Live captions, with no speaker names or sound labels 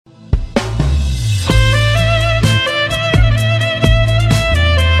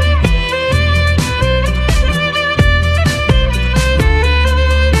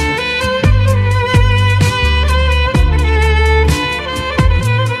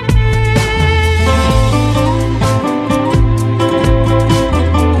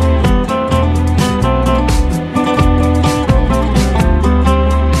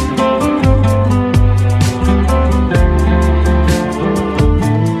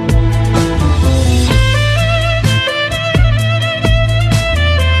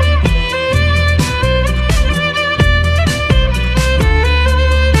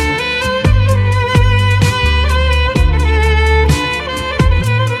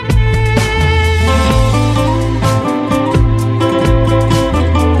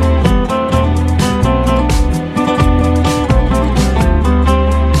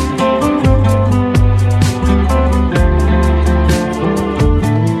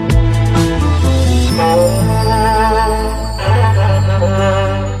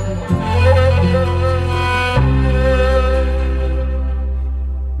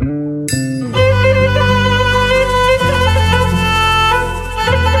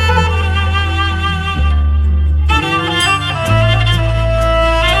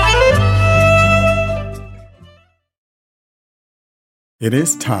It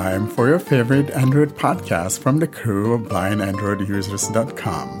is time for your favorite Android podcast from the crew of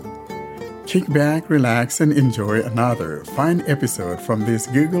blindandroidusers.com. Kick back, relax, and enjoy another fine episode from these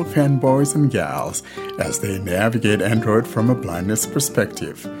Google fanboys and gals as they navigate Android from a blindness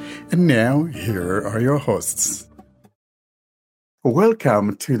perspective. And now, here are your hosts.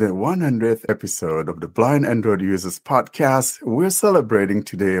 Welcome to the 100th episode of the Blind Android Users podcast. We're celebrating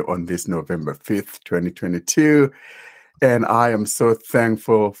today on this November 5th, 2022. And I am so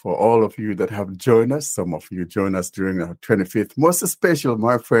thankful for all of you that have joined us. Some of you joined us during our 25th. Most especially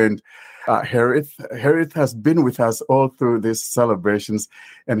my friend, Harith. Harith has been with us all through these celebrations.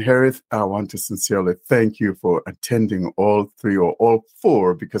 And Harith, I want to sincerely thank you for attending all three or all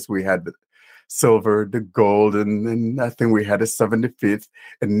four, because we had the silver, the gold, and I think we had a 75th.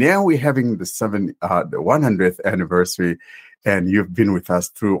 And now we're having the 100th anniversary. And you've been with us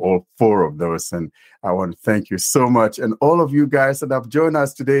through all four of those. And I want to thank you so much. And all of you guys that have joined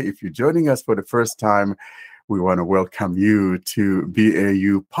us today, if you're joining us for the first time, we want to welcome you to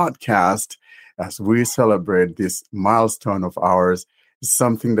BAU Podcast as we celebrate this milestone of ours,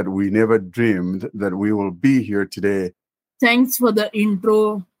 something that we never dreamed that we will be here today. Thanks for the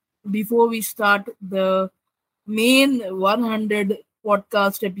intro. Before we start the main 100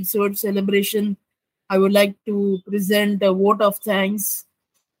 podcast episode celebration, I would like to present a vote of thanks.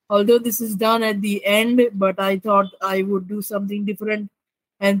 Although this is done at the end, but I thought I would do something different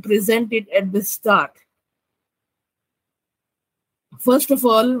and present it at the start. First of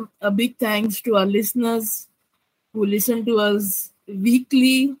all, a big thanks to our listeners who listen to us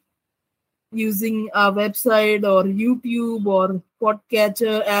weekly using our website or YouTube or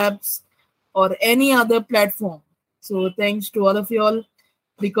podcatcher apps or any other platform. So thanks to all of y'all.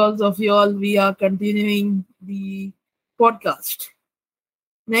 Because of y'all, we are continuing the podcast.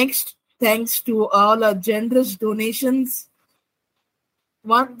 Next, thanks to all our generous donations.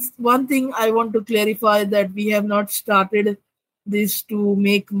 One thing I want to clarify, that we have not started this to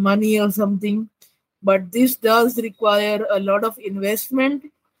make money or something, but this does require a lot of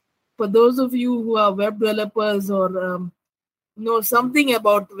investment. For those of you who are web developers or know something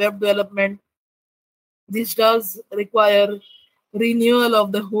about web development, this does require renewal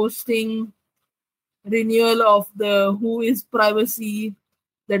of the hosting, renewal of the WHOIS privacy,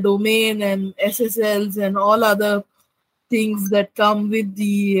 the domain and SSLs and all other things that come with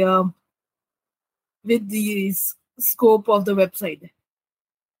the scope of the website.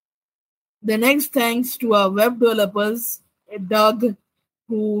 The next thanks to our web developers, Doug,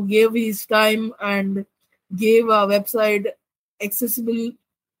 who gave his time and gave our website accessible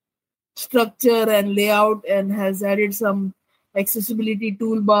structure and layout and has added some accessibility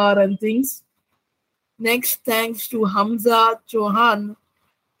toolbar and things. Next, thanks to Hamza Chauhan,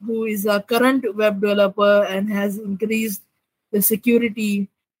 who is a current web developer and has increased the security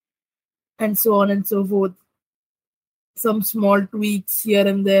and so on and so forth. Some small tweaks here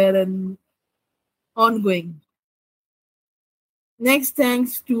and there and ongoing. Next,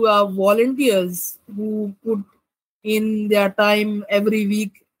 thanks to our volunteers who put in their time every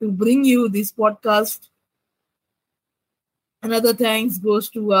week to bring you this podcast. Another thanks goes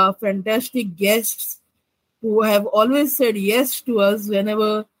to our fantastic guests who have always said yes to us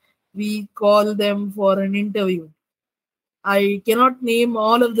whenever we call them for an interview. I cannot name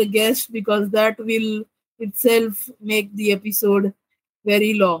all of the guests because that will itself make the episode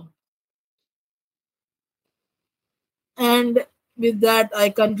very long. And with that,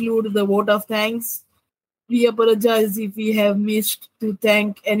 I conclude the vote of thanks. We apologize if we have missed to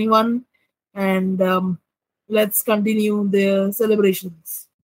thank anyone, and let's continue the celebrations.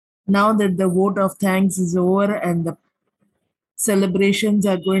 Now that the vote of thanks is over and the celebrations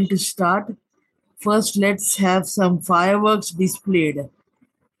are going to start, first let's have some fireworks displayed.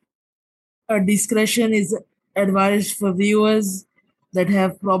 A discretion is advised for viewers that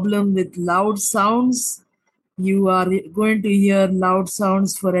have problem with loud sounds. You are going to hear loud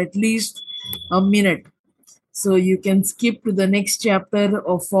sounds for at least a minute. So you can skip to the next chapter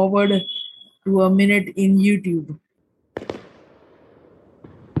or forward to a minute in YouTube.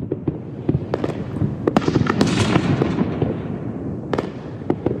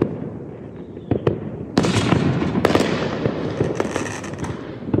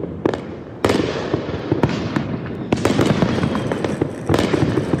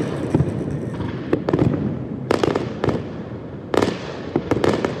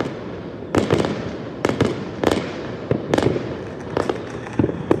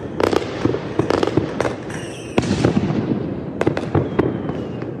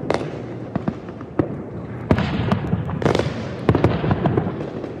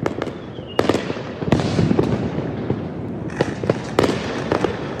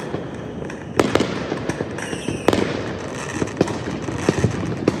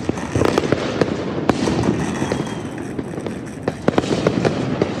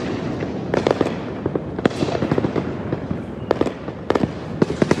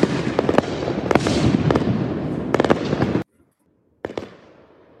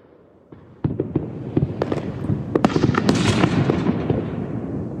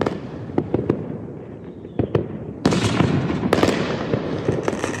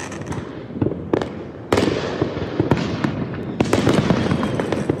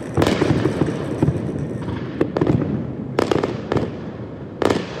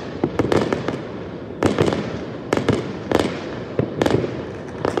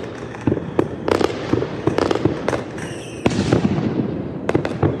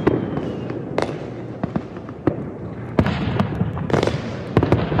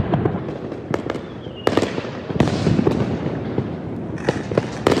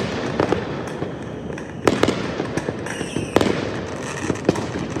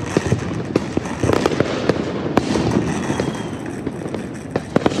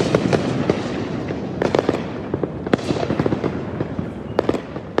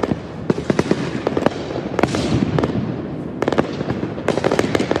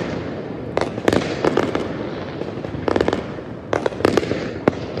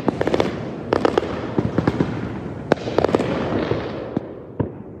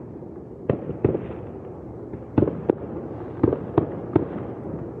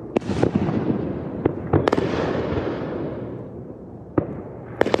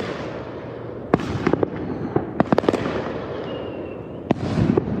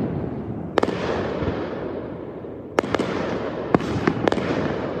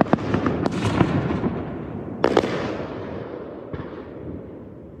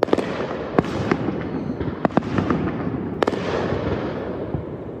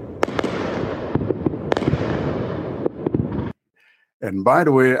 And by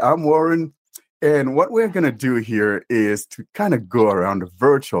the way, I'm Warren. And what we're going to do here is to kind of go around the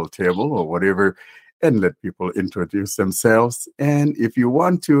virtual table or whatever and let people introduce themselves. And if you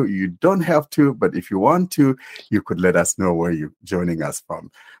want to, you don't have to, but if you want to, you could let us know where you're joining us from.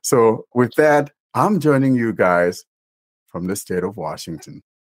 So with that, I'm joining you guys from the state of Washington.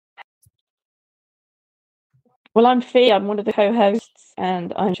 Well, I'm Fee. I'm one of the co-hosts,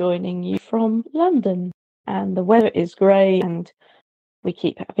 and I'm joining you from London. And the weather is grey, and we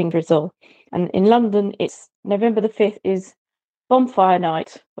keep having drizzle. And in London, it's November the 5th is Bonfire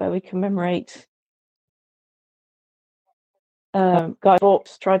Night, where we commemorate Guy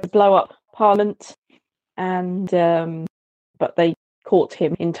Fawkes tried to blow up Parliament, and but they caught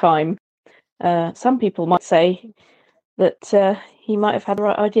him in time. Some people might say that he might have had the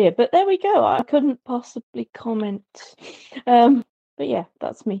right idea, but there we go. I couldn't possibly comment. But yeah,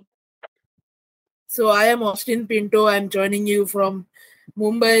 that's me. So I am Austin Pinto. I'm joining you from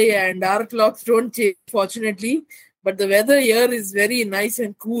Mumbai, and our clocks don't change, fortunately. But the weather here is very nice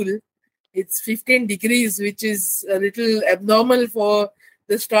and cool. It's 15 degrees, which is a little abnormal for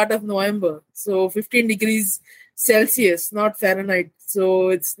the start of November. So 15 degrees Celsius, not Fahrenheit. So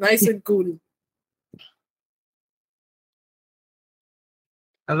it's nice and cool.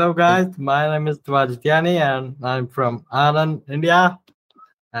 Hello guys, my name is Dwajitiani and I'm from Anand, India.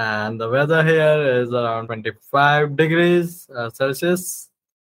 And the weather here is around 25 degrees Celsius.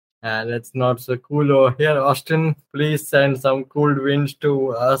 And it's not so cool over here. Austin, please send some cool winds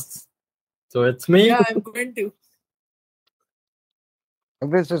to us. So it's me. Yeah, I'm going to.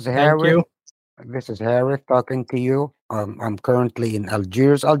 This is Thank Harry. you. This is Harry talking to you. I'm currently in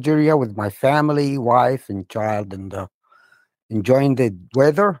Algiers, Algeria, with my family, wife, and child, and enjoying the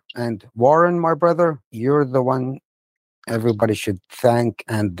weather. And Warren, my brother, you're the one everybody should thank.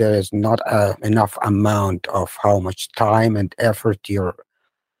 And there is not enough amount of how much time and effort you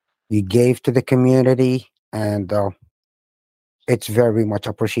gave to the community, and it's very much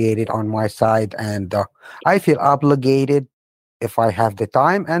appreciated on my side. And I feel obligated, if I have the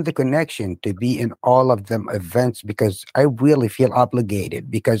time and the connection, to be in all of them events, because I really feel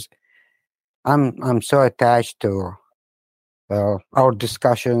obligated, because I'm so attached to our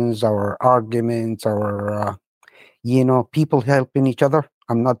discussions, our arguments, our people helping each other.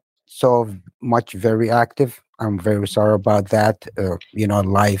 I'm not so much very active. I'm very sorry about that.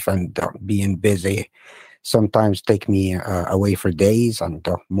 Life and being busy sometimes take me away for days and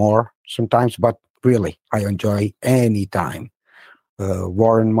more sometimes. But really, I enjoy any time.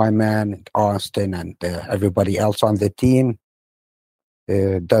 Warren, my man, Austin, and everybody else on the team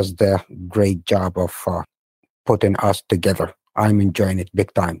does the great job of putting us together. I'm enjoying it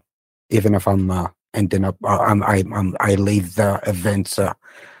big time, even if I'm ending up. I leave the events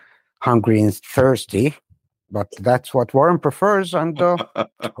hungry and thirsty, but that's what Warren prefers. And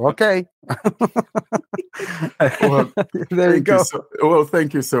okay, Well, there you go.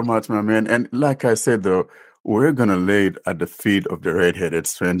 Thank you so much, my man. And like I said, though, we're going to lay it at the feet of the red-headed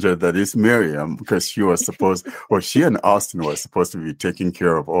stranger that is Miriam, because she was supposed, or she and Austin were supposed to be taking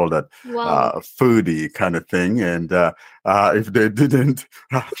care of all that foodie kind of thing. And if they didn't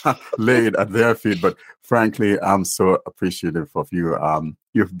lay it at their feet, but frankly, I'm so appreciative of you.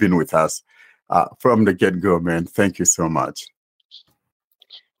 You've been with us from the get-go, man. Thank you so much.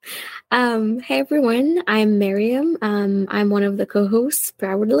 Hey everyone, I'm Miriam. I'm one of the co-hosts,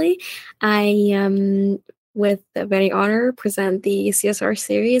 proudly. I with a very honor present the CSR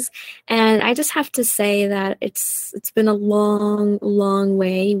series, and I just have to say that it's been a long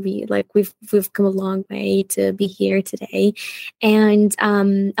way. We've come a long way to be here today, and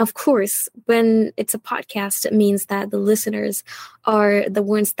of course, when it's a podcast, it means that the listeners are the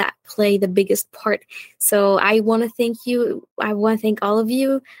ones that play the biggest part. So I want to thank you. I want to thank all of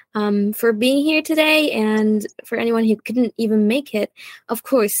you for being here today, and for anyone who couldn't even make it. Of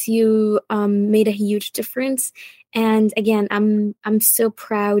course, you made a huge difference. And again, I'm so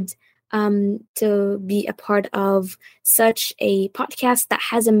proud to be a part of such a podcast that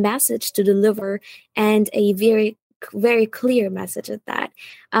has a message to deliver, and a very, very clear message at that.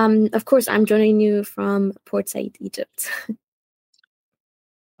 Of course, I'm joining you from Port Said, Egypt.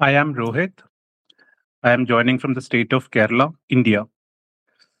 I am Rohit. I am joining from the state of Kerala, India.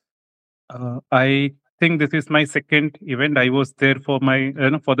 I think this is my second event. I was there for my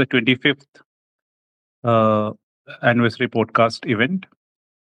for the 25th anniversary podcast event.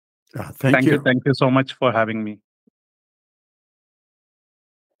 Thank you. Thank you so much for having me.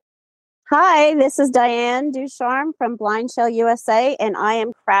 Hi, this is Diane Ducharme from Blind Shell USA, and I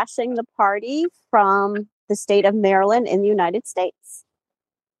am crashing the party from the state of Maryland in the United States.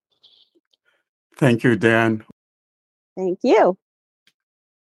 Thank you, Dan. Thank you.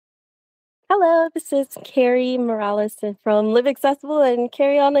 Hello, this is Carrie Morales from Live Accessible and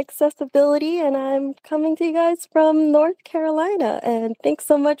Carry On Accessibility, and I'm coming to you guys from North Carolina. And thanks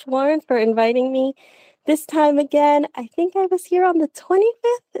so much, Warren, for inviting me this time again. I think I was here on the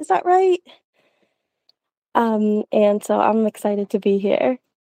 25th, is that right? And so I'm excited to be here.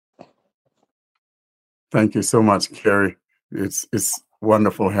 Thank you so much, Carrie. It's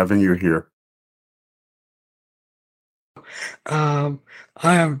wonderful having you here. I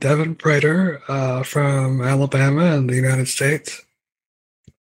am Devin Prater from Alabama in the United States.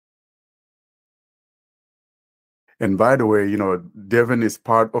 And by the way, Devin is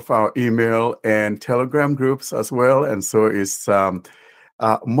part of our email and Telegram groups as well. And so is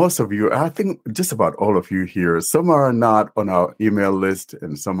most of you, I think just about all of you here. Some are not on our email list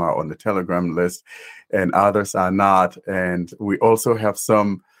and some are on the Telegram list and others are not. And we also have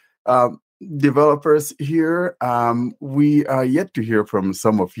some developers here. We are yet to hear from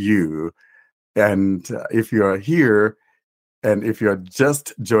some of you. And if you are here, and if you're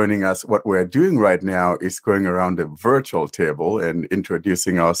just joining us, what we're doing right now is going around the virtual table and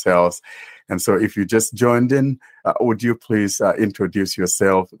introducing ourselves. And so if you just joined in, would you please introduce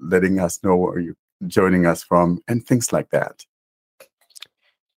yourself, letting us know where you're joining us from and things like that.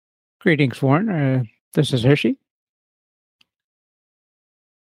 Greetings, Warren. This is Hershey.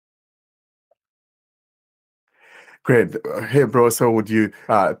 Great. Hey, bro, so would you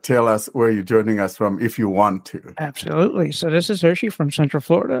tell us where you're joining us from if you want to? Absolutely. So this is Hershey from Central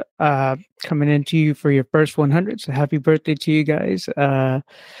Florida, coming into you for your first 100. So happy birthday to you guys. I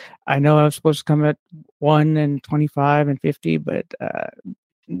know I was supposed to come at 1 and 25 and 50, but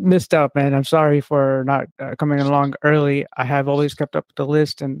missed out, man. I'm sorry for not coming along early. I have always kept up with the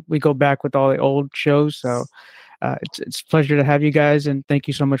list, and we go back with all the old shows. So it's a pleasure to have you guys, and thank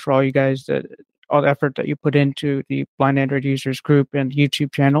you so much for all you guys all the effort that you put into the Blind Android Users group and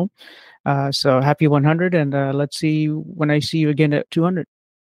YouTube channel. So happy 100, and let's see when I see you again at 200.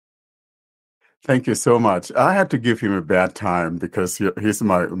 Thank you so much. I had to give him a bad time because he's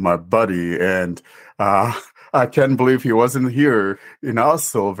my buddy, and I can't believe he wasn't here in our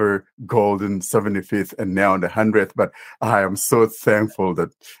silver, gold, and 75th, and now in the 100th. But I am so thankful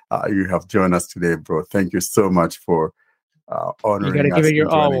that you have joined us today, bro. Thank you so much for honoring us. You got to give it your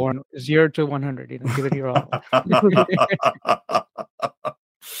all, Warren. 0 to 100. You know, give it your all.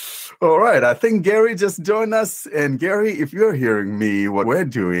 All right. I think Gary just joined us. And Gary, if you're hearing me, what we're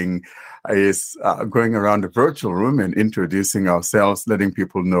doing is going around the virtual room and introducing ourselves, letting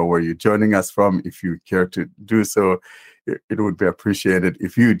people know where you're joining us from. If you care to do so, it would be appreciated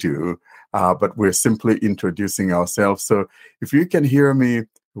if you do. But we're simply introducing ourselves. So if you can hear me,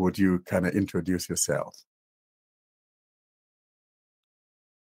 would you kind of introduce yourself?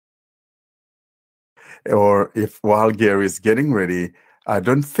 Or if while Gary is getting ready, I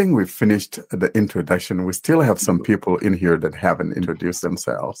don't think we've finished the introduction. We still have some people in here that haven't introduced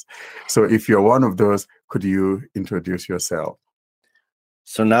themselves. So if you're one of those, could you introduce yourself?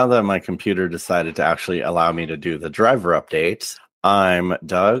 So now that my computer decided to actually allow me to do the driver update, I'm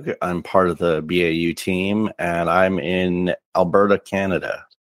Doug. I'm part of the BAU team, and I'm in Alberta, Canada.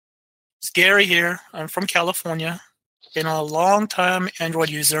 It's Gary here. I'm from California. Been a long-time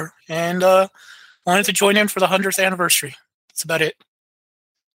Android user, and wanted to join in for the 100th anniversary. That's about it.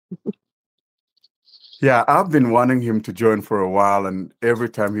 Yeah, I've been wanting him to join for a while, and every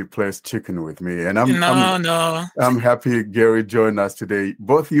time he plays chicken with me, and I'm happy Gary joined us today.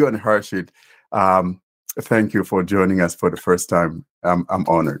 Both you and Harshit, thank you for joining us for the first time. I'm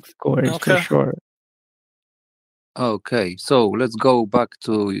honored. Of course, for sure. Okay, so let's go back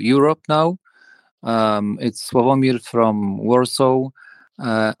to Europe now. It's Sławomir from Warsaw.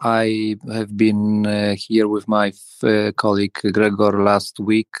 I have been here with my colleague Gregor last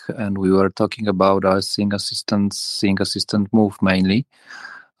week, and we were talking about our Sing Assistant move mainly.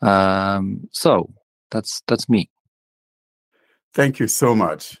 So that's me. Thank you so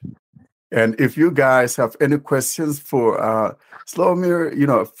much. And if you guys have any questions for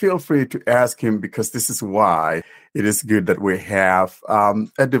Sławomir, feel free to ask him, because this is why it is good that we have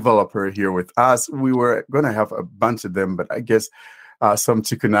a developer here with us. We were going to have a bunch of them, but I guess some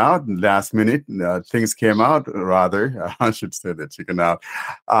chicken out last minute. Things came out, rather. I should say that chicken out.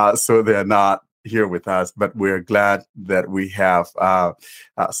 So they're not here with us, but we're glad that we have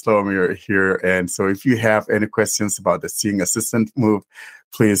Sławomir here. And so if you have any questions about the Sing Assistant move,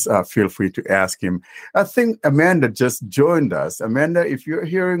 please feel free to ask him. I think Amanda just joined us. Amanda, if you're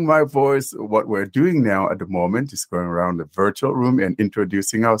hearing my voice, what we're doing now at the moment is going around the virtual room and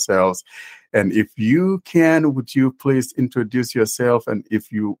introducing ourselves. And if you can, would you please introduce yourself? And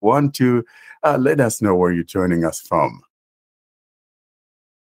if you want to, let us know where you're joining us from.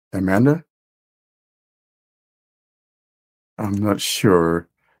 Amanda? I'm not sure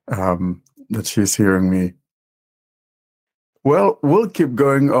that she's hearing me. Well, we'll keep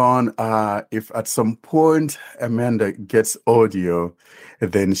going on. If at some point Amanda gets audio,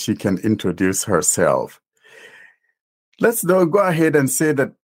 then she can introduce herself. Let's though go ahead and say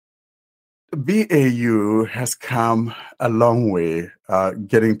that BAU has come a long way,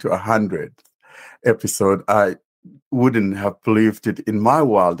 getting to 100th episode. I wouldn't have believed it in my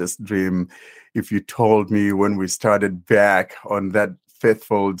wildest dream if you told me when we started back on that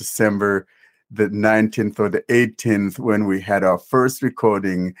faithful December the 19th or the 18th when we had our first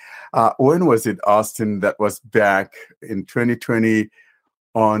recording. When was it, Austin? That was back in 2020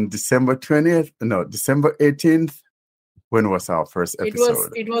 on December 20th? No, December 18th. When was our first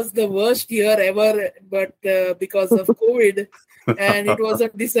episode? It was the worst year ever, but because of COVID, and it was on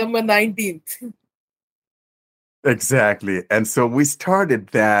December 19th. Exactly. And so we started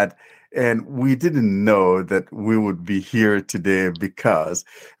that, and we didn't know that we would be here today because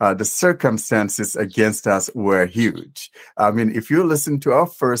the circumstances against us were huge. I mean, if you listen to our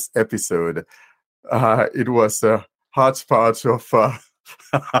first episode, it was a hodgepodge of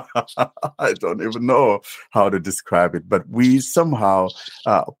I don't even know how to describe it, but we somehow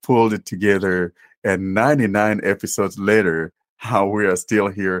pulled it together, and 99 episodes later, we are still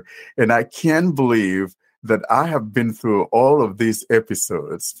here. And I can't believe that I have been through all of these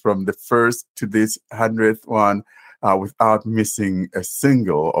episodes from the first to this 100th one without missing a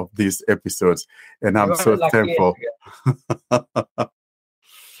single of these episodes. And I'm so thankful.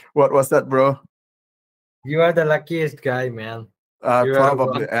 What was that, bro? You are the luckiest guy, man. I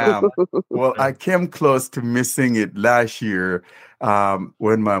probably am. Well, I came close to missing it last year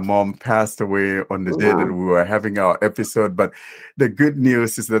when my mom passed away on the day that we were having our episode. But the good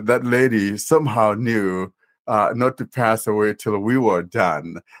news is that that lady somehow knew not to pass away till we were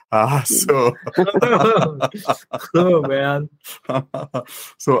done. So, oh man.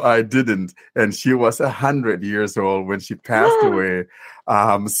 So I didn't, and she was 100 years old when she passed away.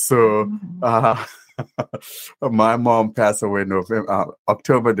 My mom passed away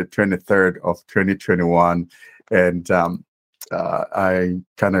October the 23rd of 2021, and I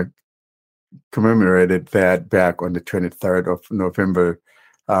kind of commemorated that back on the 23rd of November,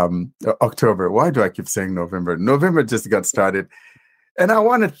 October. Why do I keep saying November? November just got started. And I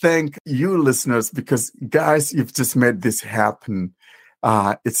want to thank you listeners because, guys, you've just made this happen.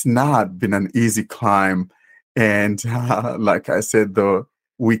 It's not been an easy climb. And like I said, though,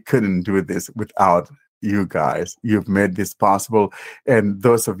 we couldn't do this without you guys. You've made this possible. And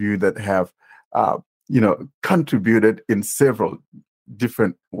those of you that have, contributed in several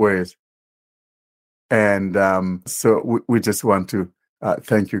different ways. And so we just want to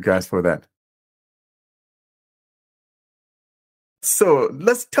thank you guys for that. So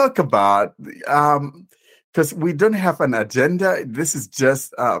let's talk about, because we don't have an agenda. This is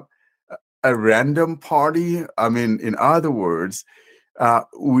just a random party. I mean, in other words,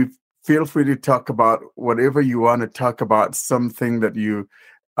 we feel free to talk about whatever you want to talk about, something that you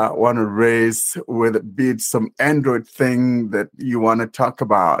want to raise, whether it be some Android thing that you want to talk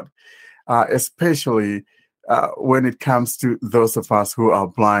about, especially when it comes to those of us who are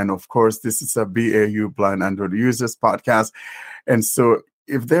blind. Of course, this is a BAU Blind Android Users podcast. And so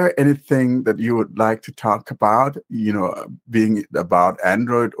if there anything that you would like to talk about, being about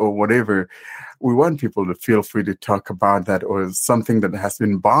Android or whatever, we want people to feel free to talk about that, or something that has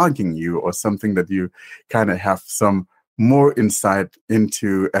been bugging you, or something that you kind of have some more insight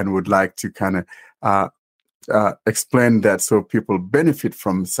into and would like to kind of explain that so people benefit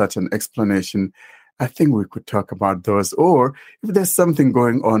from such an explanation. I think we could talk about those. Or if there's something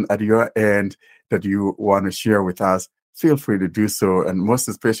going on at your end that you want to share with us, feel free to do so. And most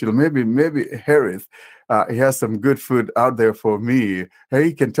especially, maybe Harith, he has some good food out there for me.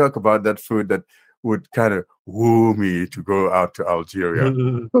 He can talk about that food that would kind of woo me to go out to Algeria.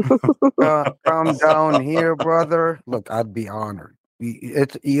 Come down here, brother. Look, I'd be honored.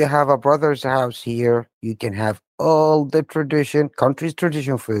 You have a brother's house here. You can have all the country's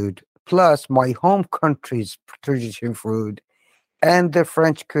tradition food, plus my home country's tradition food, and the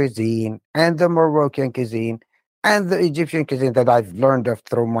French cuisine, and the Moroccan cuisine, and the Egyptian cuisine that I've learned of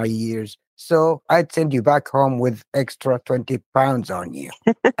through my years. So I'd send you back home with extra 20 pounds on you,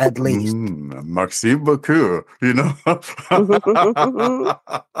 at least. Merci beaucoup,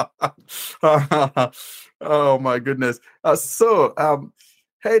 Oh, my goodness.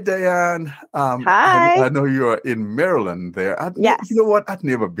 Hey, Diane. Hi. I know you are in Maryland there. Yes. You know what? I've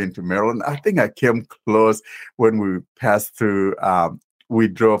never been to Maryland. I think I came close when we passed through. We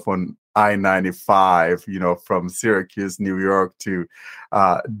drove on I-95, from Syracuse, New York to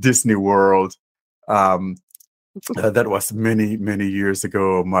Disney World. That was many, many years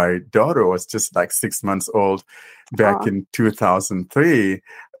ago. My daughter was just like 6 months old back in 2003.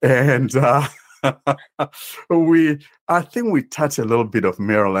 And I think we touched a little bit of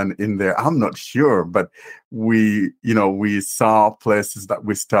Maryland in there. I'm not sure, but we saw places that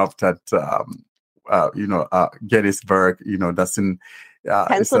we stopped at, Gettysburg, that's in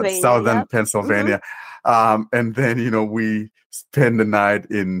Pennsylvania, southern yep. Pennsylvania. And then, we spent the night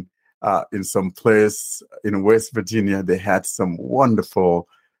in some place in West Virginia. They had some wonderful,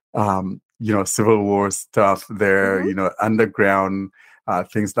 Civil War stuff there, underground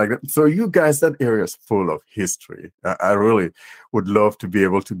things like that. So you guys, that area is full of history. I really would love to be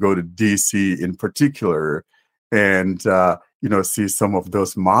able to go to DC in particular and, see some of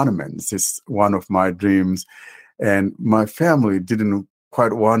those monuments. It's one of my dreams. And my family didn't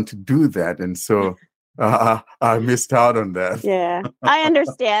quite want to do that. And so I missed out on that. Yeah, I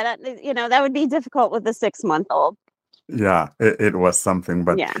understand. That would be difficult with a 6-month-old. Yeah, it was something.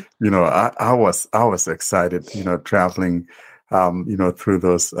 But, yeah. I was excited, traveling, through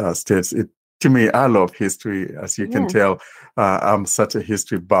those states. To me, I love history. As you can tell, I'm such a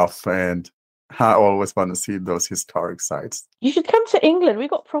history buff, and I always want to see those historic sites. You should come to England. We've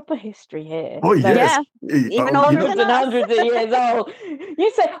got proper history here. Oh, yes. Yeah, even older Hundreds than and us. hundreds of years old.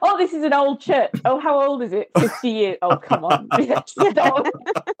 You say, "Oh, this is an old church." Oh, how old is it? 50 years. Oh, come on.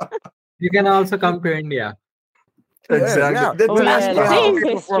 You can also come to India. Exactly. Oh, yeah, Some the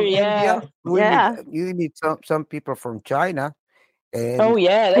people history, from yeah. India. You need some people from China. And Oh,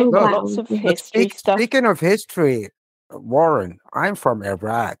 yeah, they've got lots of history stuff. speaking of history, Warren, I'm from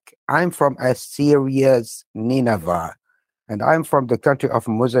Iraq. I'm from Assyria's Nineveh, and I'm from the country of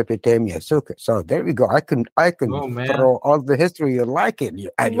Mesopotamia. So there we go. I can Oh, man. throw all the history you like at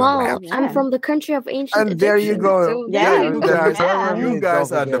your Wow, map. I'm from the country of ancient And there you Egyptians, go. so Yeah, there You you guys, go. you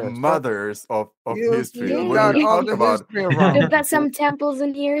guys are the there. mothers of You history. Yeah. When we got all talk the about history around. We've got some temples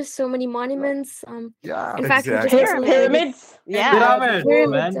in here, so many monuments. Yeah. In fact, we just Exactly. Pyramids. Yeah. Pyramids,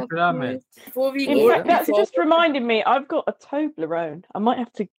 Pyramids, man. of Pyramids. Before we In go, fact, that's before- just reminded me. I've got a Toblerone. I might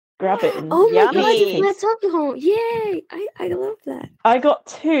have to grab it. And Oh my Yummy. god, eat let's talk home. Yay! I love that. I got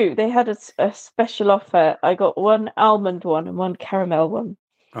two. They had a special offer. I got one almond one and one caramel one.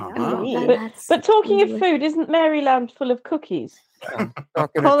 Uh-huh. Yummy. But talking of food, isn't Maryland full of cookies?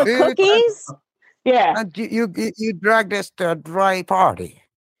 Talking Full of food, cookies? Yeah. and you dragged us to a dry party.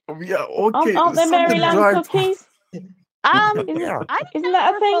 Yeah, okay. Aren't there something Maryland dry- cookies? I Isn't didn't that know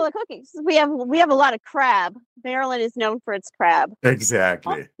a we're thing? full of cookies. We have a lot of crab. Maryland is known for its crab.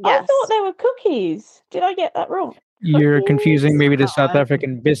 Exactly. I Yes. thought they were cookies. Did I get that wrong? You're confusing maybe the South I-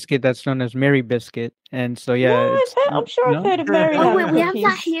 African biscuit that's known as Mary Biscuit, and so yeah, No, it's, I'm sure I've no? heard of Oh Maryland wait, we have that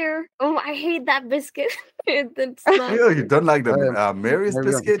cookies. here. Oh, I hate that biscuit. It's not. You don't like the Mary's There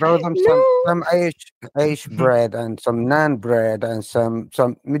we go. biscuit? Throw them some Aish bread and some naan bread and some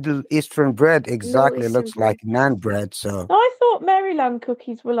Middle Eastern bread. Exactly Eastern looks like naan bread. So I thought Maryland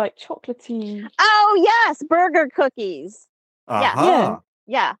cookies were like chocolatey. Oh yes, burger cookies. Uh-huh.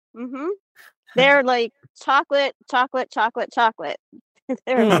 Yeah. Mm-hmm. They're like chocolate. they're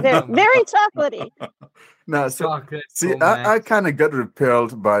very chocolatey. Now, so Chocolate. see, oh, man. I kind of got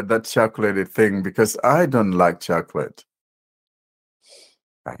repelled by that chocolatey thing because I don't like chocolate.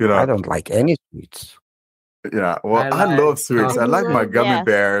 I don't like any sweets. Yeah, well, I like love sweets. I like my gummy Yes.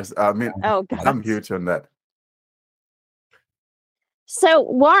 bears. I mean, Oh god. I'm huge on that. So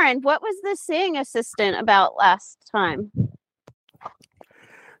Warren, what was the seeing assistant about last time?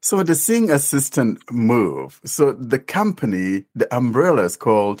 So the Seeing Assistant move. So the company, the umbrella is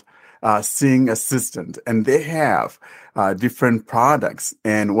called Seeing Assistant, and they have different products,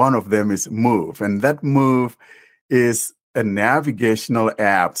 and one of them is Move, and that Move is a navigational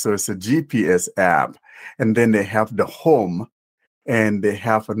app. So it's a GPS app, and then they have the Home, and they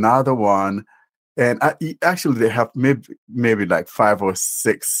have another one, and actually they have maybe like 5 or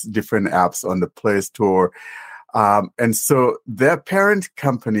 6 different apps on the Play Store. And so their parent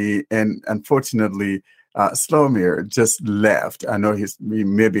company, and unfortunately, Slomir just left. I know he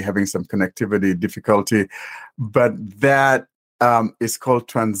may be having some connectivity difficulty, but that is called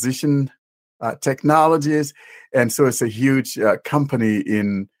Transition Technologies. And so it's a huge company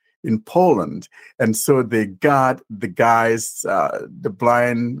in Poland. And so they got the guys, the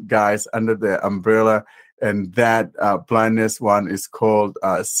blind guys under the umbrella. And that blindness one is called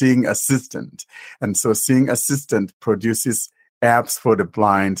Seeing Assistant. And so Seeing Assistant produces apps for the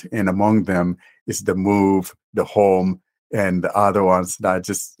blind, and among them is the Move, the Home, and the other ones that I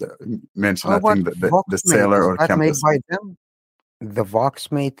just mentioned. I think the Voxmate, Sailor or is that Campus. made by them? The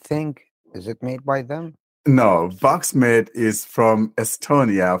Voxmate thing, is it made by them? No, Voxmate is from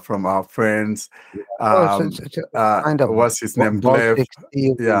Estonia, from our friends. It's a kind of What's his name? Gleb. Baltic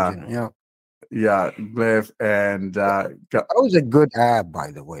Sea Yeah, region. Yeah, yeah, Gleb, and that was a good app,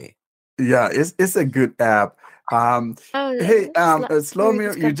 by the way. yeah, it's a good app. Hey, Let me Slomio,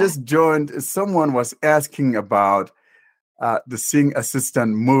 just you go back. just joined. Someone was asking about the Sing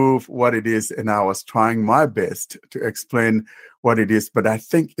Assistant Move, what it is, and I was trying my best to explain what it is, but I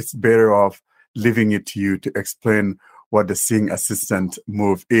think it's better off leaving it to you to explain what the Sing Assistant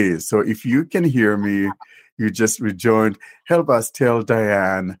Move is. So if you can hear me, you just rejoined, help us tell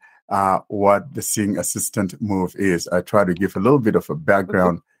Diane what the Sing Assistant Move is. I try to give a little bit of a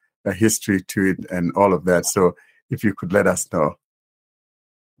background, a history to it, and all of that. So if you could let us know.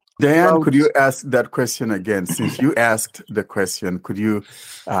 Diane, Well, could you ask that question again? Since you asked the question, could you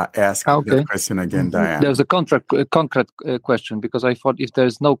ask okay. that question again, Diane? There's a concrete question, because I thought if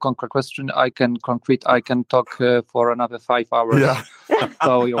there's no concrete question, I can talk for another 5 hours. Yeah.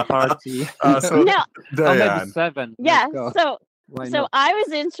 So your party. So, No. Or maybe Diane. 7. Yeah. Let's go. Why So not? I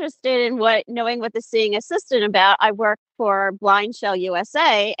was interested in knowing what the Seeing Assistant about. I work for Blind Shell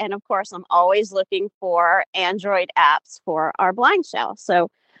USA, and of course, I'm always looking for Android apps for our Blind Shell.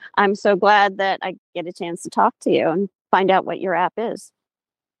 So I'm so glad that I get a chance to talk to you and find out what your app is.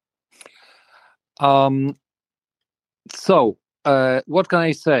 So, what can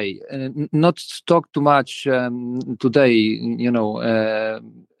I say? Not to talk too much today,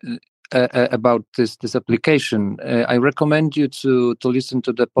 about this application. I recommend you to listen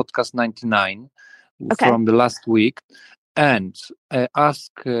to the podcast 99 from the last week, and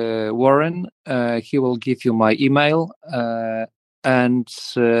ask Warren. He will give you my email, and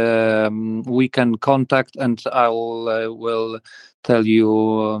we can contact, and I will tell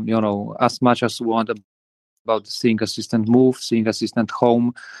you, as much as you want about the Seeing Assistant Move, Seeing Assistant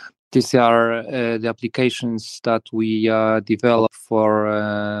Home. These are the applications that we developed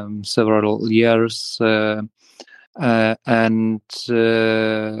for several years. And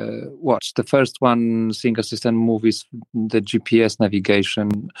watch the first one, Seeing Assistant Move, is the GPS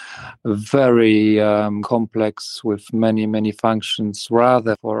navigation, very complex with many functions,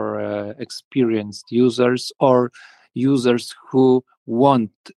 rather for experienced users or users who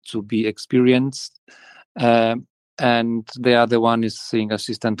want to be experienced. And the other one is Seeing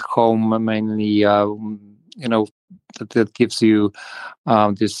Assistant Home, mainly that gives you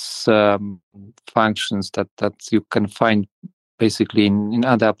these functions that you can find basically in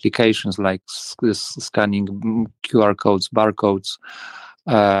other applications, like scanning QR codes, barcodes,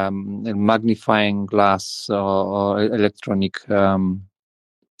 magnifying glass, or electronic, and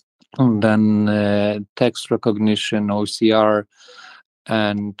then text recognition, OCR,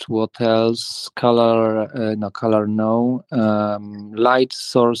 and what else? Light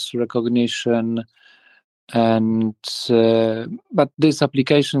source recognition. And but these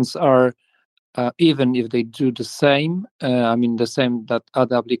applications are, even if they do the same, the same that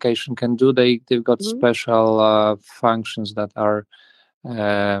other application can do, they've got special functions that are,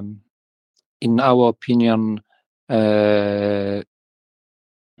 in our opinion,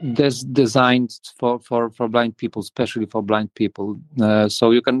 designed for blind people, especially for blind people.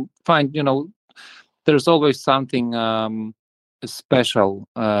 So you can find, there's always something special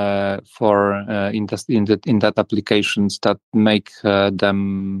for in that applications that make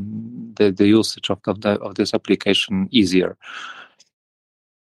them the usage of this application easier.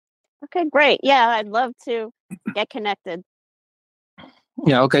 Okay, great. Yeah, I'd love to get connected.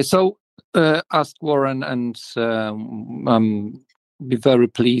 Yeah. Okay. So ask Warren, and be very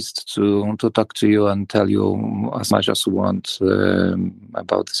pleased to talk to you and tell you as much as you want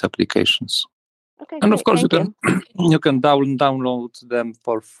about these applications. Okay, and great. of course, Thank you can download them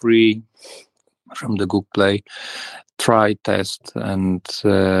for free from the Google Play. Try, test, and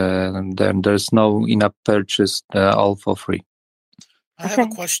then there's no in-app purchase. All for free. I have a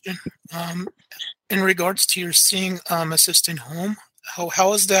question. In regards to your Seeing Assistant Home,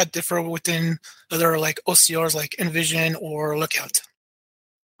 how does that differ within other like OCRs like Envision or Lookout?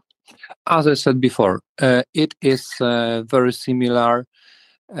 As I said before, it is very similar.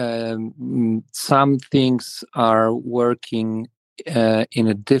 Some things are working in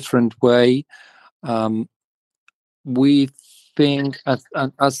a different way. We think,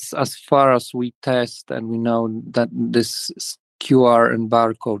 as far as we test, and we know that this QR and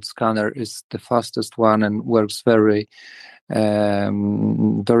barcode scanner is the fastest one and works very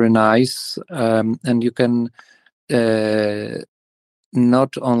nice. And you can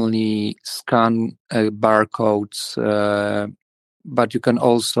not only scan barcodes, but you can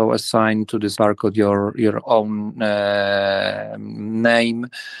also assign to this barcode your own name.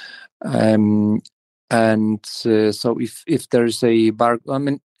 And so if there's a bar, I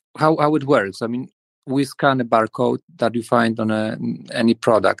mean, how it works, I mean, we scan a barcode that you find on any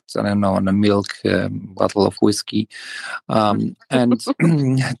product, I don't know, on a milk bottle of whiskey, and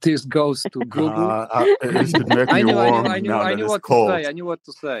this goes to Google. It should make me warm now that it's cold. I knew what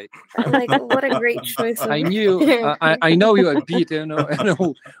to say. Like, what a great choice. I knew. I know you a bit.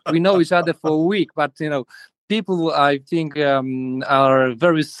 We know each other for a week, but people, I think, are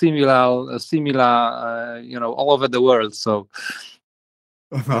very similar. All over the world. So.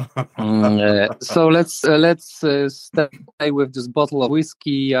 So let's stay with this bottle of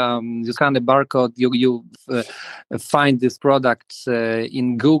whiskey. You scan the barcode. You find this product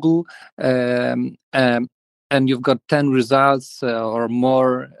in Google, and you've got 10 results or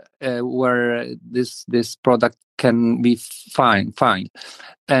more where this product can be found.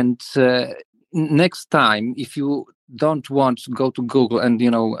 And next time, if you don't want to go to Google and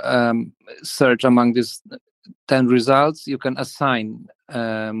search among these 10 results, you can assign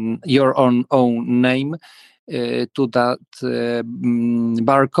your own name to that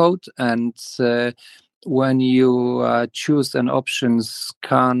barcode, and when you choose an option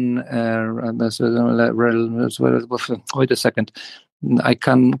scan, wait a second, I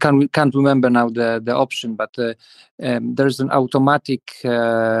can't remember now the option, but there's an automatic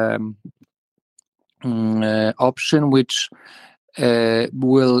option which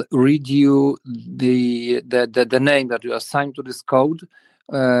will read you the name that you assign to this code,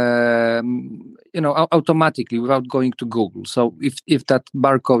 automatically without going to Google. So if that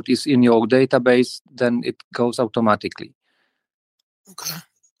barcode is in your database, then it goes automatically. Okay,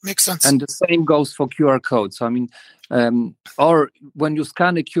 makes sense. And the same goes for QR codes. So I mean, or when you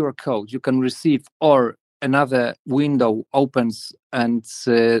scan a QR code, you can receive, or another window opens, and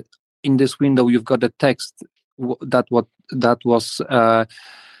in this window you've got a text that was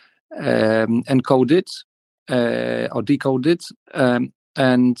encoded or decoded,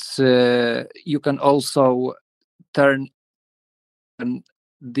 and you can also turn, and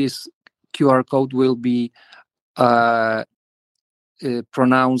this QR code will be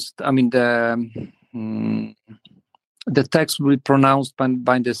pronounced. I mean, the text will be pronounced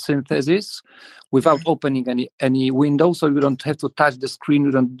by the synthesis without opening any window, so you don't have to touch the screen.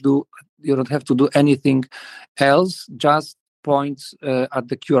 You don't have to do anything else. Just point at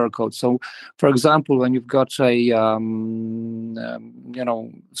the QR code. So, for example, when you've got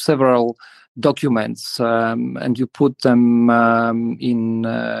several documents and you put them in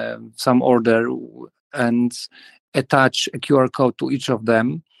some order and attach a QR code to each of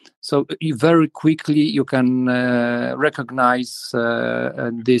them, so very quickly you can recognize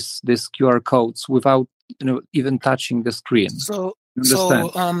these QR codes without even touching the screen. So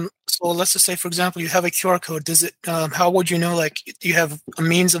let's just say, for example, you have a QR code. Does it? How would you know? Like, do you have a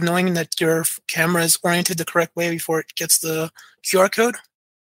means of knowing that your camera is oriented the correct way before it gets the QR code?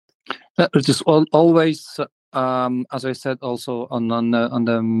 It is always, as I said, also on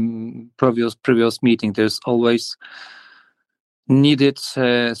the previous meeting. There's always needed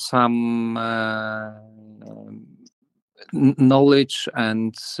some knowledge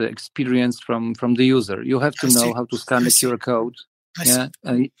and experience from the user. You have to know how to scan the QR code. Yeah,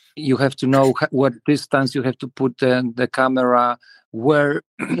 you have to know what distance you have to put the camera, where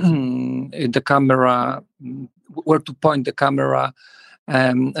where to point the camera,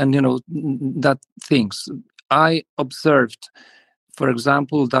 and that things. I observed, for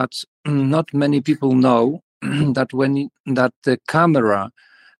example, that not many people know that that the camera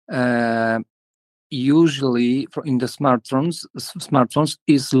usually in the smartphones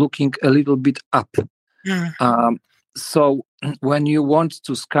is looking a little bit up. So when you want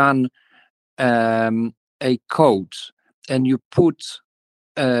to scan a code and you put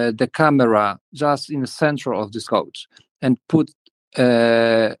the camera just in the center of this code and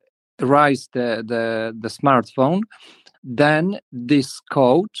raise the smartphone, then this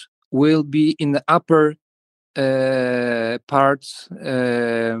code will be in the upper part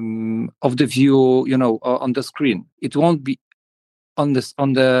of the view, on the screen. It won't be on the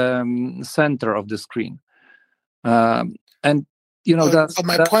center of the screen. And but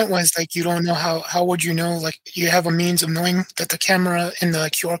my point was, like, you don't know how would you know? Like, you have a means of knowing that the camera in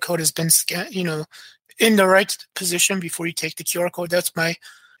the QR code has been scanned, in the right position before you take the QR code.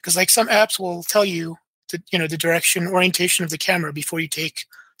 Because like some apps will tell you the direction, orientation of the camera before you take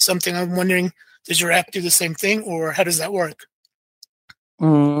something. I'm wondering, does your app do the same thing, or how does that work?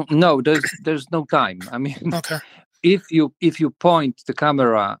 No, there's no time. I mean, okay. If you point the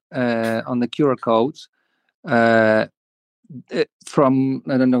camera on the QR code from,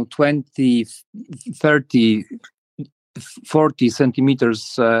 I don't know, 20, 30, 40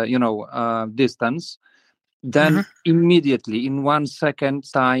 centimeters, distance, then immediately in 1 second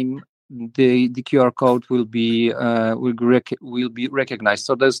time the QR code will be recognized.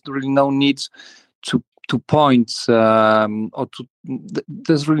 So there's really no need to point or to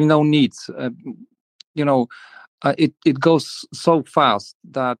there's really no need. It goes so fast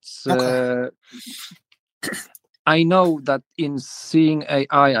that I know that in Seeing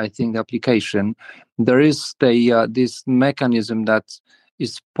AI, I think the application, there is this mechanism that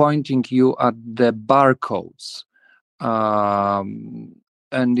is pointing you at the barcodes,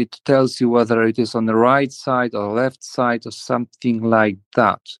 and it tells you whether it is on the right side or left side or something like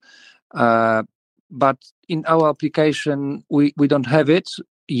that. But in our application, we don't have it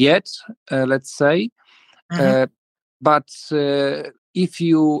yet, let's say. But if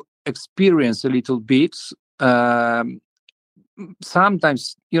you experience a little bit,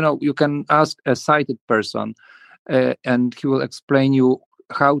 sometimes you can ask a sighted person, and he will explain you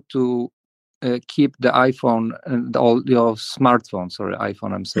how to keep the iPhone and all your smartphone. Sorry,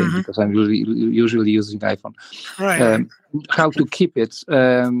 iPhone. I'm saying because I'm usually using iPhone. Right. How to keep it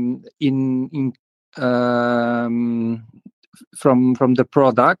in from the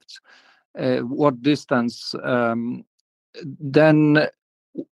product. What distance? Then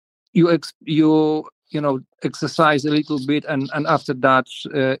you exercise a little bit, and after that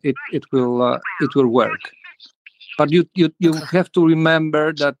it will work. But you have to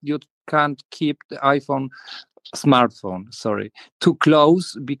remember that you can't keep the smartphone too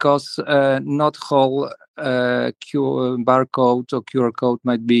close, because not whole barcode or QR code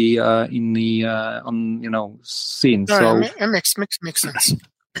might be in the seen. No, So it makes sense.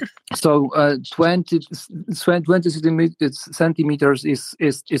 So 20 centimeters is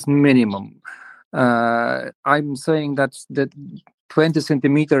minimum. I'm saying that 20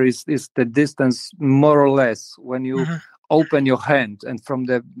 centimeters is the distance more or less when you open your hand, and from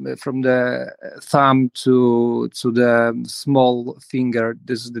the thumb to the small finger,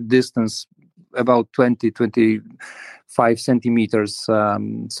 this is the distance about 20-25 centimeters.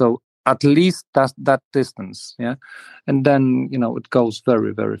 So at least that distance, yeah, and then it goes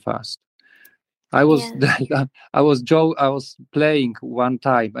very, very fast. I was playing one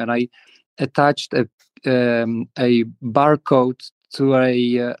time, and I attached a barcode to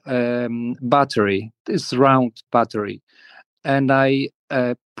a battery, this round battery, and I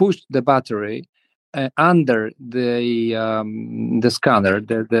pushed the battery under the scanner,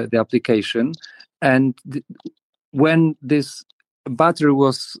 the application, and when this battery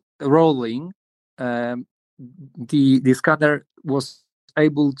was rolling, the scanner was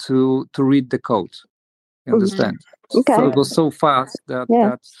able to read the code. You understand? Okay. So it was so fast that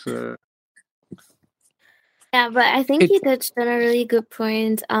Yeah, but I think you touched on a really good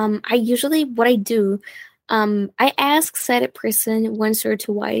point. I usually, what I do, I ask sighted person once or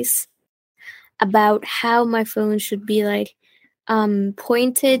twice about how my phone should be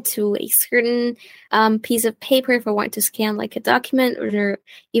pointed to a certain piece of paper if I want to scan like a document, or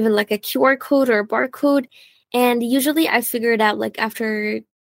even like a QR code or a barcode. And usually I figure it out like after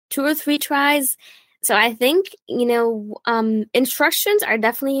 2 or 3 tries. So I think, instructions are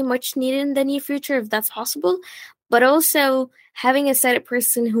definitely much needed in the near future if that's possible. But also having a sighted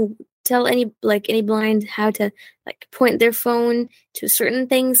person who tell any blind how to point their phone to certain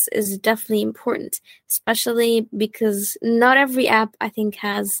things is definitely important, especially because not every app I think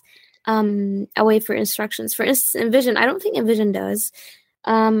has a way for instructions. For instance, Envision, I don't think Envision does.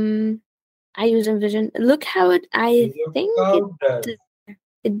 I use Envision. Lookout, I think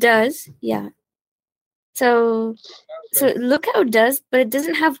it does. Yeah. So Lookout does, but it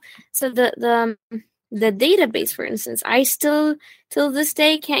doesn't have. So the database, for instance, I still till this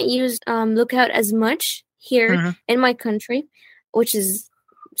day can't use Lookout as much here in my country, which is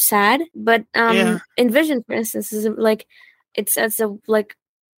sad. But Envision, for instance, is it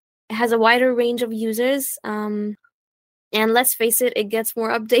has a wider range of users. And let's face it gets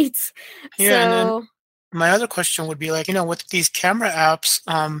more updates. Yeah. So my other question would be with these camera apps,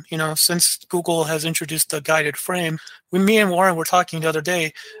 since Google has introduced the guided frame, when me and Warren were talking the other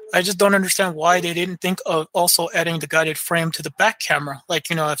day, I just don't understand why they didn't think of also adding the guided frame to the back camera. If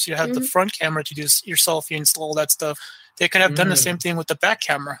you have the front camera to do your selfie and all that stuff, they could have done the same thing with the back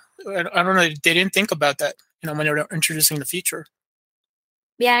camera. I don't know. They didn't think about that, when they were introducing the feature.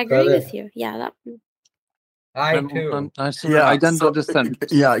 Yeah, I agree with you. Yeah, that. I too. I don't understand.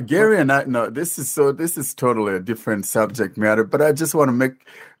 Yeah, Gary and I know this is totally a different subject matter, but I just want to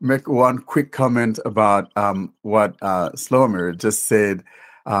make one quick comment about what Slomir just said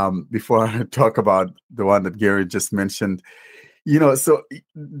before I talk about the one that Gary just mentioned. So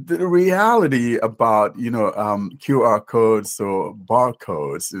the reality about QR codes or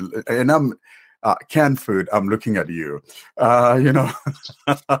barcodes, and canned food, I'm looking at you. You know,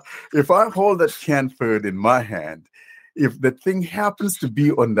 if I hold that canned food in my hand, if the thing happens to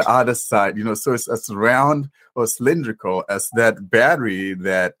be on the other side, you know, so it's as round or cylindrical as that battery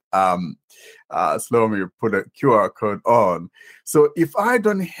that Slomi put a QR code on. So if I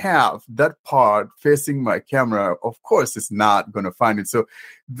don't have that part facing my camera, of course, it's not going to find it. So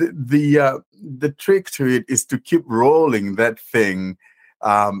the trick to it is to keep rolling that thing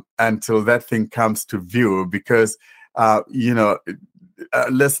until that thing comes to view, because you know,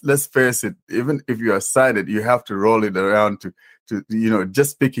 let's face it, even if you are sighted, you have to roll it around to you know,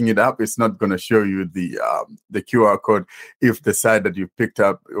 just picking it up, it's not going to show you the QR code if the side that you picked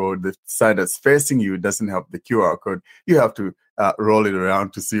up or the side that's facing you doesn't have the QR code. You have to roll it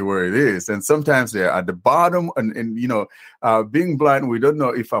around to see where it is. And sometimes they're at the bottom, and you know, being blind, we don't know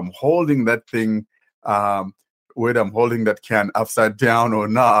if I'm holding that thing, whether I'm holding that can upside down or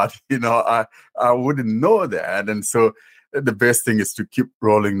not. You know, I wouldn't know that. And so the best thing is to keep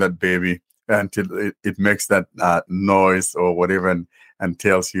rolling that baby until it makes that noise or whatever, and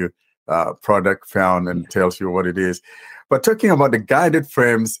tells you product found and tells you what it is. But talking about the guided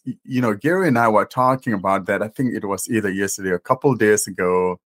frames, you know, Gary and I were talking about that. I think it was either yesterday or a couple days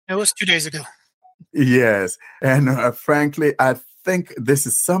ago. It was 2 days ago. Yes. And frankly, I think this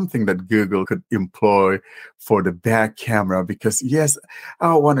is something that Google could employ for the back camera, because yes,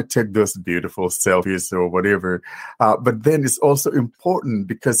 I want to take those beautiful selfies or whatever. But then it's also important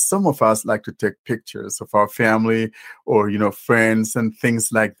because some of us like to take pictures of our family or, you know, friends and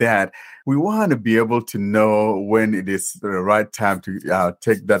things like that. We want to be able to know when it is the right time to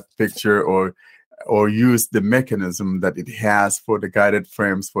take that picture, or use the mechanism that it has for the guided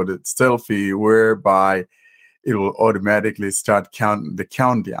frames for the selfie, whereby it will automatically start the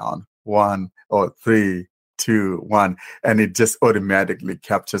countdown, 1 or 3, 2, 1, and it just automatically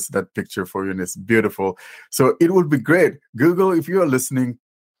captures that picture for you, and it's beautiful. So it would be great. Google, if you are listening,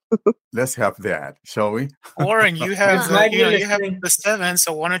 let's have that, shall we? Warren, you have you have the 7,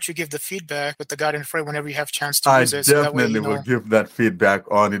 so why don't you give the feedback with the guided frame whenever you have chance to use it? I definitely will give that feedback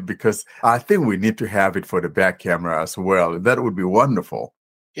on it, because I think we need to have it for the back camera as well. That would be wonderful.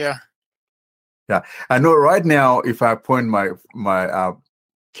 Yeah. Yeah, I know right now, if I point my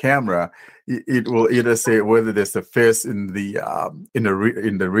camera, it will either say whether there's a face in the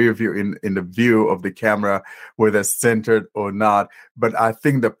rear view, in the view of the camera, whether it's centered or not. But I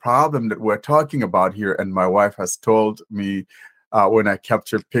think the problem that we're talking about here, and my wife has told me when I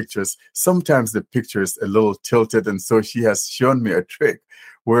capture pictures, sometimes the picture is a little tilted, and so she has shown me a trick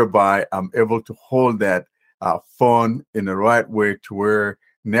whereby I'm able to hold that phone in the right way to where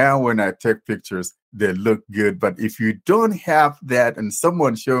now when I take pictures, they look good. But if you don't have that and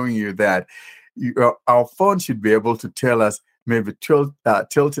someone showing you that, our phone should be able to tell us, maybe tilt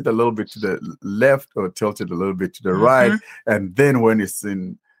it a little bit to the left or tilt it a little bit to the right. And then when it's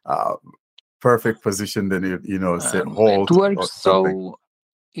in perfect position, then it say hold.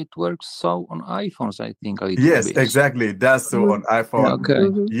 It works so on iPhones, I think. Yes, exactly. It does so on iPhone.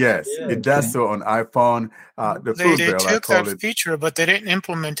 Okay. Yes, it does so on iPhone. They took that feature, but they didn't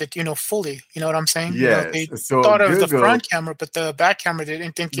implement it, fully. You know what I'm saying? Yes. They so thought Google, of the front camera, but the back camera, they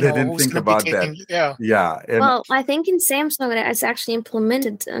didn't think, they didn't think about that. Yeah. And well, I think in Samsung it's actually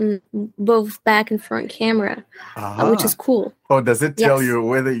implemented on both back and front camera, which is cool. Oh, does it tell you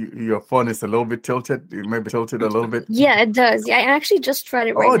whether your phone is a little bit tilted? You may be tilted a little bit. Yeah, it does. I actually just tried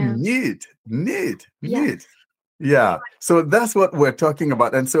it right now. Neat. Yeah. So that's what we're talking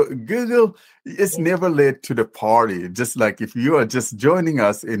about. And so Google is never late to the party. Just like if you are just joining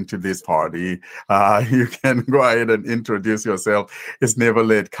us into this party, you can go ahead and introduce yourself. It's never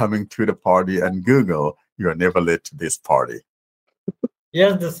late coming to the party. And Google, you are never late to this party.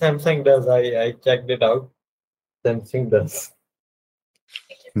 Yes, the Samsung does. I checked it out. Samsung does.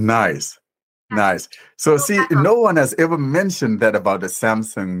 Nice. So see, no one has ever mentioned that about the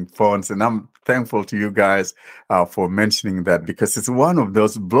Samsung phones, and I'm thankful to you guys for mentioning that, because it's one of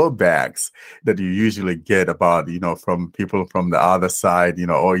those blowbacks that you usually get about, from people from the other side,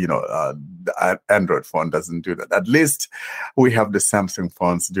 the Android phone doesn't do that. At least we have the Samsung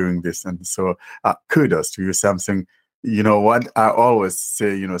phones doing this, and so kudos to you, Samsung. You know what? I always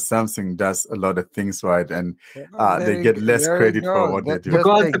say, Samsung does a lot of things right, and they get less credit for what they do.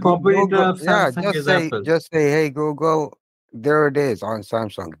 Because the competitor of Samsung is Apple. Just say, hey, Google, there it is on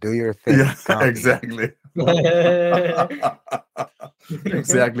Samsung. Do your thing. Yeah, exactly.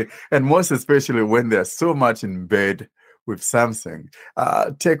 Exactly. And most especially when they're so much in bed with Samsung.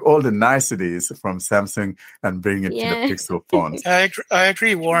 Take all the niceties from Samsung and bring it to the Pixel phones. I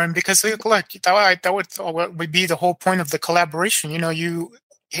agree, Warren, because that would be the whole point of the collaboration.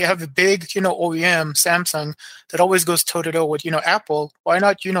 you have a big, OEM, Samsung, that always goes toe to toe with, Apple. Why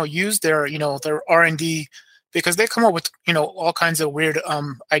not, use their, their R&D, because they come up with, all kinds of weird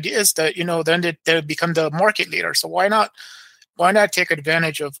ideas that, then they become the market leader. So why not take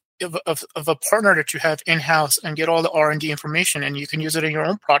advantage of a partner that you have in-house and get all the R&D information, and you can use it in your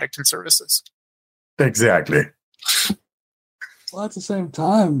own product and services. Exactly. Well, at the same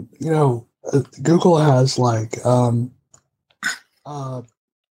time, Google has like,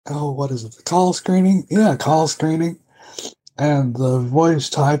 what is it? The call screening? Yeah, call screening. And the voice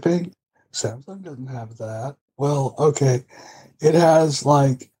typing. Samsung doesn't have that. Well, okay. It has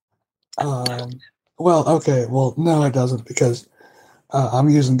like, no, it doesn't, because I'm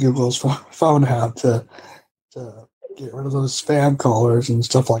using Google's phone app to get rid of those spam callers and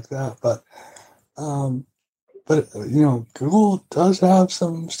stuff like that. But Google does have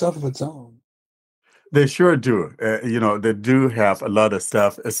some stuff of its own. They sure do. They do have a lot of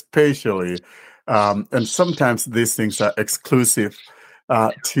stuff, especially, and sometimes these things are exclusive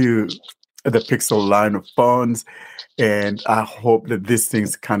to the Pixel line of phones. And I hope that these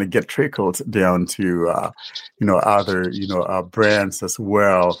things kind of get trickled down to, other, brands as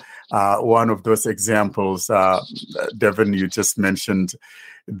well. One of those examples, Devin, you just mentioned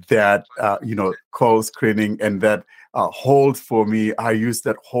that, call screening and that hold for me. I use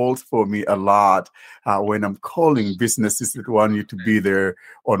that hold for me a lot when I'm calling businesses that want you to be there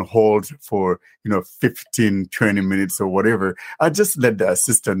on hold for, 15, 20 minutes or whatever. I just let the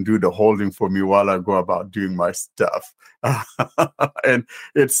assistant do the holding for me while I go about doing my stuff. And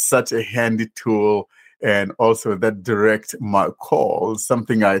it's such a handy tool. And also that direct my call,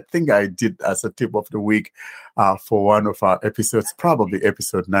 something I think I did as a tip of the week for one of our episodes, probably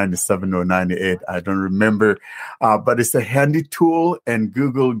episode 97 or 98. I don't remember. But it's a handy tool, and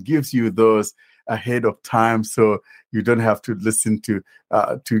Google gives you those ahead of time, so you don't have to listen to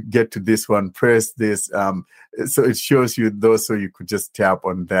get to this one, press this. So it shows you those, so you could just tap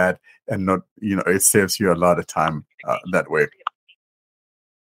on that and not, it saves you a lot of time that way.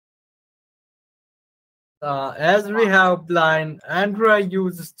 As we have blind, Android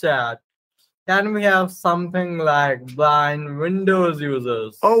uses chat. Can we have something like blind Windows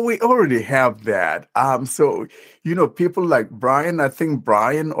users? Oh, we already have that. So, people like Brian, I think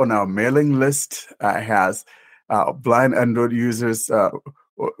Brian on our mailing list has blind Android users,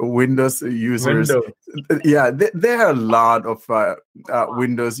 Windows users. Windows. Yeah, there are a lot of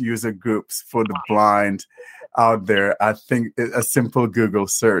Windows user groups for the blind out there. I think a simple Google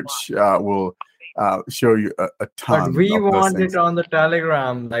search will show you a ton. But we of those want things. it on the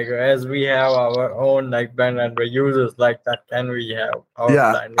Telegram, like as we have our own like blind Android users like that. Can we have our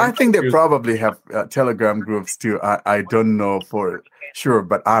Yeah, blind I think they users? probably have Telegram groups too. I don't know for sure,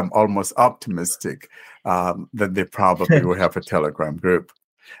 but I'm almost optimistic that they probably will have a Telegram group.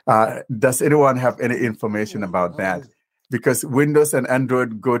 Does anyone have any information about that? Because Windows and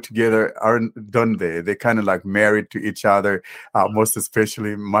Android go together, don't they? They kind of like married to each other, most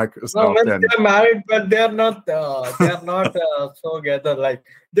especially Microsoft. No, when and they're married, but they're not together. Like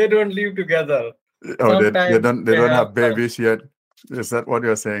they don't live together. oh, they Sometimes don't they have have babies yet. Is that what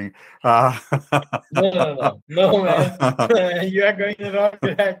you're saying? no, man. You are going in the wrong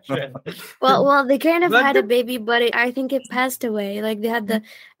direction. Well, they kind of But had a baby, but I think it passed away. Like they had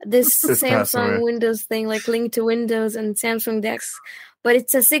this It's passed away. Samsung Windows thing, like linked to Windows and Samsung Dex, but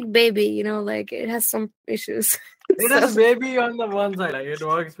it's a sick baby. Like it has some issues. It has baby on the one side. Like it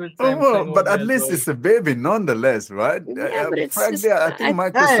works with Oh, well, Samsung but at as least well. it's a baby nonetheless, right? Yeah, but it's Frankly, just I think Hey,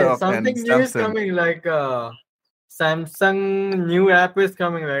 Microsoft something and new is Samsung. coming. Like Samsung new app is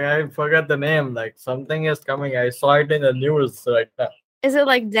coming. Like I forgot the name. Like something is coming. I saw it in the news right now. Is it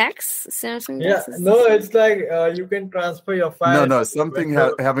like Dex? Samsung Yeah, Dex? Is no, it's like you can transfer your files. No, from something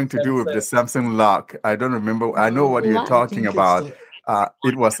Windows having to do with the Samsung. Samsung lock. I don't remember. I know what you're Lock? talking about.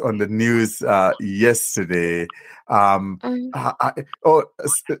 It was on the news yesterday. Samsung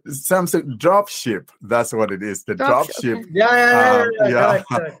dropship. That's what it is. The Dropship. dropship. Okay. Yeah.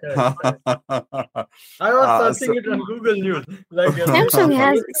 Correct. I was searching it on Google News. Like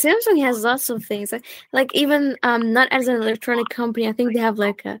Samsung has lots of things. Like even not as an electronic company, I think they have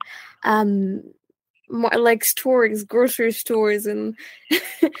like a more like stores, grocery stores, and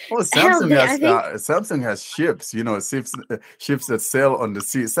Well, hell, Samsung has ships. Ships that sail on the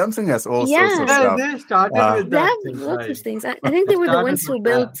sea. Samsung has all sorts yeah, of yeah, stuff. they started with they that have thing, lots of right? things. I think they were the Started ones who with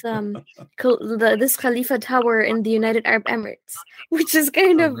built that. this Khalifa Tower in the United Arab Emirates, which is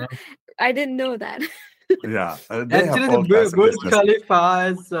kind Oh, of man. I didn't know that. Yeah, they have Actually, all the kinds of Burj business.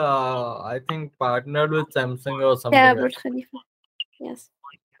 Khalifa is, I think, partnered with Samsung or something. Yeah, Like Burj Khalifa. Yes.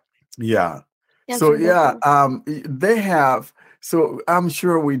 Yeah. Yeah, So from Burj yeah, Khalifa. they have So I'm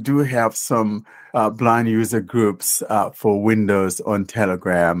sure we do have some blind user groups for Windows on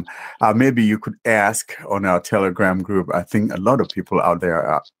Telegram. Maybe you could ask on our Telegram group. I think a lot of people out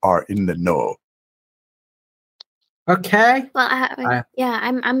there are in the know. Okay. Well,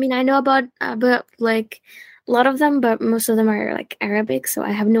 I mean, I know about like a lot of them, but most of them are like Arabic, so I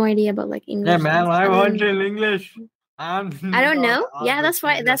have no idea about like English. Yeah, man, I want in English. I don't know. Yeah, that's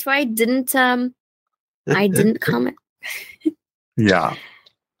why I didn't comment. Yeah.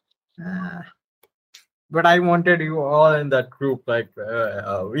 But I wanted you all in that group. Like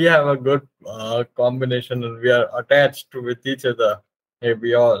we have a good combination, and we are attached with each other.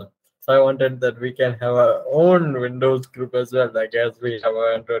 Maybe all. So I wanted that we can have our own Windows group as well, like as we have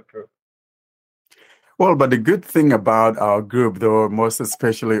our Android group. Well, but the good thing about our group, though, most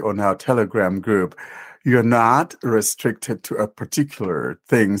especially on our Telegram group, you're not restricted to a particular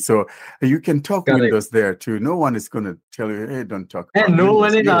thing. So you can talk Correct. Windows there too. No one is going to tell you, hey, don't talk And about no Windows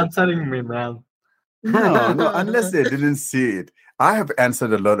one is here. answering me, man. No, unless they didn't see it. I have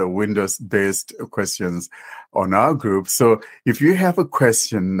answered a lot of Windows-based questions on our group. So if you have a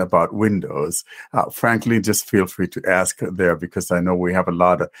question about Windows, frankly, just feel free to ask there, because I know we have a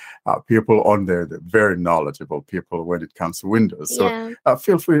lot of people on there that are very knowledgeable people when it comes to Windows. So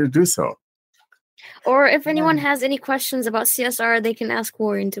feel free to do so. Or if anyone has any questions about CSR, they can ask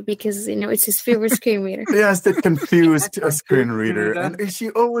Warren too, because it's his favorite screen reader. Yes, the confused screen reader. And she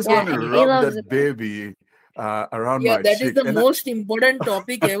always want to he rub loves that baby around Yeah, my that cheek. is the And most important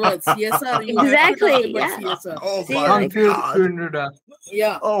topic ever. CSR. You Exactly, have to yeah. talk about CSR. Oh See, my like- God.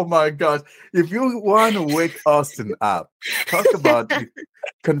 Yeah. Oh my gosh. If you want to wake Austin up, talk about the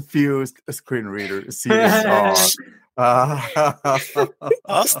confused screen reader, CSR.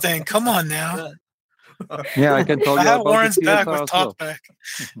 Austin, come on now. Yeah, I can tell I you have about Warren's the back CSR with as well.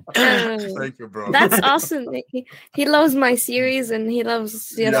 Talkback. Thank you, bro. That's awesome. He loves my series and he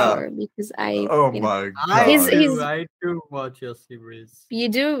loves CSR because I. Oh you know, my I God. He's- I do watch your series. You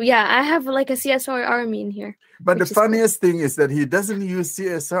do? Yeah, I have like a CSR army in here. But the which is cool. funniest thing is that he doesn't use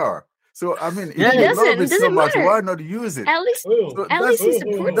CSR. So, I mean, if Yeah, you He love doesn't. it It so doesn't much, matter. why not use it? At least, So at least he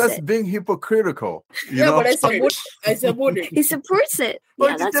supports that's it. being hypocritical. You Yeah, know? but I support it. He supports it. But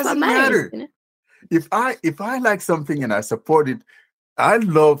Yeah, it that's what doesn't matters. matter. If I like something and I support it, I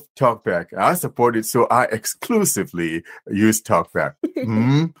love TalkBack. I support it, so I exclusively use TalkBack.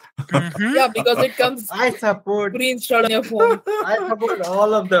 Yeah, because it comes I support pre-installed on your phone. I support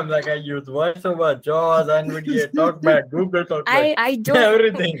all of them. Like I use VoiceOver, JAWS, NVIDIA, TalkBack, Google TalkBack, I don't.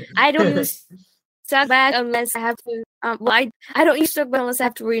 everything. I don't use TalkBack unless I have to. I don't use TalkBack unless I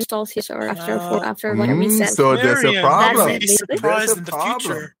have to reinstall CSR after when I reset. So there's a Miriam, problem. you'll be There's surprised a in the problem.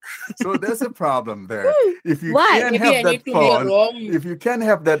 future. So there's a problem there. If you Why? can't Maybe have I that need to be a phone, ROM. if you can't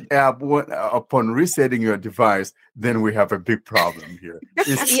have that app upon resetting your device, then we have a big problem here.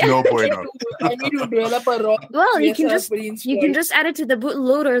 It's Yeah. no bueno. I need to develop a ROM. Well, you can CSR just pre-installed. add it to the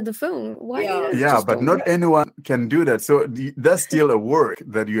bootloader of the phone. Why? Yeah. not Yeah, just but don't not work? anyone can do that. So that's still a work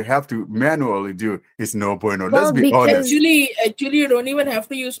that you have to manually do. It's no bueno. Well, Let's be because- honest. Actually, you don't even have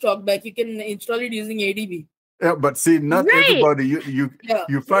to use TalkBack. You can install it using ADB. Yeah, but see, not Right. everybody. Yeah.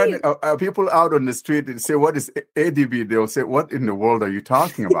 You find people out on the street and say, "What is ADB?" They'll say, "What in the world are you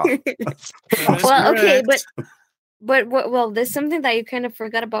talking about?" That's Well, okay, correct. well, there's something that you kind of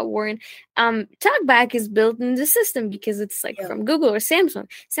forgot about, Warren. TalkBack is built in the system because it's like from Google or Samsung.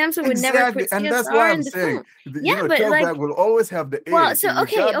 Samsung would never put and that's CSR why in I'm the saying, phone. Yeah, but TalkBack like, will always have the A. well, so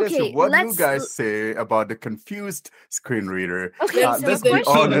okay, regardless okay, of what you let's guys say about the confused screen reader. okay. Let's So let's the be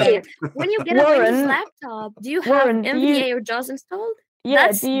question honest. is, when you get a Windows Warren- laptop, do you have Warren, do NVDA you- or JAWS installed? Yeah,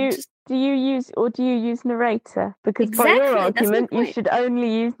 That's do you just- do you use narrator? Because by Exactly, your that's my argument, you point. should only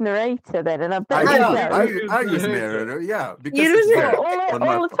use narrator then, and I bet I you use, don't. I use narrator, yeah, because You it's use there all, on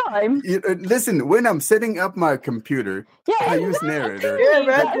my all the time. Listen, when I'm setting up my computer, Yeah, I use exactly. narrator. Yeah,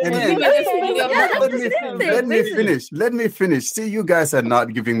 man. And Yeah, that's let the me same thing, let me basically. finish. Let me finish. See, you guys are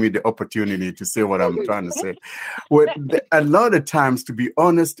not giving me the opportunity to say what I'm trying to say. A lot of times, to be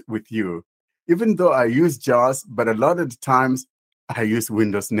honest with you, even though I use JAWS, but a lot of the times I use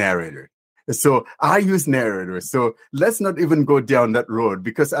Windows Narrator. So I use narrator. So let's not even go down that road,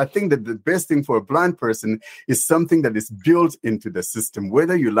 because I think that the best thing for a blind person is something that is built into the system.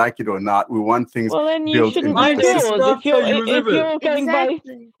 Whether you like it or not, we want things Well, then you built shouldn't into use the system. JAWS. If you're usable. going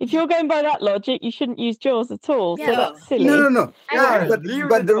Exactly. if you're going by that logic, you shouldn't use JAWS at all. Yeah. So that's silly. No. I Yeah, agree.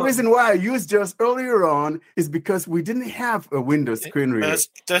 but the reason why I used JAWS earlier on is because we didn't have a Windows screen reader.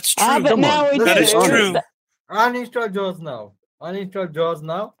 That's true. But Come now on, we let's That do. is be honest. true. Uninstall JAWS now. Uninstall JAWS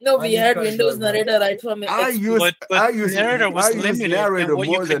now. No, we had Uninstall Windows JAWS now. Narrator right from I XP. use But I use narrator was I use limited in narrator what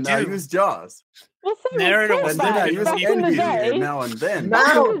you more could than I do. use JAWS. Well, so Narrator was was And then I Talkback use back in the NVDA day. now and then.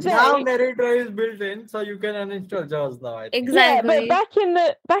 Now, in the now day- narrator is built in, so you can uninstall JAWS now. I think. Yeah, but back in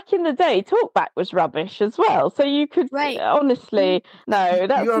the day, Talkback was rubbish as well. So you could honestly, no,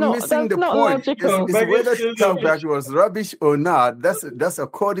 that's You are not missing the not point. logical. It's whether Talkback was rubbish or not. That's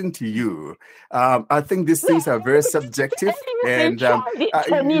according to you. I think these things are very subjective, and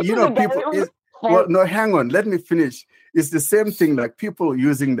you know, people. Well, no, hang on. Let me finish. It's the same thing. Like people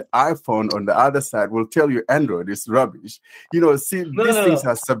using the iPhone on the other side will tell you Android is rubbish. You know, see, these things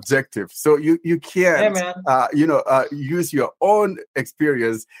are subjective. So you can't, use your own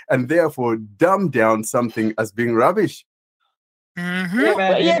experience and therefore dumb down something as being rubbish.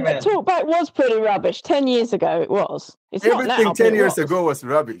 Mm-hmm. But Talkback was pretty rubbish 10 years ago. It was. It's Everything not now, 10 but it years was. ago was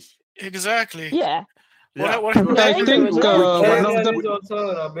rubbish. Exactly. Yeah. What I think one of the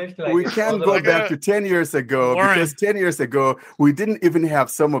also rubbish. Like we can't go back to 10 years ago because 10 years ago we didn't even have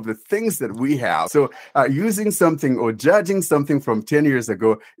some of the things that we have. So using something or judging something from 10 years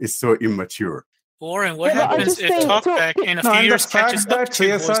ago is so immature. Warren, what happens if Talkback in a few years catches that up to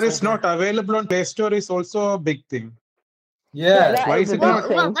CSR is VoiceOver? not available on Play Store is also a big thing. Yeah, why is it not?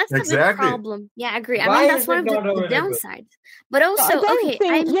 Well, that's a big problem. Yeah, I agree. I Why mean, that's is one it of not the available? downsides. But also, I don't okay,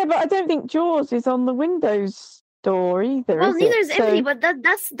 think, but I don't think Jaws is on the Windows Store either. well, is neither it? is NVIDIA, but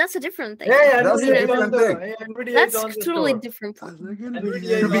that's a different thing. Yeah, That's a NVIDIA is different on thing. NVIDIA That's is on the totally store. different point.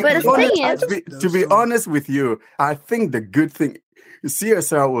 To be But the thing honest, is, to be honest with you, I think the good thing,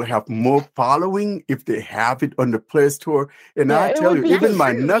 CSR will have more following if they have it on the Play Store. And Yeah, I it tell would you, be even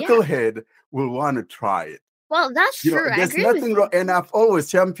my true, yeah. knucklehead will want to try it. well, that's You know, true. I there's agree with nothing you. wrong. And I've always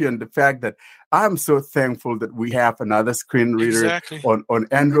championed the fact that I'm so thankful that we have another screen reader Exactly. on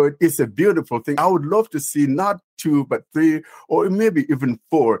Android. It's a beautiful thing. I would love to see not 2, but 3, or maybe even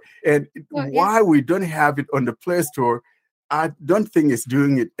 4. And Well, yeah. why we don't have it on the Play Store, I don't think it's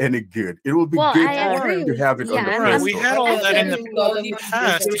doing it any good. It will be Well, good I agree to with have it you. on the Yeah, Play I'm- We Store. had all that in think the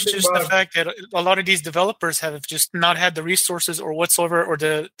past. It's just the fact that a lot of these developers have just not had the resources or whatsoever, or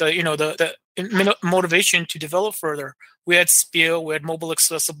the motivation to develop further. We had Spiel, we had mobile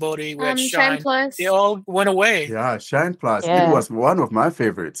accessibility, we had Shine Shine. Plus. They all went away. Yeah, Shine Plus. Yeah. It was one of my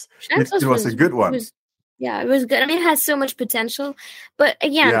favorites. Shine It Plus was a good one. Yeah, it was good. I mean, it has so much potential. But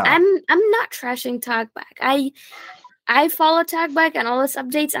again, Yeah. I'm not trashing Talkback. I follow Talkback and all its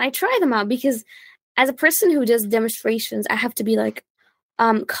updates, and I try them out because as a person who does demonstrations, I have to be like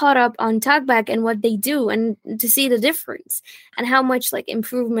caught up on Talkback and what they do, and to see the difference and how much like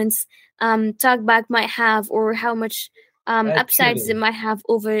improvements Talkback might have, or how much upsides it might have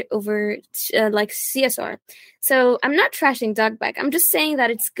over like CSR. So I'm not trashing Talkback. I'm just saying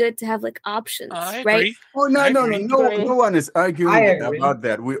that it's good to have like options, I right? agree. Oh no, no one is arguing I agree. about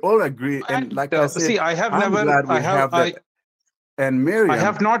that. We all agree, and like I said, see, I have I'm never. glad we I have. that. And Miriam, I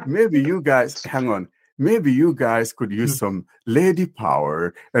have not. Maybe you guys, hang on. Maybe you guys could use some lady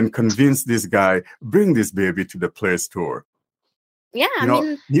power and convince this guy, bring this baby to the Play Store. Yeah, You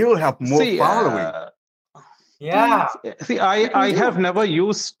know, he'll have more See, following. Yeah. See, I have never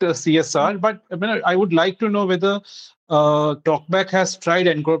used CSR, but I mean, I would like to know whether Talkback has tried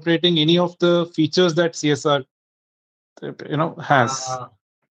incorporating any of the features that CSR, has.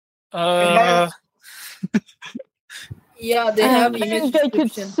 Yeah, they have then image they could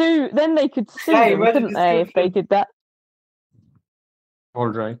description. sue. Then they could sue Yeah, them, image couldn't they, if they did that? All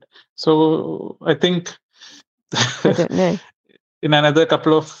right. So I think I don't know. in another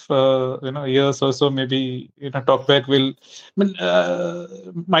couple of years or so, maybe Talkback will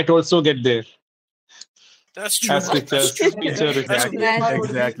might also get there. That's true. As features, feature Exactly.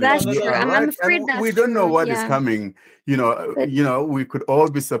 That's true. Yeah, I'm right? afraid And that's we don't know true, what is yeah. coming. We could all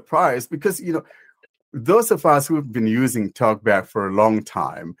be surprised because those of us who've been using Talkback for a long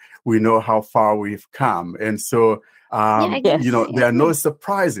time, we know how far we've come, and so there are no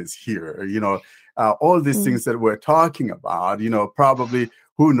surprises here. All these things that we're talking about. Probably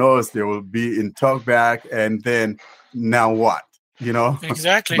who knows they will be in Talkback, and then now what?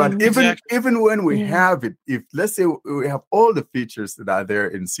 Exactly. But even when we have it, if let's say we have all the features that are there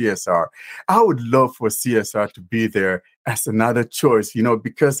in CSR, I would love for CSR to be there as another choice,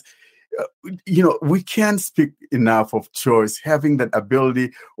 because we can't speak enough of choice, having that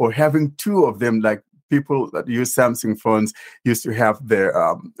ability, or having two of them, like people that use Samsung phones used to have their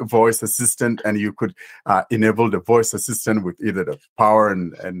voice assistant, and you could enable the voice assistant with either the power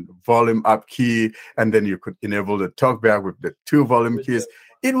and volume up key, and then you could enable the Talkback with the 2 volume keys.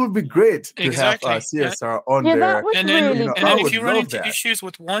 It would be great to have CSR on there. And then, if you run into issues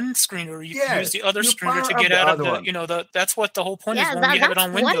with one screen, or you can use the other screen to get out of that's what the whole point is when we have it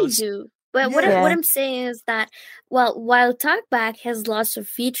on Windows. But what Yeah. I'm saying is that, well, while TalkBack has lots of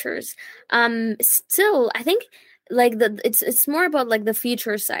features, still I think like it's more about like the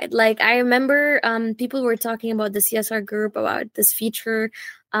feature side. Like I remember people were talking about the CSR group about this feature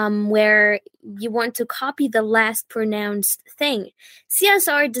where you want to copy the last pronounced thing.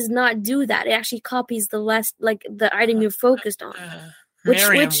 CSR does not do that. It actually copies the last, like the item you're focused on.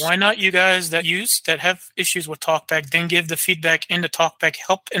 Miriam, why not you guys that have issues with TalkBack then give the feedback in the TalkBack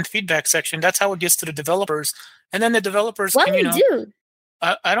help and feedback section? That's how it gets to the developers, and then the developers Well, can, we do.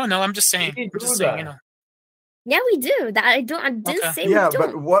 I don't know. I'm just saying. Yeah, we do. That I didn't say Yeah, we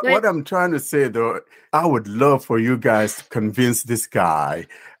but don't. what I'm trying to say though, I would love for you guys to convince this guy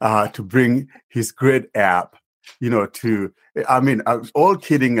to bring his great app, to, I mean, all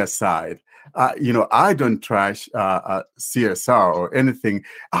kidding aside, I don't trash CSR or anything.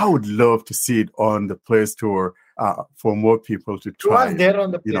 I would love to see it on the Play Store for more people to It try. was there on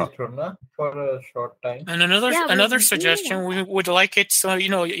the Play Store, no? For a short time. And another suggestion, we would like it so at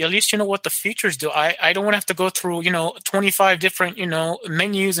least what the features do. I don't want to have to go through 25 different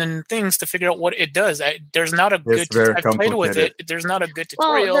menus and things to figure out what it does. There's not a good. I've played with it. There's not a good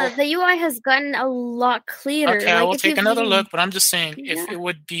tutorial. Well, the UI has gotten a lot clearer. Okay, I will take another look, but I'm just saying if it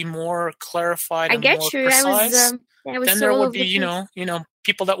would be more clarified I and get more you. precise, I was then so there would all be over the place.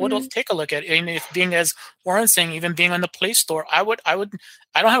 people that would take a look at it. And if being, as Warren's saying, even being on the Play Store, I don't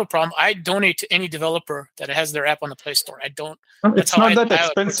have a problem. I donate to any developer that has their app on the Play Store. I don't. It's not that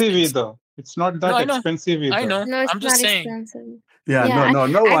expensive either. It's not that expensive either. I know. No, it's I'm just not saying. expensive. Yeah, no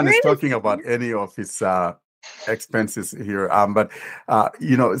I one is agree with talking about any of his expenses here. But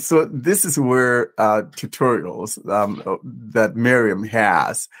so this is where tutorials that Miriam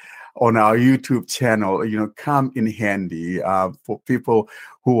has on our YouTube channel, come in handy for people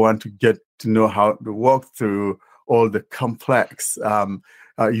who want to get to know how to walk through all the complex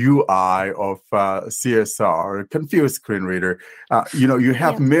UI of CSR, confused screen reader. You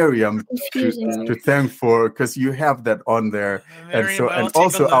have Miriam to thank for, because you have that on there. Miriam, and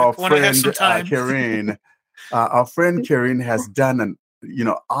also our friend Karen. Our friend Karen has done an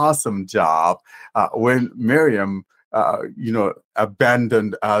awesome job when Miriam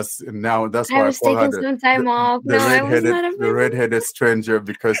abandoned us, and now that's why I was call her taking some time off. No, I was not the redheaded stranger,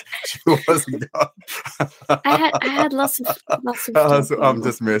 because she wasn't gone. I had lots of So I'm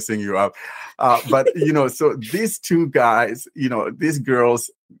just messing you up, but so these two guys, these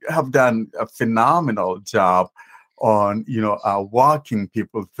girls have done a phenomenal job on walking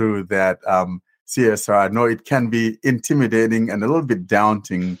people through that CSR. I know it can be intimidating and a little bit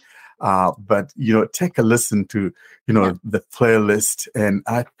daunting. But take a listen to the playlist, and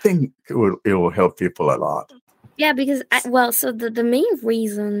I think it will help people a lot. Yeah, because so the main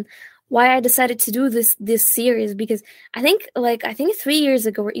reason why I decided to do this series, because I think 3 years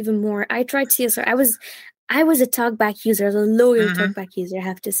ago or even more, I tried CSR. I was a TalkBack user, a loyal TalkBack user, I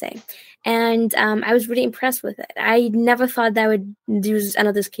have to say. And I was really impressed with it. I never thought that I would use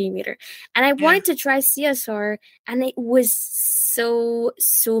another screen reader. And I wanted to try CSR, and it was so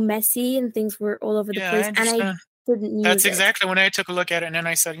messy, and things were all over the place. And I couldn't use That's it. exactly when I took a look at it, and then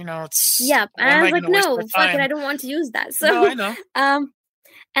I said, it's... Yeah, and I was like, no, fuck it, time? I don't want to use that. So, No, I know.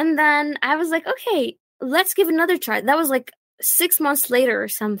 And then I was like, okay, let's give it another try. That was like 6 months later or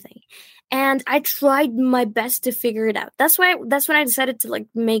something. And I tried my best to figure it out. That's when I decided to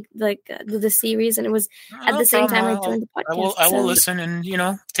make do the series, and it was at the same time I joined the podcast. I will listen and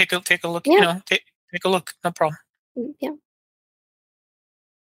take a look. Yeah. Take a look. No problem. Yeah.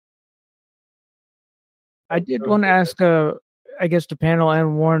 I did want to ask, I guess the panel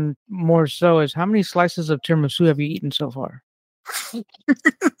and Warren more so, is how many slices of tiramisu have you eaten so far?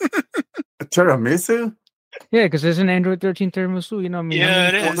 Tiramisu? Yeah, because there's an Android 13 tiramisu. Yeah,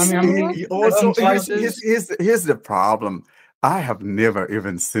 it is. Also, here's the problem. I have never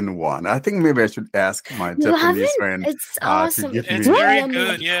even seen one. I think maybe I should ask my Japanese friend It's awesome. to give It's me. very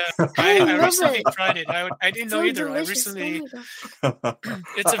good. Yeah, I recently it. tried it. I didn't know So either. delicious. I recently. Oh my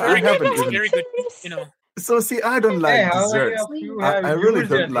It's a I very haven't good. It's even- very good. So see, I don't like how many desserts. of you I have really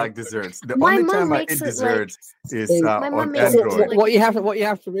used don't it? like desserts. The My only mom time I makes eat it, desserts is my mom on makes it, Android. What you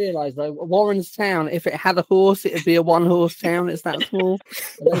have to realize though, Warren's town, if it had a horse, it'd be a one-horse town. It's that small.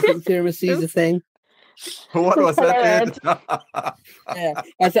 I don't think tiramisu's a thing. What was that? Yeah,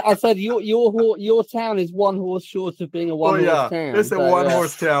 I said your town is one horse short of being a Oh one-horse yeah, town. it's a so,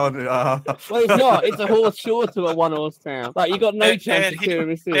 one-horse town. Well, it's not. It's a horse short of a one-horse town. Like you got no chance of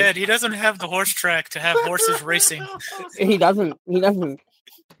tiramisu. Ed, he doesn't have the horse track to have horses racing. He doesn't. There will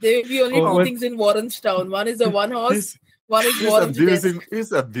be only Oh, two what- things in Warren's town. One is a one horse, What is Warren to test?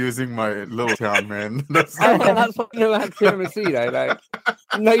 He's abusing my little town, man. That's I cannot find a tiramisu. Like,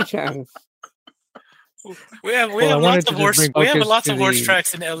 no chance. We have Well, I wanted lots to of just horse. bring We have focus lots to of horse the-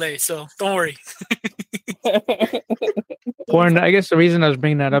 tracks in LA, so don't worry. Warren, I guess the reason I was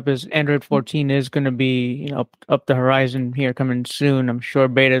bringing that up is Android 14 is going to be, up the horizon here coming soon. I'm sure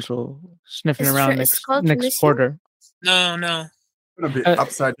betas will sniffing It's around true. It's next called next Tunisia? quarter. No. gonna be Uh,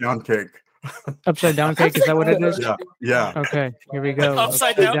 upside down cake. Upside down cake, is that what it is? Yeah. Okay, here we go.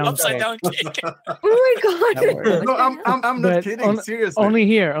 Upside down cake. Oh my That works. No, I'm not But kidding. Seriously. Only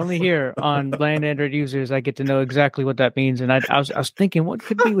here on blind Android users, I get to know exactly what that means. And I was thinking, what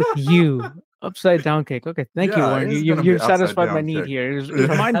could be with you? Upside down cake. Okay, thank you, Yeah, Warren. it's You gonna be you've upside satisfied my down need cake. here. It was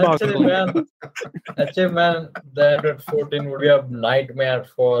Yeah. mind-boggling. Actually, man, the Android 14 would be a nightmare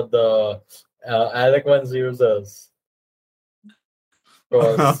for the Eloquence users.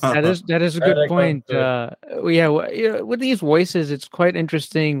 That is a good point. With these voices, it's quite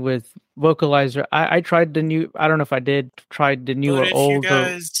interesting with Vocalizer. I tried the new. I don't know if I tried the new But or if you old.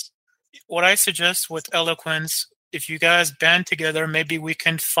 guys, what I suggest with Eloquence, if you guys band together, maybe we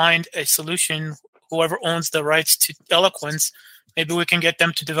can find a solution. Whoever owns the rights to Eloquence, maybe we can get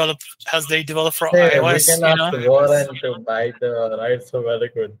them to develop as they develop for Hey, iOS. we can ask Warren to buy the rights of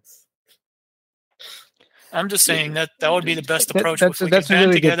Eloquence. I'm just saying that would be the best That- approach. that's if we a- that's can a band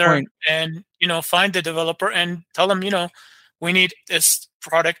really good together point. and find the developer and tell them we need this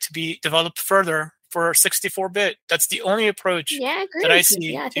product to be developed further for 64-bit. That's the only approach Yeah, I agree that I with you.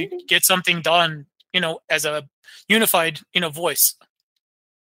 see Yeah, I to think- get something done. As a unified voice.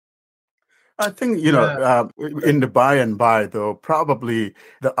 I think in the by and by, though, probably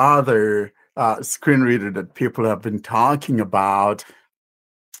the other screen reader that people have been talking about.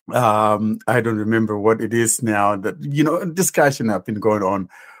 I don't remember what it is now. That discussion have been going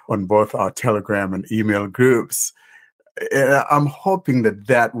on both our Telegram and email groups. I'm hoping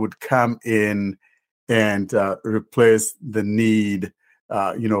that would come in and replace the need.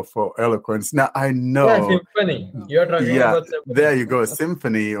 For Eloquence. Now I know. Yeah, Symphony. You're talking about Symphony. There you go,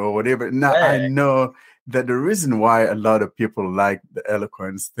 Symphony or whatever. Now I know that the reason why a lot of people like the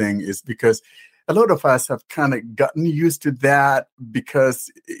Eloquence thing is because a lot of us have kind of gotten used to that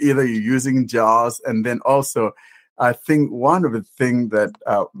because either you're using JAWS, and then also I think one of the things that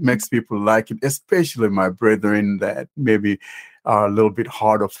makes people like it, especially my brethren that maybe are a little bit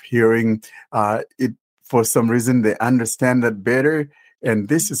hard of hearing, it for some reason they understand that better. And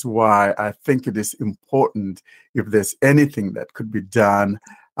this is why I think it is important, if there's anything that could be done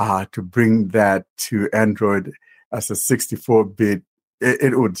to bring that to Android as a 64-bit,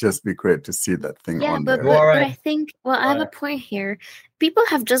 it would just be great to see that thing Yeah, on but there. I think, I have a point here. People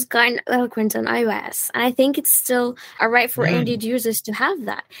have just gotten Eloquent on iOS, and I think it's still all right for Android users to have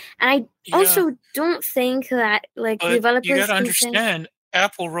that. And I also don't think that But developers you got to can say- understand,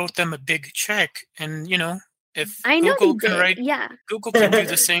 Apple wrote them a big check, and if I know Google they can did, write, yeah. Google can do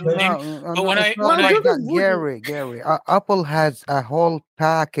the same thing. But when it's not like that, Gary, Apple has a whole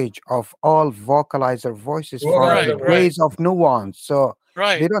package of all vocalizer voices for the days of nuance. So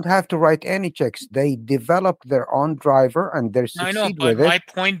they don't have to write any checks. They develop their own driver and they I know, succeed but with my it.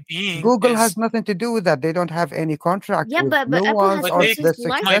 point being, Google is, has nothing to do with that. They don't have any contract Yeah, with but Apple nuance has or licensed the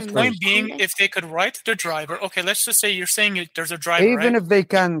license. my successors. point being, if they could write the driver, okay, let's just say you're saying there's a driver, Even right? if they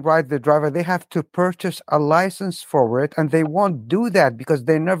can write the driver, they have to purchase a license for it, and they won't do that because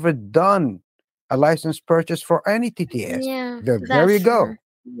they never done a license purchase for any TTS. Yeah, There you go. true.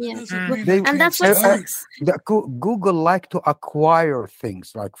 Yeah, And that's what sucks. Google like to acquire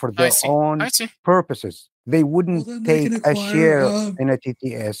things like for their own purposes. They wouldn't take a share in a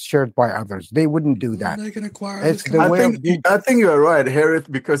TTS shared by others. They wouldn't do that. It's the way of I think you're right,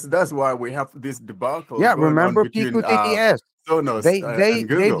 Harith, because that's why we have this debacle. Yeah, going on remember between, Pico TTS? Sonos They and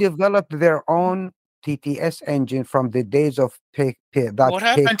Google. developed their own TTS engine from the days of that What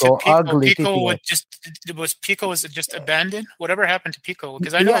happened Pico, to Pico? ugly Pico TTS. was it just abandoned? Whatever happened to Pico?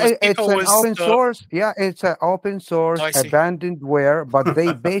 Because I know Yeah, it's Pico an was open source. Yeah, it's an open source I see. abandonedware, but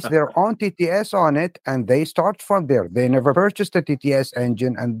they base their own TTS on it, and they start from there. They never purchased a TTS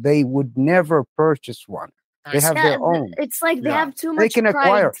engine, and they would never purchase one. They have Yeah, their own. It's like they have too They much can pride.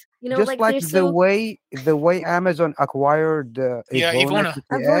 acquire, just like like they're the way Amazon acquired Ivona.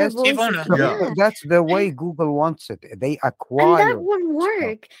 TTS. Ivona, So yeah. that's the way Google wants it. They And acquire. that wouldn't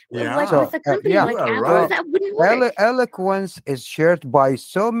work. Like So, with a company like Apple, that wouldn't work. Eloquence is shared by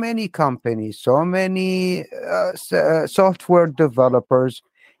so many companies, so many software developers.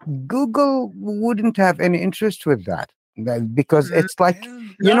 Google wouldn't have any interest with that because it's like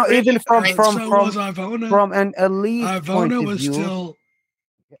even from an elite point Ivona of was view. still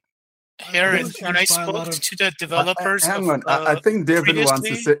Harris, when I spoke to the developers Hang on, I think Devin wants to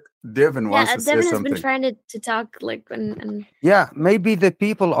previously, say. Devin wants Yeah, to say Devin has been something. trying to talk like and Yeah, maybe the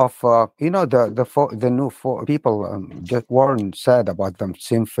people of the new people just Warren said about them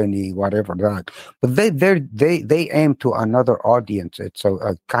symphony whatever that, but they aim to another audience. It's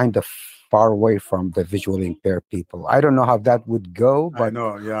a kind of far away from the visually impaired people. I don't know how that would go, I but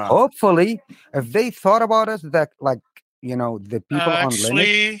know, yeah. hopefully, if they thought about us, that like the people on Linux,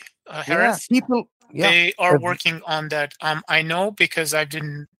 actually, Harris, they are if- working on that. I know because I've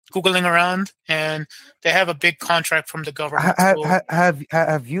been Googling around and they have a big contract from the government. So-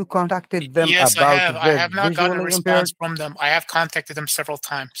 have you contacted them yes, about I have. I the have not gotten a visually response impaired? from them. I have contacted them several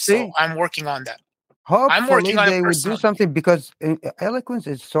times. See? So I'm working on that. I'm Hopefully working on they it would do personally. something because eloquence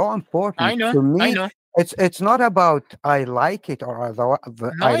is so important. I know, To me, I know. it's not about I like it or No,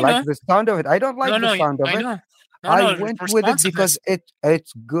 I I like know. the sound of it. I don't like No, the no, sound of I it. know. No, I no, went with it because responsiveness.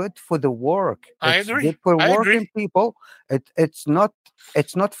 it's good for the work. I It's agree. good for I working agree. people. It's not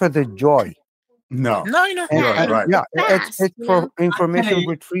for the joy. No, No, I know. And, you're right. yeah, fast, it's you for know? information Okay.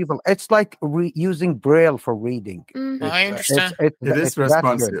 retrieval. It's like using Braille for reading. Mhm. I understand. It is It's that good.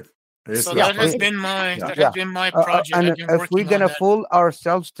 responsive. It is So Yeah, that has responsive. been my Yeah. that yeah. has been my project. And I've been if we're working on gonna that. fool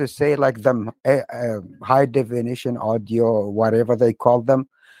ourselves to say like them high definition audio or whatever they call them,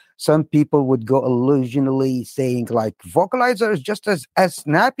 some people would go illusionally saying like vocalizer is just as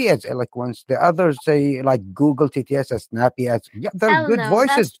snappy as eloquence. The others say like Google TTS as snappy as they're Hell good no,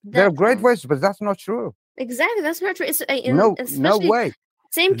 voices. They're that great voices, but that's not true. exactly that's not true. It's No especially way.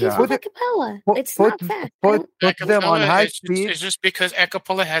 same case Yeah. with Put it acapella. put It's put not fast. put them on Acapella high is speed. it's just because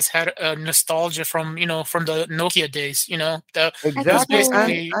acapella has had a nostalgia from from the Nokia days. Because Exactly,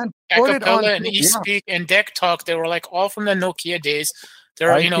 basically and put it on. acapella and Yeah, eSpeak and Deck Talk, they were like all from the Nokia days.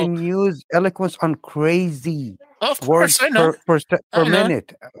 They're I can use eloquence on crazy of course words I know. per I know.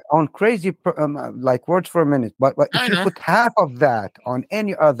 minute, on crazy like words per minute. But if I you know. put half of that on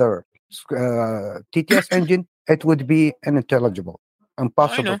any other TTS engine, it would be unintelligible,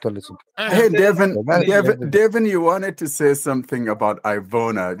 impossible to listen to. Hey, Devin, So that's Devin, you wanted to say something about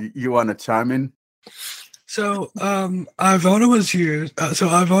Ivona. You want to chime in? So Ivona was used. So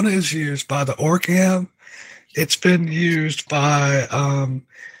Ivona is used by the Orcam. It's been used by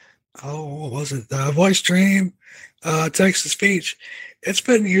what was it? VoiceStream, text to speech. It's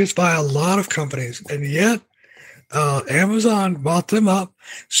been used by a lot of companies, and yet Amazon bought them up,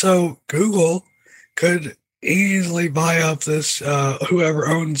 so Google could easily buy up this whoever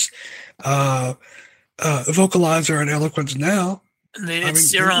owns Vocalizer and Eloquence now.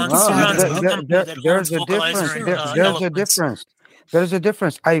 It's Google Siron. could buy Siron's that the up. company that owns there's a Vocalizer difference. and There's a Eloquence. difference. There's a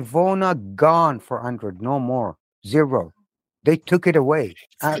difference. Ivona gone for 100, no more, zero. They took it away.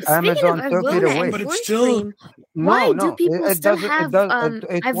 Speaking Amazon of took it Ivona away. and But it's still VoiceStream, why No, do no, people it still doesn't. have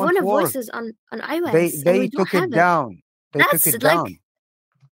It won't Ivona work. voices on iOS? They and we don't took have it down. They took That's it like down.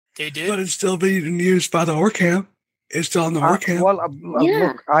 They did. But it's still being used by the Orcam. It's still on the Orcam.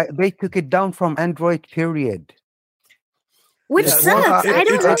 Look, they took it down from Android. Period. which Yeah, sucks. I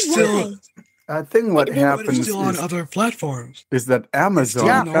don't know it's still, why. I think what but it's happens still on is, other platforms. is that Amazon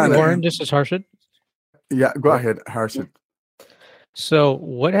Yeah, kind Warren, of. this is Harshit. Yeah, go ahead, Harshit. So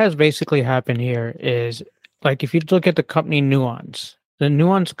what has basically happened here is, like, if you look at the company Nuance, the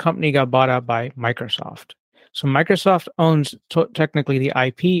Nuance company got bought out by Microsoft. So Microsoft owns technically the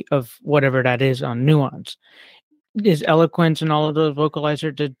IP of whatever that is on Nuance. Is Eloquence and all of those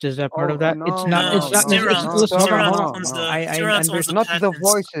vocalizer? Does that part of that? It's not. It's not. Listen, hold on. I understand. Not the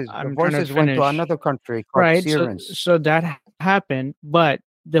voices. The I'm trying to voices went to finish. another country called Right. Sirens. So that happened, but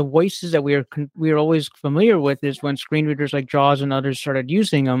the voices that we are always familiar with is when screen readers like JAWS and others started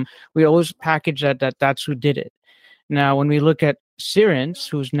using them. We always package that's who did it. Now, when we look at Sirens,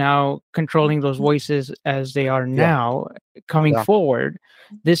 who's now controlling those voices as they are now coming forward,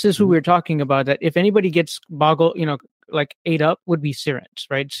 this is who we're talking about. That if anybody gets boggled, like ate up, would be Sirens,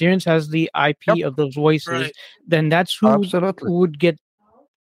 right? Sirens has the IP of those voices. Right. Then that's who would get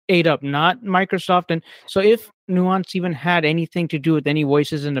ate up, not Microsoft. And so if Nuance even had anything to do with any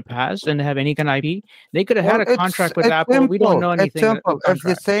voices in the past and have any kind of IP, they could have had a contract with Apple. We don't know anything. It's simple. If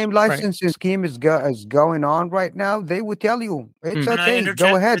the same licensing scheme is going on right now, they would tell you it's Can I okay. interject?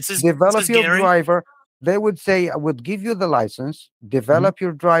 Go ahead, This is develop your Gary. driver. They would say, "I would give you the license, develop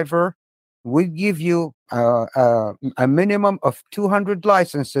your driver. We give you a minimum of 200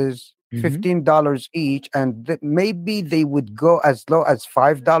 licenses." $15 each, and maybe they would go as low as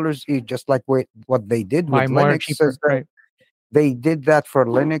 $5 each, just like what they did with Linux. Cheaper, right. They did that for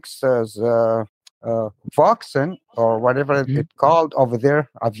Linux as Voxen or whatever it's called over there.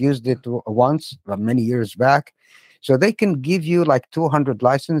 I've used it once many years back. So they can give you like 200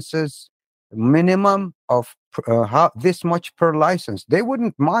 licenses minimum of how this much per license. They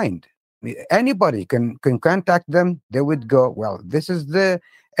wouldn't mind. Anybody can contact them. They would go, well, this is the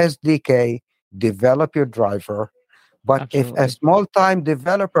SDK. Develop your driver. But if a small-time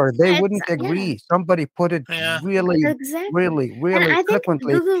developer, they wouldn't agree. Somebody put it really, really, really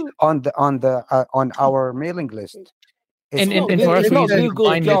frequently on our mailing list. It's not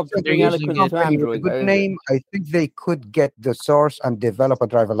Google's job to bring Eloquence to Android. Good name. I think they could get the source and develop a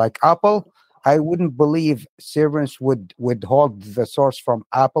driver like Apple. I wouldn't believe Sirius would hold the source from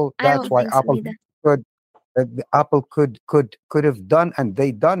Apple. That's why Apple could have done, and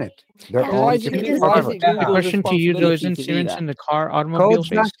they done it. Their own the question to you though, isn't Sirius in the car automobile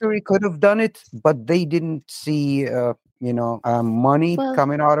space? Codefactory could have done it, but they didn't see money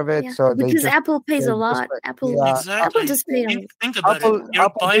coming out of it. So they because just, Apple pays a lot. Apple just paid a lot. Think about it.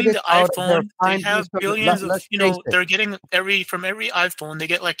 You're buying the iPhone. They have billions of, they're getting from every iPhone. They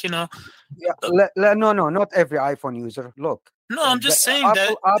get no, not every iPhone user. Look. No, I'm just saying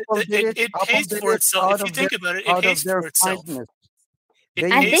that it pays for itself. If you think about it, it pays for itself.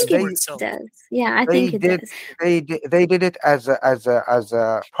 I think it does. Yeah, I think it does. They did it as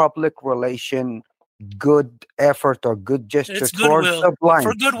a public relation good effort or good gesture towards the blind.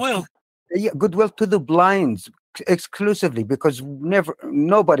 For goodwill. Yeah, goodwill to the blinds exclusively, because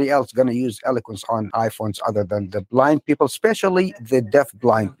nobody else going to use Eloquence on iPhones other than the blind people, especially the deaf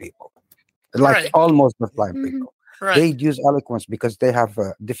blind people, almost the blind people. Right. They'd use Eloquence because they have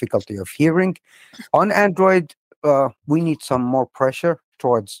difficulty of hearing. On Android, we need some more pressure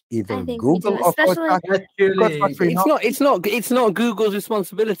towards either Google or Codefactory. It's not Google's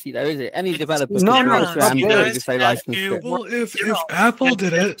responsibility, though, is it? Any developers No, can no, transfer Android if they license it. Well, if Apple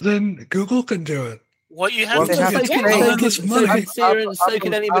did it, then Google can do it. What you have to so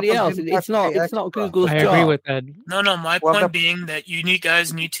can anybody else. It's not Google's job. I agree with that. No. My point being that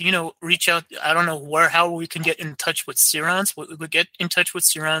guys need to, reach out. I don't know how we can get in touch with Sirius. We could get in touch with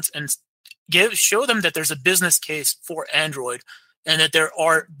Sirius and show them that there's a business case for Android, and that there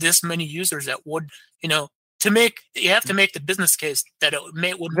are this many users that would, you have to make the business case that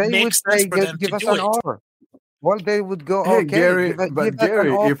it would make sense for them to do it. Offer. Well, they would go, hey, okay. Gary,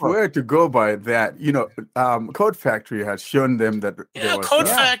 Gary, if we're to go by that, Codefactory has shown them that there was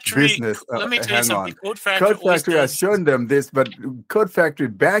business. Let me tell you something. Codefactory has shown them this, but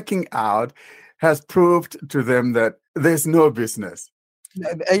Codefactory backing out has proved to them that there's no business.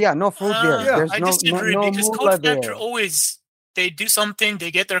 No food there. There's I disagree because Codefactory always, they do something,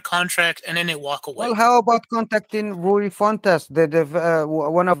 they get their contract, and then they walk away. Well, how about contacting Rui Fontes,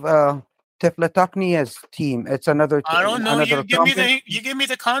 one of Teflatoknia's team? It's another. I don't know. You give me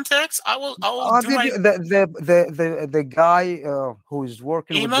the contacts. I will. The guy who's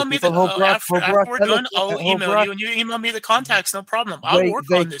working email with the people after we're done. I'll email you, and you email me the contacts. No problem. I'll work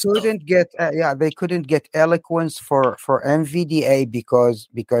on this. They couldn't get Eloquence for NVDA because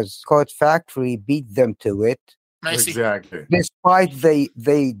Codefactory beat them to it. Exactly. Despite they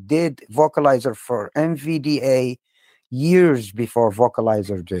did Vocalizer for NVDA years before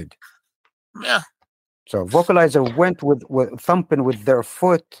Vocalizer did. Yeah. So Vocalizer went with thumping with their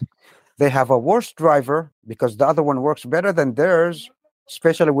foot. They have a worse driver because the other one works better than theirs,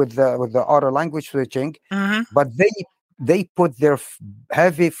 especially with the auto language switching. Mm-hmm. But they put their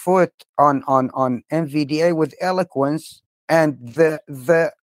heavy foot on NVDA with Eloquence, and the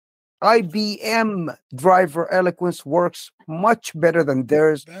IBM driver Eloquence works much better than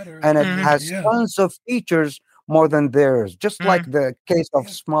theirs, and it has tons of features more than theirs, just like the case of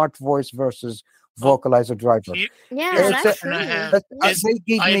Smart Voice versus Vocalizer driver. That's true. They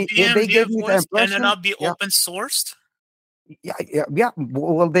gave me the impression. And not be open sourced. Yeah.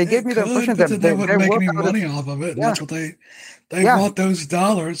 Well, they gave me the impression that they wouldn't make any money off of it. That's what they want those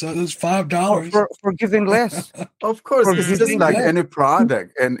dollars, those $5 for giving less. Of course, it's just like any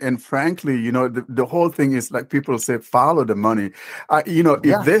product, and frankly, the whole thing is like people say, follow the money.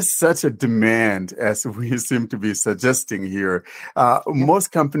 If there's such a demand as we seem to be suggesting here,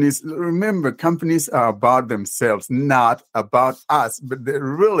 most companies are about themselves, not about us, but they're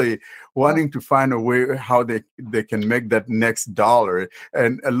really wanting to find a way how they can make that next dollar,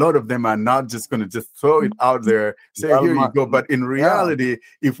 and a lot of them are not just going to just throw it out there, say here you go. But in reality,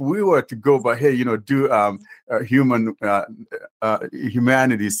 if we were to go by, hey, do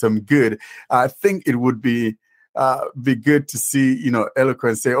humanity some good, I think it would be good to see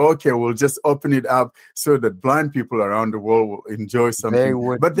Eloquence say, okay, we'll just open it up so that blind people around the world will enjoy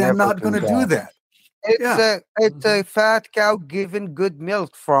something. But they're not going to do that. It's a fat cow giving good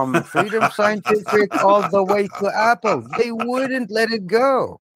milk from Freedom Scientific all the way to Apple. They wouldn't let it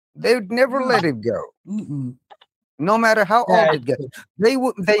go. They would never let it go. No matter how Yeah, old it gets,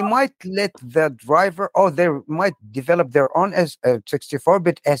 they might let the driver, or they might develop their own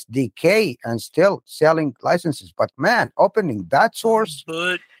 64-bit SDK and still selling licenses. But man, opening that source,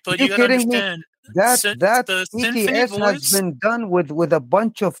 But you you gotta kidding me? understand, That the Symphony TTS has voice. been done with a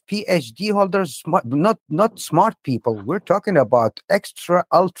bunch of PhD holders, not smart people. We're talking about extra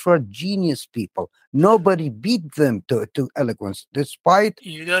ultra genius people. Nobody beat them to eloquence, despite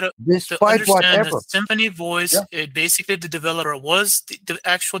You gotta despite understand whatever. that Symphony Voice, Yeah. it basically the developer was the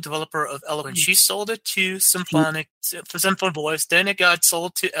actual developer of Eloquent. She sold it to Symphony Voice. Then it got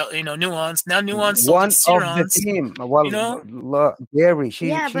sold to Nuance. Now Nuance sold it One to of the Cerons. team. Well, Gary, she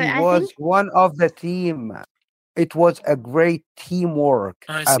Yeah, but I was think one of the team. It was a great teamwork.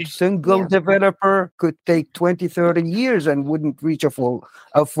 I A see. single Yeah. developer could take 20, 30 years and wouldn't reach a full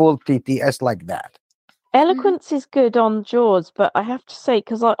TTS like that. Eloquence is good on JAWS, but I have to say,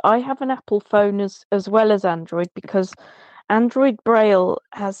 because I have an Apple phone as well as Android, because Android Braille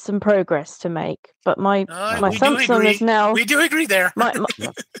has some progress to make. But my we do Samsung agree. is now We do agree there. my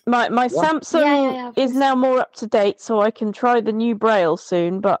Yeah. Samsung is now more up to date, so I can try the new Braille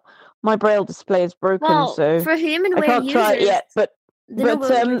soon. But my Braille display is broken, well, so for I humanware can't try it users, yet. But they know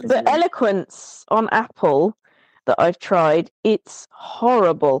what it is. but Eloquence on Apple that I've tried, it's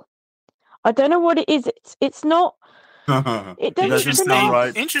horrible. I don't know what it is. It's not. It doesn't Doesn't sound pronounce.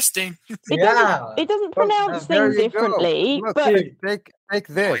 right. Interesting. It doesn't pronounce There things you go. differently, Look, but take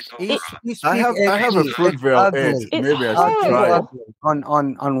this. it, I have a It's Fruitvale 8. ugly. it's Maybe I should Ugly, try it. horrible. ugly.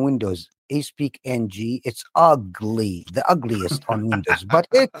 On Windows. eSpeak NG. It's ugly, the ugliest on Windows, but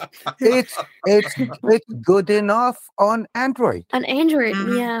it's good enough on Android. On Android,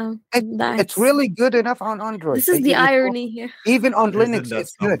 Mhm. yeah. It's That's really good enough on Android. this is the irony here. Even on Isn't Linux, that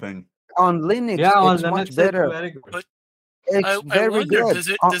it's good. something? On Linux, Yeah, on it's Linux much it's better. very good. But It's I very wonder, good. does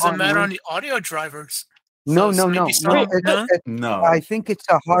it on matter on Win- the audio drivers? No, So no, no, maybe no. some no? No. I think it's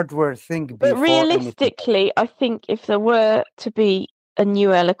a hardware thing But before anything. realistically, I think if there were to be a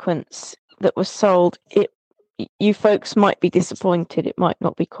new Eloquence that was sold, you folks might be disappointed. It might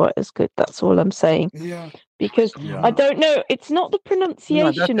not be quite as good. That's all I'm saying. Yeah. Because Yeah. I don't know. It's not the No, that's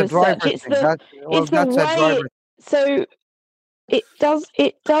pronunciation a as such. driver It's thing. the That's a way. driver. So it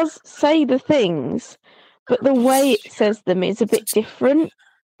does say the things, but the way it says them is a bit different.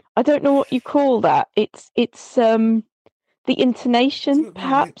 I don't know what you call that. It's the intonation,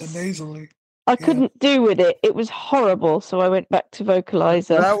 perhaps. Nasally. I couldn't do with it. It was horrible, so I went back to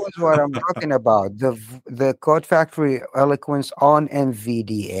Vocalizer. That was what I'm talking about. The Code Factory Eloquence on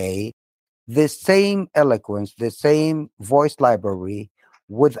NVDA, the same Eloquence, the same voice library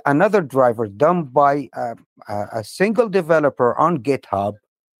with another driver done by a single developer on GitHub,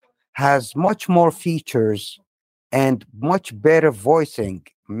 has much more features and much better voicing,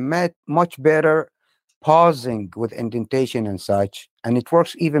 much better pausing with indentation and such, and it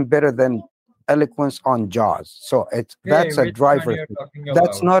works even better than Eloquence on JAWS. So that's a which one driver you're thing. talking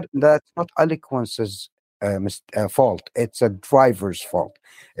That's about? not Eloquence's fault. It's a driver's fault.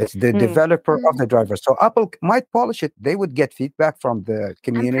 It's the developer of the driver. So Apple might polish it. They would get feedback from the I'm pretty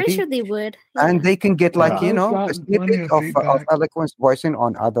community, sure they would. and they can get like Yeah. you know I've a gotten plenty snippet of of feedback. Eloquence voicing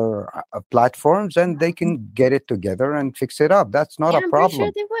on other platforms, and they can get it together and fix it up. That's not Yeah, a I'm pretty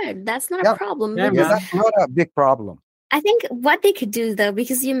sure problem. they would. That's not Yeah. a problem. Yeah, because man. That's not a big problem. I think what they could do though,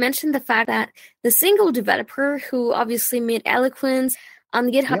 because you mentioned the fact that the single developer who obviously made Eloquence on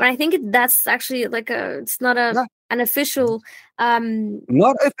GitHub, Yeah. and I think that's actually like it's not Yeah. an official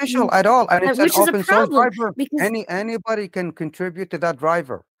Not official at all, and it's an which is a open source problem driver. because anybody can contribute to that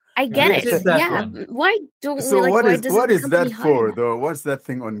driver. I get Which it. is that Yeah. one? Why don't So we like what why is doesn't the that company hire for them? though? What's that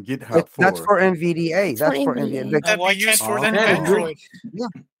thing on GitHub That's for? for NVDA. It's for That's for NVDA. NVDA. That why be used for can't- then Yeah, Android? Yeah.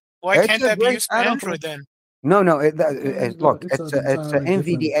 Why It's can't a that be great used for add-on. Android then? No, look, It's it's an a entirely different.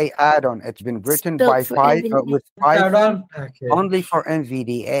 NVDA add-on. It's been written Built by for NVDA. with Hold Python on. Okay. only for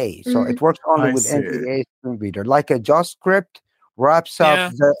NVDA. So Mhm. it works only I with see. NVDA screen reader. Like a JavaScript wraps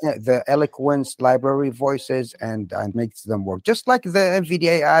up Yeah. the Eloquence library voices and makes them work. Just like the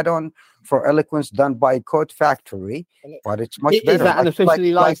NVDA add-on for Eloquence done by Code Factory, but it's much Is better. that an Like-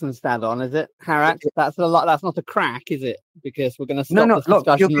 officially like- licensed add-on? Is it, Harak? That's a lot. That's not a crack, is it? Because we're going to No, stop no. this Look,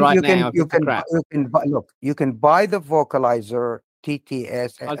 discussion right now. If you it's a can, crack. you can buy the Vocalizer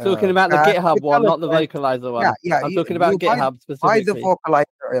TTS. I'm talking about the pack GitHub with one, not the Eloquence. vocalizer one. Yeah. I'm you- talking about you GitHub buy the specifically.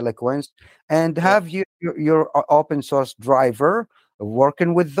 Vocalizer Eloquence and have your open source driver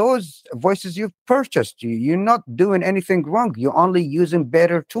working with those voices you've purchased. You're not doing anything wrong. You're only using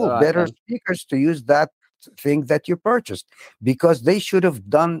better tool, All right, better then. speakers to use that thing that you purchased, because they should have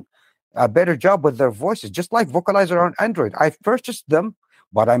done a better job with their voices, just like Vocalizer on Android. I've purchased them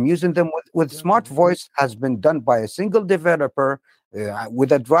but I'm using them with Smart Voice has been done by a single developer.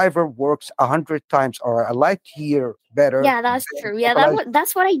 With a driver works 100 times or a light year better. Yeah, that's true. Yeah,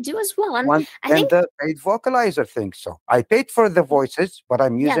 that's what I do as well. And I think the paid vocalizer thinks so. I paid for the voices, but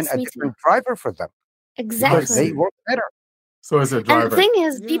I'm using a different driver for them. Exactly. Because they work better. So is a driver. And the thing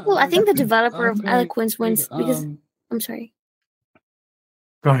is, people, I think the developer of Eloquence wins because, I'm sorry.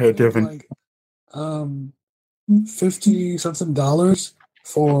 Go ahead, Devin. $50-something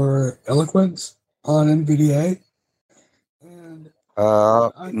for Eloquence on NVDA.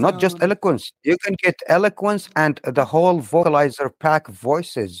 Not just Eloquence. You can get Eloquence and the whole vocalizer pack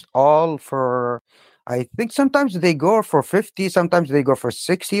voices all for, I think sometimes they go for 50, sometimes they go for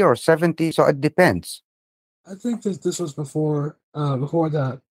 60 or 70. So it depends. I think this was before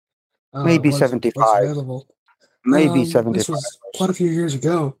that. Maybe 75. Was available. Maybe 75. This was quite a few years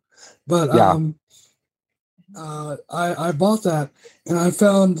ago. But I bought that, and I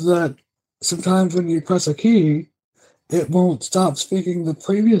found that sometimes when you press a key, it won't stop speaking the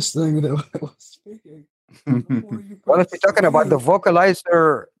previous thing that it was speaking. Well, if you're talking about the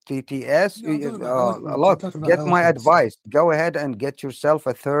vocalizer TTS, look, get my advice. Go ahead and get yourself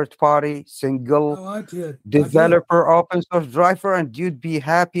a third-party single developer open source driver, and you'd be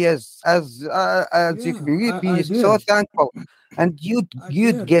happy as you could be. You'd be so thankful, and you'd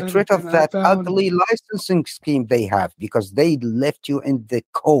get rid of that ugly licensing scheme they have because they left you in the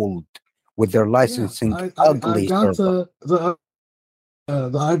cold with their licensing ugly. I got the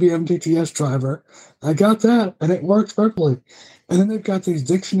IBM TTS driver. I got that, and it works perfectly. And then they've got these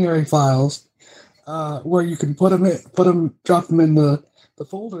dictionary files where you can drop them in the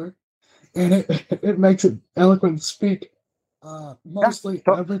folder, and it makes it eloquent speak mostly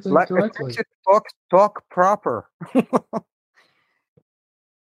everything correctly. Talk proper.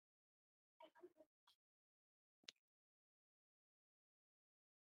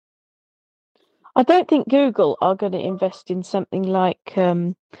 I don't think Google are going to invest in something like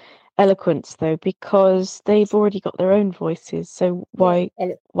Eloquence, though, because they've already got their own voices. So why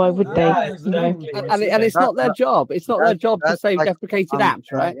would they? And it's not their job. It's not their job to save deprecated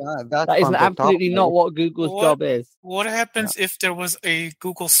apps, right? That is absolutely not what Google's job is. What happens if there was a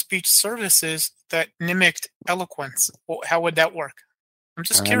Google Speech Services that mimicked Eloquence? How would that work? I'm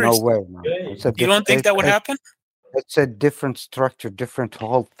just curious. No way, man. You don't think that would happen? It's a different structure, different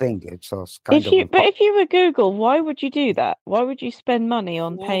whole thing. It's But if you were Google, why would you do that? Why would you spend money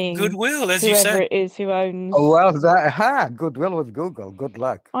on paying Goodwill, as whoever you said? it is who owns? Oh, well, Goodwill with Google. Good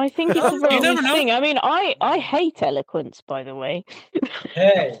luck. I think it's a very niche thing. I mean, I hate Eloquence, by the way.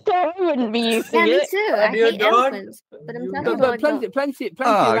 Hey. So I wouldn't be using me it. too. I hate Eloquence, but I'm talking about plenty of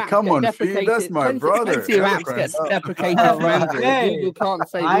apps come on, get Fee, deprecated. that's my brother. Plenty of apps get deprecated from Android. Google can't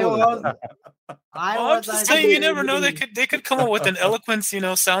save all of them. I'm just saying, you never know. They could come up with an Eloquence,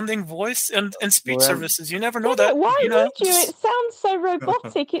 sounding voice and speech services. You never know that. Why would you? It sounds so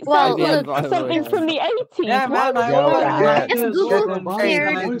robotic. It sounds like something from the 80s. Yeah, man, Google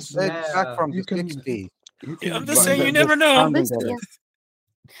cared. It's back from the 60s. I'm just saying, you never know.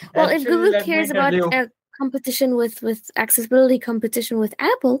 Well, if Google cares about competition with accessibility competition with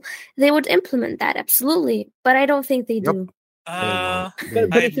Apple, they would implement that absolutely. But I don't think they do. But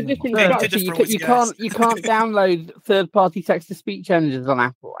it's a different structure. You can't download third-party text-to-speech engines on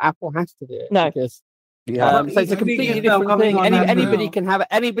Apple. Apple has to do it. No. Because, so it's a completely different thing. Anybody can have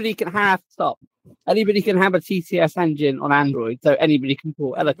Anybody can have a TTS engine on Android, so anybody can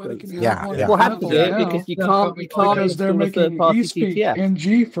port Eloquence. We'll have to do it because you can't because they're making eSpeak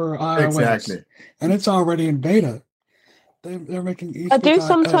NG for iOS, and it's already in beta. They're making eSpeak I do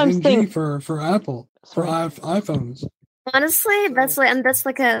sometimes NG think for Apple for iPhones. Honestly, that's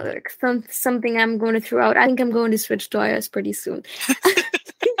like something I'm going to throw out. I think I'm going to switch to iOS pretty soon.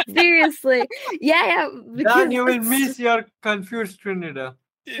 Seriously, yeah. Then you will miss your confused Trinidad.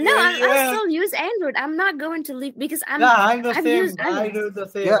 No, I still use Android. I'm not going to leave because I'm the I've same. used I do the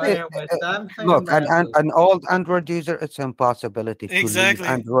same. Look, an old Android user, it's an impossibility to leave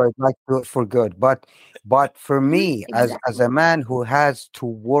Android for good. But for me, as a man who has to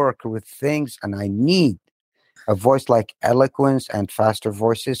work with things, and I need a voice like Eloquence and faster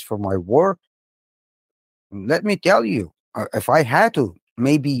voices for my work, let me tell you, if I had to,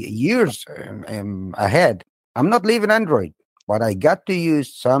 maybe years ahead, I'm not leaving Android, but I got to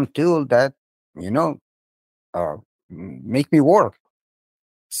use some tool that, make me work.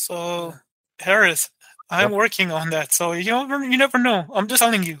 So, Harris, I'm working on that. So, you never know. I'm just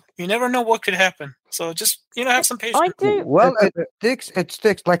telling you. You never know what could happen. So, just, have some patience. I do. Well, it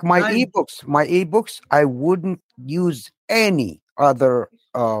sticks. Like my ebooks, I wouldn't use any other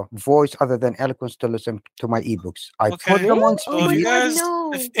voice other than Eloquence to listen to my ebooks. I put Okay. them on So if speed you guys,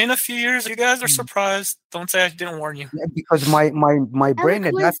 if in a few years you guys are surprised, don't say I didn't warn you. because my brain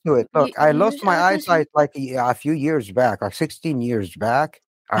Eloquence, adapted to it. Look, I lost use my Eloquence. eyesight like a few years back, like 16 years back.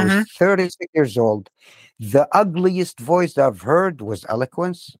 I was Mhm. 36 years old. The ugliest voice I've heard was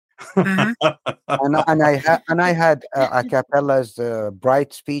Eloquence. Mhm. and I had a capella's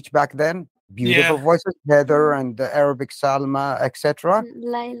bright speech back then. Beautiful Yeah. voices, Heather and Arabic Salma, etc.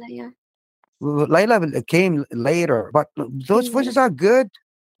 Layla, yeah. Layla came later, but those voices are good.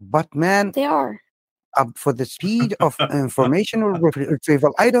 But man, they are. For the speed of information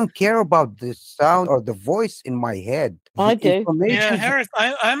retrieval, I don't care about the sound or the voice in my head. I do. Yeah, Harris,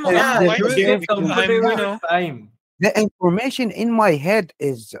 I'm the- like the- you the- because I'm, time. The information in my head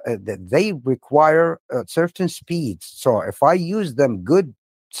is that they require certain speeds. So if I use them good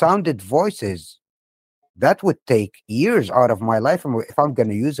sounded voices, that would take years out of my life if I'm going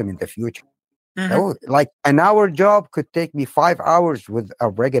to use them in the future. So, like an hour job could take me 5 hours with a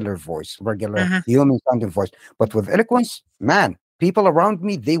regular voice, regular human sounding voice. But with Eloquence, man, people around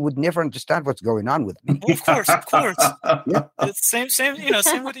me, they would never understand what's going on with me. Of course. Yeah. It's same, same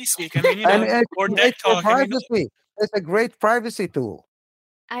with eSpeak. I mean, And or it's Deck for Talk. I mean, privacy. It's a great privacy tool.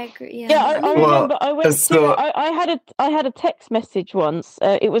 I agree. Yeah. Yeah, I remember. I went so- to. I had a text message once.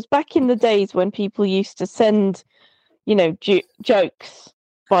 It was back in the days when people used to send, jokes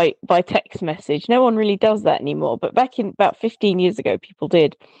by text message. No one really does that anymore. But back in about 15 years ago, people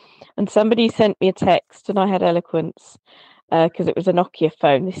did. And somebody sent me a text, and I had Eloquence because it was a Nokia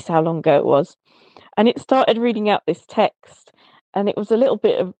phone. This is how long ago it was, and it started reading out this text, and it was a little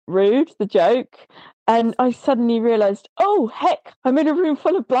bit of rude, the joke. And I suddenly realized, oh, heck, I'm in a room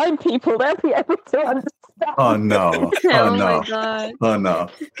full of blind people. They'll be able to understand. Oh no! Oh Oh no! my God. Oh no!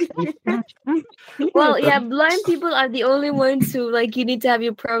 Well, yeah, blind people are the only ones who you need to have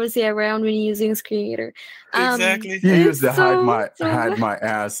your privacy around when you're using Screen Reader. Exactly. You use the it's hide my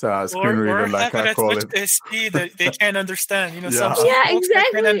ass screen or reader, like have it I at call such it. a speed that they can't understand. Yeah. Some Yeah, folks they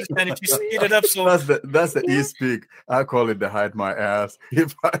exactly. can't understand if you speed it up. So That's the e-speak. I call it the hide my ass.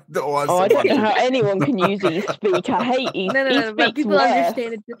 If I don't want Oh, I don't know someone how to- anyone can use eSpeak. I hate eSpeak. No, but people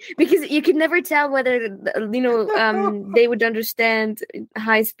understand it because you can never tell whether they would understand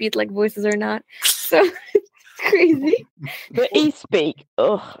high speed voices or not. So it's crazy. But eSpeak,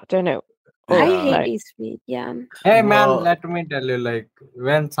 I don't know. I Oh, hate no. eSpeed. Yeah. Hey man, Well- let me tell you,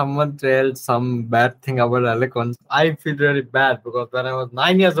 when someone tells some bad thing about Eloquence, I feel really bad because when I was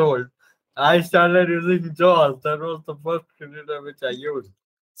 9 years old, I started using JAWS. That was the first reader which I used.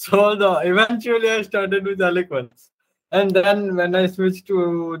 So eventually I started with Eloquence. And then when I switched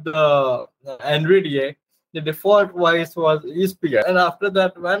to the Android EA, the default voice was eSpeaker. And after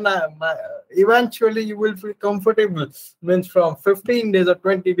that, when eventually you will feel comfortable. Means from 15 days or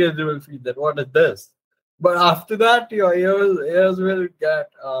 20 days, you will feel that what is this? But after that, your ears will get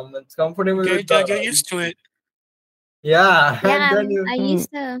it's comfortable. with get the- used to it. Yeah, Yeah, and then you. I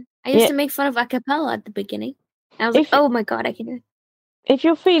used to make fun of acapella at the beginning. I was like, oh my God, I can do it. If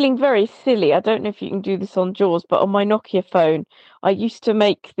you're feeling very silly, I don't know if you can do this on JAWS, but on my Nokia phone, I used to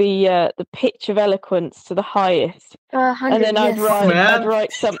make the pitch of Eloquence to the highest, 100, and then I'd yes.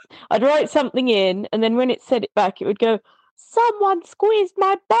 write something in, and then when it said it back, it would go, "Someone squeezed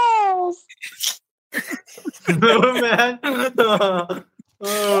my balls." No, man.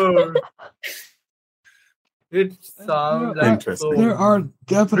 Oh. It sounds like Interesting. There are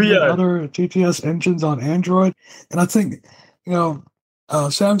definitely Weird. other TTS engines on Android, and I think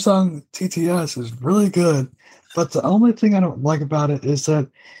Samsung TTS is really good. But the only thing I don't like about it is that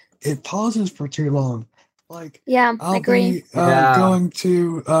it pauses for too long. Yeah, I I'll agree. be going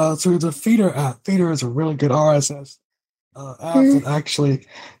to through the Feeder app. Feeder is a really good RSS app that actually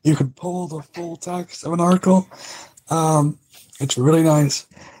you can pull the full text of an article. It's really nice,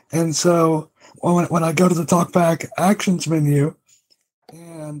 and so when I go to the TalkBack Actions menu,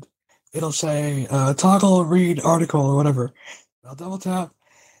 and it'll say toggle read article or whatever, I'll double tap,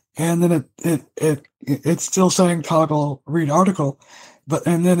 and then it's still saying toggle read article,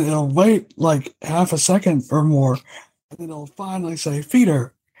 and then it'll wait like half a second or more, and then it'll finally say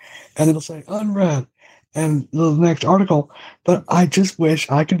feeder, and it'll say unread, and the next article. But I just wish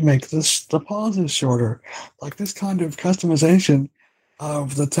I could make the pauses shorter, like this kind of customization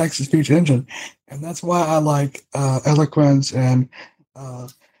of the text-to-speech engine, and that's why I like Eloquence and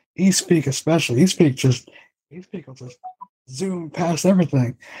eSpeak especially. eSpeak will just zoom past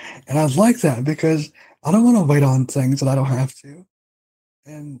everything, and I like that because I don't want to wait on things that I don't have to.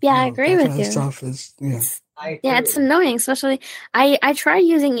 And Yeah, I agree that with kind you. of stuff is Yeah, it's annoying, especially I try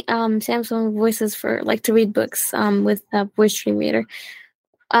using Samsung Voices for to read books with Voice Stream Reader,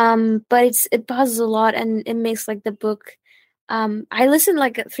 But it pauses a lot, and it makes like the book. I listen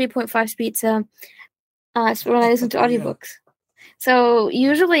like at 3.5 speed, so when I listen to audiobooks. So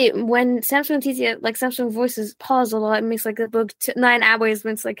usually when Samsung TTS, like Samsung Voices, pause a lot, it makes like the book 9 hours.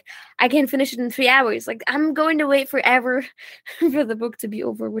 When it's like I can finish it in 3 hours. Like I'm going to wait forever for the book to be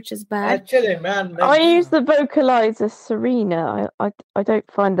over, which is bad. Actually, man, I use the vocalizer Serena. I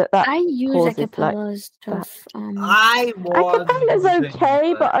don't find that I use pauses acapella like stuff. Acapella's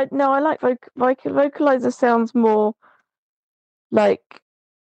okay, but I like vocalizer sounds more like,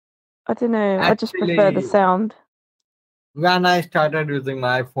 I don't know. I just prefer the Actually, sound. when I started using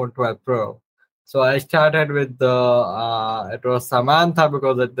my iPhone 12 Pro, so I started with it was Samantha,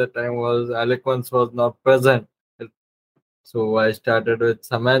 because at that time Eloquence was not present. So I started with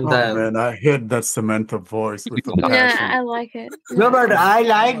Samantha. Oh man, I hate that Samantha voice with a Yeah, passion. I like it. No, but I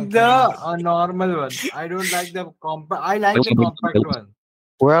like the normal one. I don't like the compact. I like the compact one.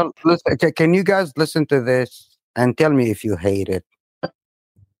 Well, listen, can you guys listen to this and tell me if you hate it?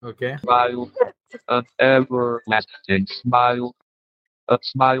 Okay. Smile, an everlasting smile. A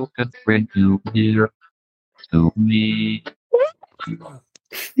smile can bring you near to me.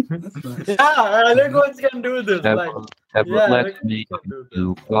 Yeah, Eloquence can do this. Never, Like, never yeah, let Eloquence me can do this.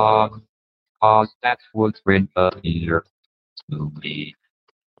 too long, cause that would bring a tear to me.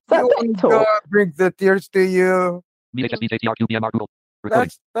 God brings the tears to you.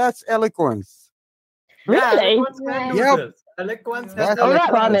 That's Eloquence. Yeah, Really? Eloquence can do Yep. this. Eloquence has That's the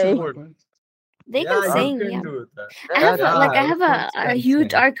that's funny. keyboard. They Yeah, can you sing. can Yeah. do that. I have Yeah, I have Eloquence a can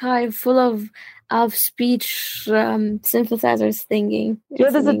huge sing. archive full of speech synthesizers thinking. Yeah,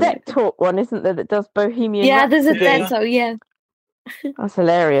 there's a singing. Deck Talk one, isn't there, that does Bohemian Yeah, there's a Rhapsody? deck so yeah. That's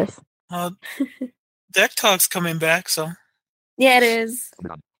hilarious. Deck Talk's coming back, so Yeah, it is.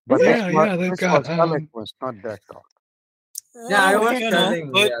 But Yeah, this was, yeah, they've this got was Eloquence, not Deck Talk. Yeah, I was you know,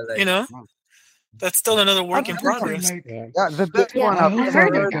 telling. but Yeah, like, you know, that's still another work in progress. Yeah, the big Yeah, one I I've heard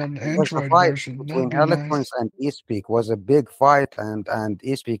heard of like that. an was the Android fight version. That'd between be nice. Eloquence and eSpeak was a big fight, and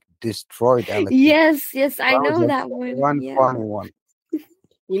eSpeak destroyed Eloquence. Yes, I That was know a that one. one Yeah. funny one.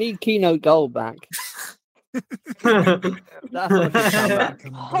 We need Keynote Gold back. That's what should come back.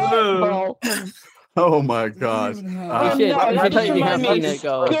 Horrible. Oh my gosh. We Oh should. no, We that should just totally have reminds me of Keynote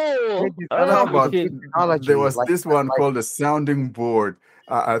Gold. school. How about should. Technology, there was like this one like called a sounding board.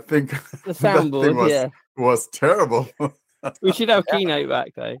 I think The that thing soundboard, yeah. was terrible. We should have Keynote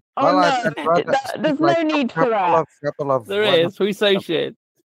back though. Oh well, no, I'd rather there's like no need for that. couple of There one is. We so should.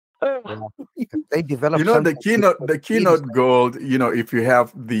 Oh, if they develop You know, the something keynote easy. gold, if you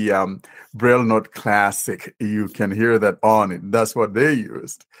have the Braille Note Classic, you can hear that on it. That's what they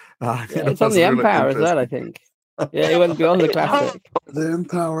used. Yeah, It it's on was the really Empower as well, I interesting. think. Yeah, it wouldn't be on the Classic. The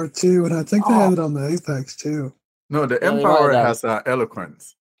Empower too, and I think they have it on the Apex too. No, the Yeah, they might Empower have. has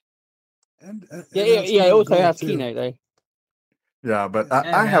Eloquence. And Yeah, it has it also Gold has too. Keynote though. Yeah, but Yeah,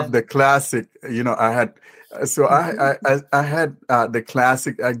 I have man. the classic. I had I had the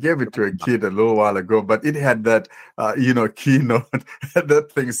classic. I gave it to a kid a little while ago, but it had that keynote.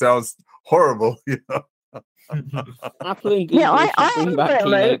 That thing sounds horrible. Apple and yeah, Google I should bring have back Braille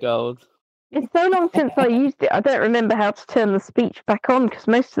Keynote Note. Gold. It's so long since I used it. I don't remember how to turn the speech back on because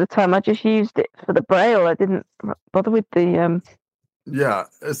most of the time I just used it for the Braille. I didn't bother with the Yeah.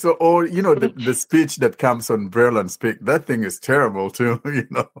 So, or the speech that comes on Braille and Speak. That thing is terrible too.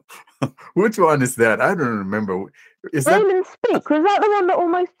 Which one is that? I don't remember. Is that? Braille and Speak. Was that the one that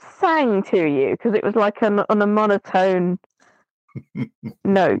almost sang to you because it was like on a monotone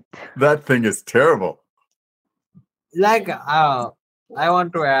note? That thing is terrible. Like, I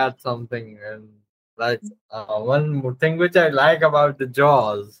want to add something, and like one more thing which I like about the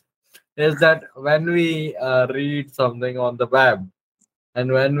JAWS is that when we read something on the web,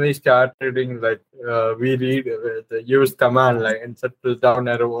 and when we start reading, like we read the use command like insert plus down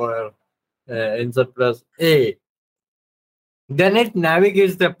arrow or insert plus A, then it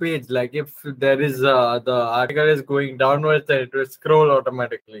navigates the page. Like if there is the article is going downwards, then it will scroll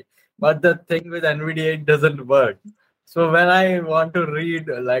automatically. But the thing with NVDA, it doesn't work. So when I want to read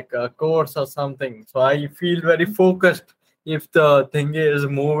like a course or something, so I feel very focused if the thing is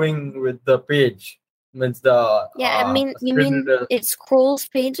moving with the page. Means the Yeah, I mean, you screen mean reader- it scrolls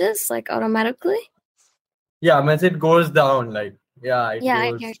pages like automatically? yeah, means it goes down like it Yeah,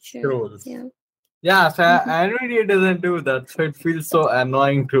 I goes get you. scrolls. Yeah. Yeah, so NVIDIA doesn't do that, so it feels so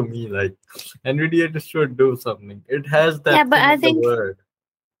annoying to me. Like NVIDIA should do something. It has that Yeah, but thing I in think the word.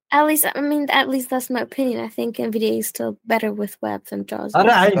 at least that's my opinion. I think NVIDIA is still better with web than JAWS.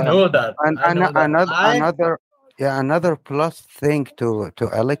 I know that. And I know that. another Yeah, another plus thing to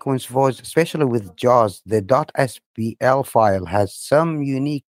Eloquence Voice, especially with JAWS, the .spl file has some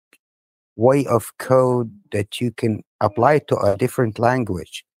unique way of code that you can apply to a different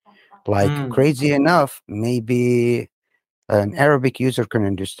language. Like, crazy enough, maybe an Arabic user can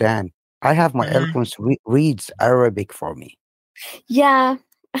understand. I have my Eloquence reads Arabic for me. Yeah.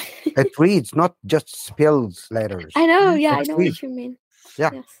 It reads, not just spells letters. I know. Yeah, It I know reads. what you mean.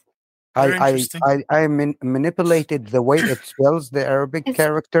 Yeah. Yes. I manipulated the way it spells the Arabic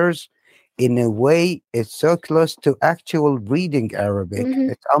characters in a way it's so close to actual reading Arabic.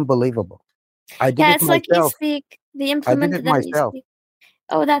 It's unbelievable. I did Yeah, it it's like you myself. speak. They I did implemented it that and you myself. speak.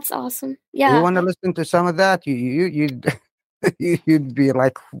 Oh, that's awesome. You Yeah. want to listen to some of that? You'd be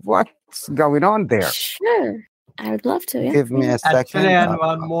like, what's going on there? Sure. I would love to. Yeah. Give me a second. Actually, and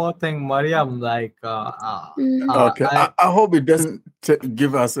one more thing, Mariam, like, Okay, I hope it doesn't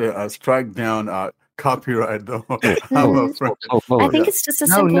give us a strike down copyright though. I'm afraid. I think it's just a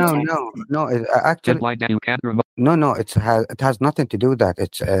No, simple no, text. no. Actually, Deadline that you can't remove. no. It has nothing to do with that.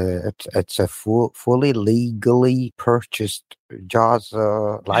 It's a fully legally purchased JAWS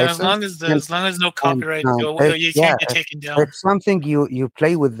license. As long as no copyright, you It's- can't get taken down. It's something you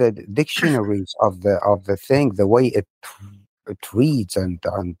play with the dictionaries of the thing, the way it reads and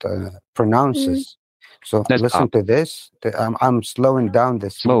pronounces. So listen to this. I'm slowing down the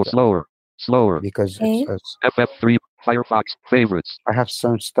Slower. because Okay. it's FF3 Firefox favorites. I have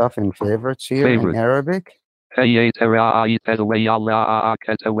some stuff in favorites here in Favorites. Arabic. So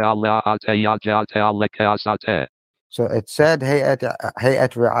it said هيئة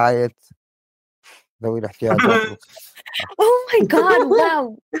رعاية ذوي الاحتياجات. Oh my God!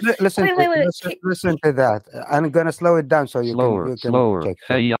 Wow. Listen, Wait. listen to that. I'm gonna slow it down so you can Slower. check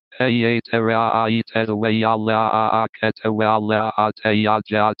it.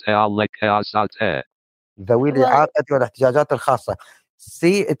 ذوي الإعاقة والاحتياجات الخاصة.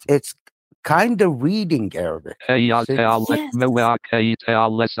 See, it's kind of reading Arabic. It's a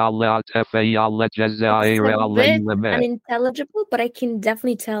bit unintelligible, but I can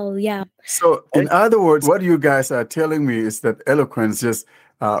definitely tell. Yeah. So, in other words, what you guys are telling me is that Eloquence just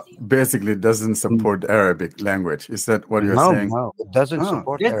basically doesn't support Arabic language. Is that what you're saying? No, it doesn't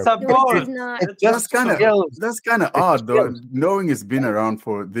support It Arabic. supports. That's kind of odd, though, knowing it's been around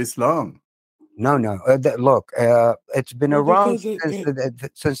for this long. No. Look, it's been around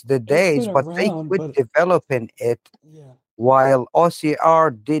since the days, but they quit developing it while OCR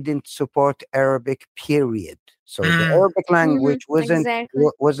didn't support Arabic, period. So the Arabic language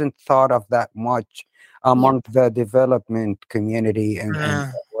wasn't thought of that much among the development community and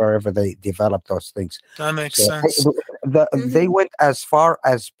wherever they developed those things. That makes sense. They went as far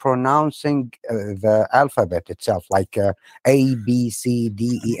as pronouncing the alphabet itself, like A, B, C, D,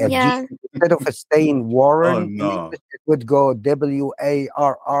 E, F, Yeah. G. Instead of staying Warren, Oh, no. it would go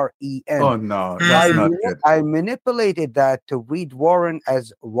W-A-R-R-E-N. Oh, no, that's not good. I manipulated that to read Warren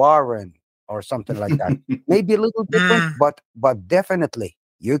as Warren or something like that. Maybe a little different, but definitely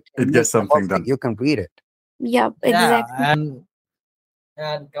you can It gets something done. You can read it. Yep. Exactly.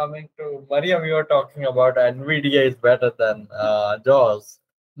 Yeah, and coming to Mariam, you were talking about NVIDIA is better than JAWS.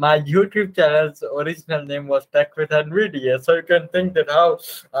 My YouTube channel's original name was Tech with NVIDIA, so you can think that how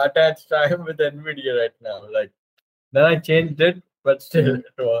attached I am with NVIDIA right now. Like, then I changed it, but still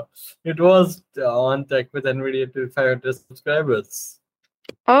it was on Tech with NVIDIA to 500 subscribers.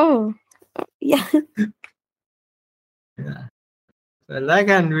 Oh. Yeah. Yeah. So I like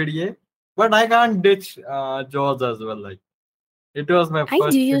NVIDIA, but I can't ditch JAWS as well. Like, it was my first I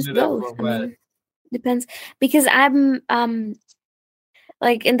do use thing that I both. I went. mean, depends because I'm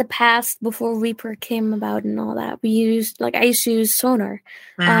like in the past before Reaper came about and all that, I used to use Sonar,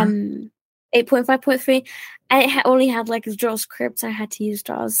 8.5.3. I only had like JAWS scripts. I had to use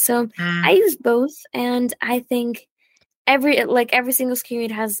JAWS, so I use both, and I think every single screen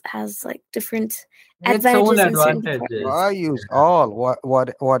has like different advantages. And certain I use all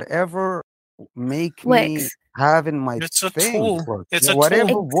whatever make me have in my It's a thing. tool. work. It's Yeah, a whatever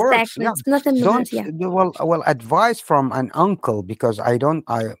tool. works. Exactly. Yeah. It's nothing but Don't well advice from an uncle because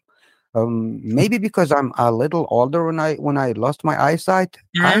maybe because I'm a little older when I lost my eyesight,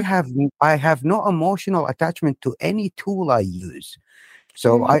 I have no emotional attachment to any tool I use.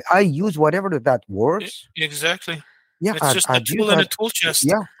 So I use whatever that works. Exactly. Yeah, It's just a I'd tool use in a that. tool chest.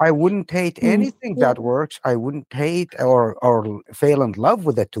 Yeah, I wouldn't hate anything that works. I wouldn't hate or fail in love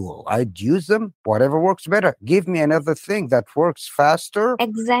with a tool. I'd use them. Whatever works better. Give me another thing that works faster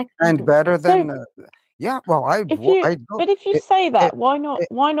and better than. But if you say that, why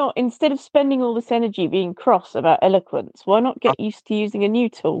not instead of spending all this energy being cross about Eloquence, why not get used to using a new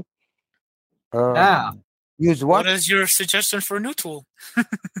tool? Use what? What is your suggestion for a new tool?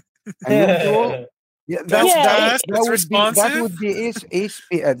 A new tool? Yeah, That's fast. that It's would be responsive.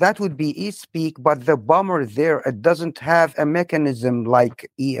 that would be eSpeak, but the bummer there, it doesn't have a mechanism like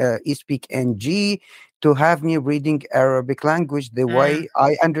eSpeak NG to have me reading Arabic language the way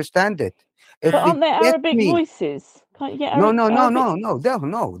I understand it. If But it aren't there gets Arabic me, voices? Can't you get no,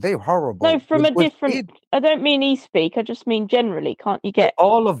 Arabic? no, they're horrible. No, from a With different. I don't mean eSpeak. I just mean generally. Can't you get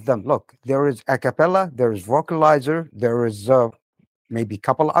all of them? Look, there is a cappella, there is vocalizer, there is maybe a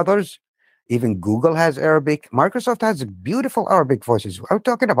couple others. Even Google has Arabic. Microsoft has beautiful Arabic voices. I'm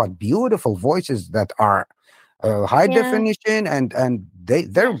talking about beautiful voices that are high definition, and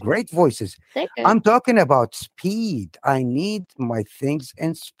they're great voices. I'm talking about speed. I need my things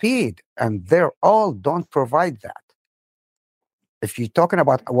in speed, and they're all don't provide that. If you're talking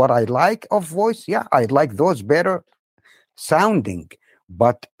about what I like of voice, yeah, I like those better sounding,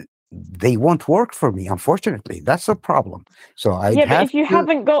 but they won't work for me, unfortunately. That's a problem. So I but if you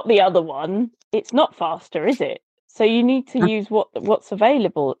haven't got the other one, it's not faster, is it? So you need to use what's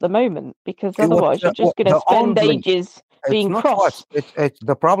available at the moment, because otherwise you're just going to spend ages being cross. It's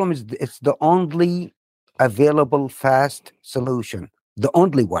the problem is it's the only available fast solution, the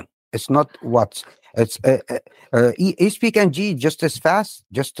only one. It's not what's it's eSpeak NG just as fast,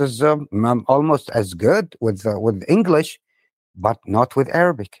 just as almost as good with English, but not with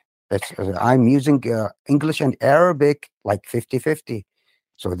Arabic. I'm using English and Arabic like 50-50.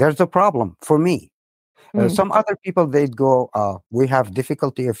 So there's a problem for me. Some other people, they'd go, we have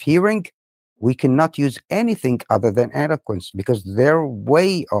difficulty of hearing. We cannot use anything other than eloquence because their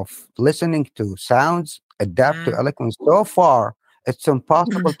way of listening to sounds adapt to eloquence so far, it's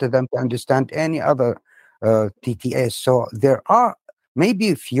impossible to them to understand any other TTS. So there are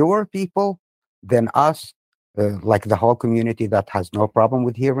maybe fewer people than us, like the whole community that has no problem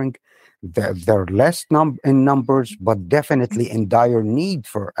with hearing. They're less in numbers, but definitely in dire need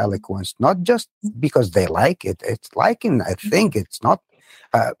for eloquence. Not just because they like it; it's liking. I think it's not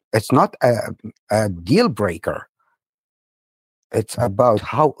a deal breaker. It's about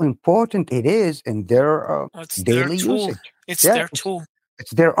how important it is in their daily usage. It's their tool.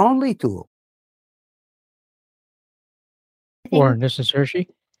 It's their only tool. Warren, this is Hershey.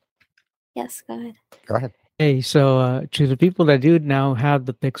 Yes, go ahead. Go ahead. Hey, so to the people that do now have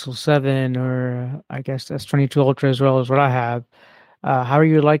the Pixel 7 or I guess S22 Ultra as well as what I have, how are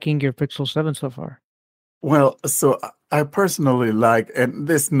you liking your Pixel 7 so far? Well, so I personally like, and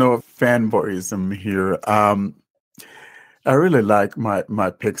there's no fanboyism here. I really like my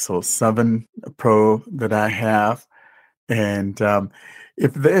Pixel 7 Pro that I have. And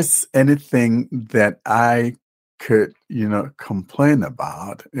if there's anything that I could, complain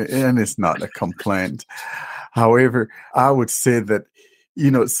about, and it's not a complaint. However, I would say that,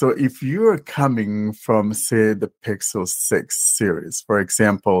 so if you're coming from, say, the Pixel 6 series, for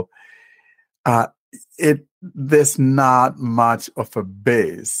example, there's not much of a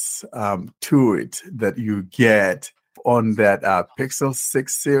bass to it that you get on that Pixel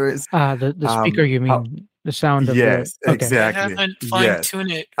 6 series. The speaker, you mean? The sound of yes, the... Okay. Exactly. They haven't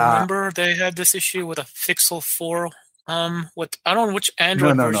fine-tuned it. Remember, they had this issue with a Pixel 4. With I don't know which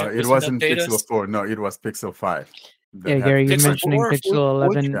Android version. No, it wasn't Pixel 4. No, it was Pixel 5. Yeah, Gary, you're mentioning Pixel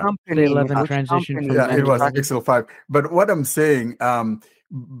 11, the 11 transition from it was Pixel 5. But what I'm saying,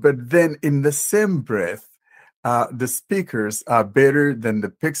 but then in the same breath, the speakers are better than the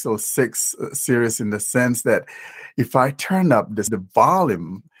Pixel 6 series in the sense that if I turn up the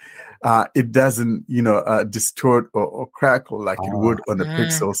volume, it doesn't, distort or crackle like it would on the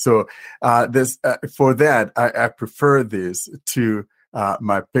Pixel. So for that, I prefer this to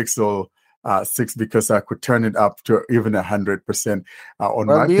my Pixel 6 because I could turn it up to even 100% on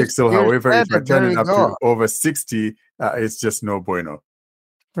my Pixel. However, if I turn it up to over 60, it's just no bueno.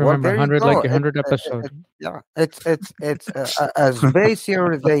 Remember, 100 like 100 episode. Yeah, it's as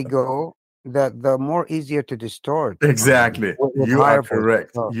bassier they go, the more easier to distort. Exactly. You are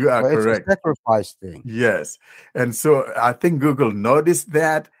correct. You are correct. It's a sacrifice thing. Yes. And so I think Google noticed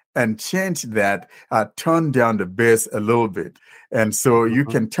that and changed that, turn down the bass a little bit. And so you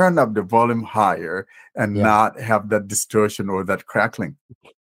can turn up the volume higher and not have that distortion or that crackling.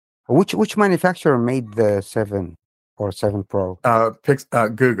 Which manufacturer made the 7 or 7 Pro?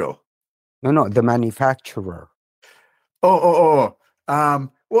 Google. No, the manufacturer.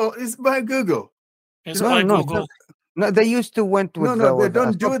 Well, it's by Google. It's by Google. No, they used to went with No, they with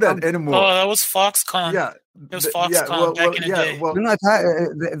don't do that anymore. Oh, that was Foxconn. Yeah, It was Foxconn back in the day. well, No,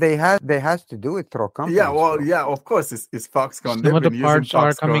 they has to do it through companies. yeah, well, though. yeah, of course, it's Foxconn. Some They've of the been using parts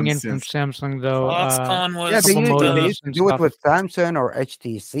are coming Foxconn in from since. Samsung, though. Foxconn was Yeah, couple they modems used to and do it stuff. with Samsung or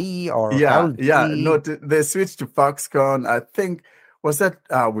HTC or Yeah, LG. yeah. No, they switched to Foxconn. I think was that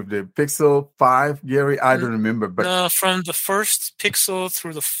with the Pixel 5, Gary? I don't remember, but No, from the first Pixel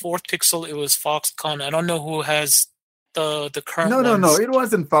through the fourth Pixel, it was Foxconn. I don't know who has the current no, ones. it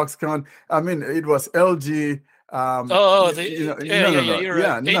wasn't Foxconn. I mean, it was LG. Oh, No, you're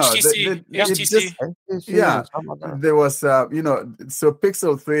right. HTC, it HTC. just yeah. There was so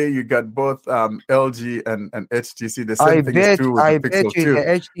Pixel 3, you got both LG and HTC. The same thing is true with I the bet Pixel you 2.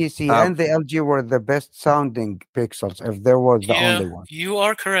 the HTC and the LG were the best sounding pixels if there was the only one. You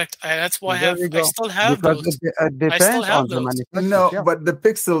are correct. That's why There you I go. still have Because those. it I still depends have on the those. manufacturer. No, yeah. but the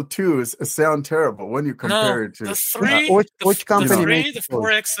Pixel 2s sound terrible when you compare it to the 3, which company the 3, makes the those?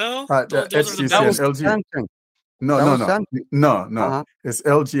 4XL, the those are the HTC That was and LG. Samsung. No, That no, was no, Samsung. no. Uh-huh. It's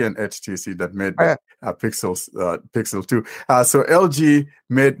LG and HTC that made Oh, the Pixel 2. So LG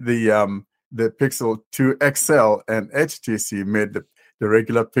made the Pixel 2 XL, and HTC made the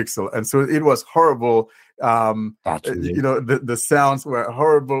regular Pixel, and so it was horrible. The sounds were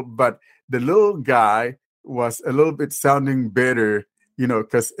horrible, but the little guy was a little bit sounding better.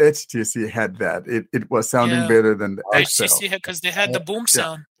 Because HTC had that. It was sounding better than the XL. HTC had, because they had the boom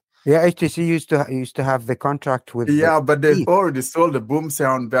sound. Yeah, HTC used to have the contract with. Yeah, but they already sold the boom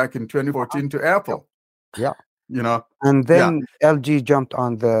sound back in 2014 to Apple. Yeah, Yeah. and then LG jumped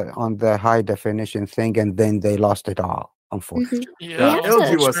on the high definition thing, and then they lost it all. Unfortunately,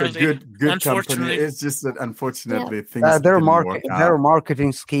 LG was a good company. It's just that unfortunately things their didn't work their out.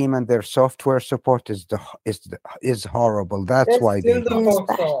 marketing scheme and their software support is horrible. That's why they.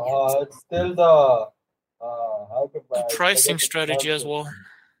 It's still the The pricing strategy as well.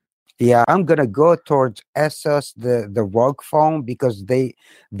 Yeah, I'm gonna go towards Asus, the ROG phone, because they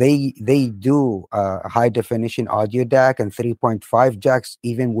do high definition audio DAC and 3.5 jacks,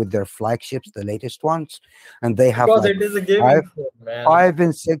 even with their flagships, the latest ones, and they have because like it is a gaming phone, man. 5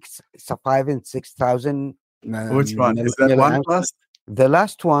 and 6,000. Which one is that? OnePlus? The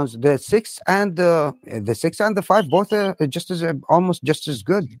last ones, the 6 and the 5, both are almost just as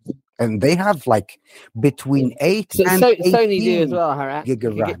good, and they have like between 8 and 18 Sony do as well, Harat. gig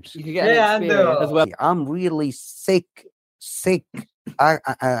of rams. You can get an Xperia as well. I'm really sick. I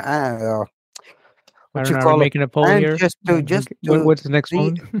don't know, are we making a poll and here? just to What's the next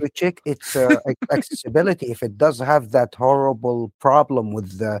one? to check its accessibility, if it does have that horrible problem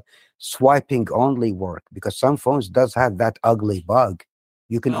with the swiping only work, because some phones does have that ugly bug.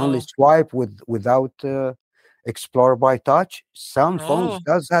 You can only swipe without Explore by Touch. Some phones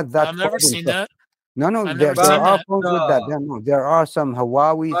does have that. I've never seen that. No, there are phones with that. There are some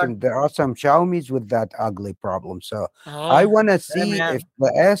Huawei's and there are some Xiaomi's with that ugly problem. So I want to see if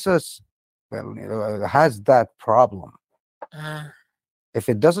the Asus has that problem. If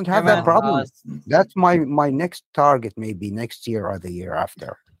it doesn't have that problem, that's my next target, maybe next year or the year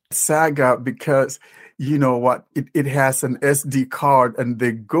after. Saga, because you know what, it has an SD card, and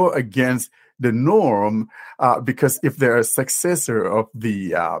they go against the norm because if they're a successor of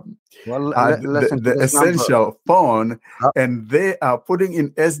the essential phone, and they are putting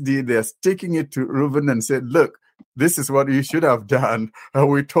in SD, they're sticking it to Ruben and said, "Look, this is what you should have done.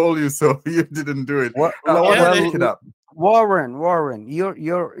 We told you so. You didn't do it." Look it up. Warren,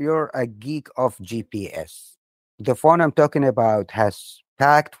 you're a geek of GPS. The phone I'm talking about has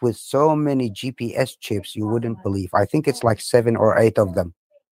packed with so many GPS chips you wouldn't believe. I think it's like 7 or 8 of them.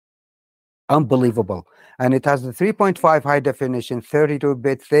 Unbelievable. And it has the 3.5 high definition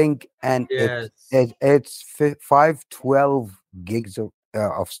 32-bit thing, and it's 512 gigs of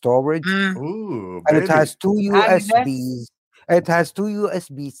storage. Ooh, and it has 2 USBs. It has 2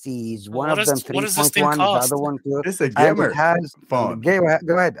 USB-Cs. One of them 3.1, the other one 2. It's a gamer phone. Go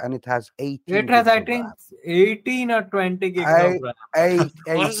ahead, and it has 18. It has, I think, 18 or 20 gigs of RAM.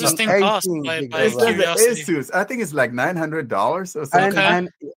 What does this thing cost? It's like the Asus. I think it's like $900 or something. And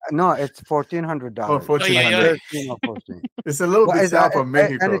no, it's $1,400. Oh, $1,400. It's a little bit south of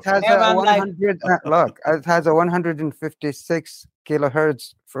Mexico. And it has a 100. Look, it has a 156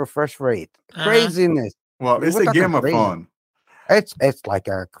 kilohertz refresh rate. Craziness. Well, it's a gamer phone. It's like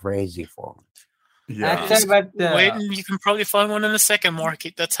a crazy phone. Yeah. Wait, you can probably find one in the second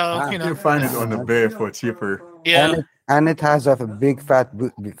market. That's how you can find it on the Bay for cheaper. Yeah. And it has a big fat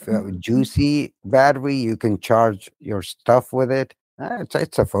juicy battery. You can charge your stuff with it.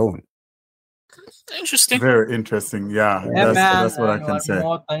 It's a phone. Interesting. Very interesting. Yeah, Yeah, man. that's what I And can one say.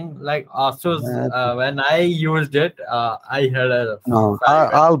 more thing, like Asus, when I used it, I had a No,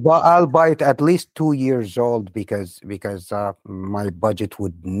 I'll buy it at least 2 years old because my budget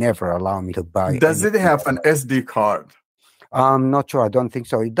would never allow me to buy Does it anything. have an SD card? I'm not sure. I don't think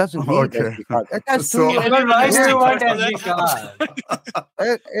so. It doesn't need Okay. SD card. It has 2 So- years. But why do Yeah. you want SD card?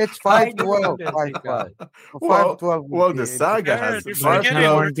 It's Why do you 512. want SD 512. card? 512. Well, the Saga has you're By the forgetting, time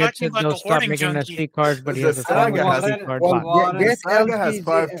we're Warren gets talking it, about they'll the stop hoarding making junkie. SD cards, but he The has a Saga fucking has SD card Well, button. the get Saga has LG,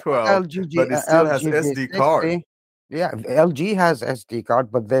 512, LG, but it still has SD card. LG. Yeah, LG has SD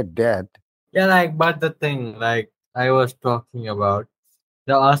card, but they're dead. Yeah, like, but the thing, like I was talking about,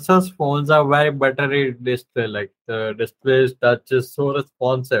 the Asus phones are very battery display. Like the display touch is so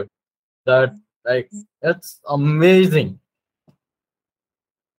responsive that, like, it's amazing.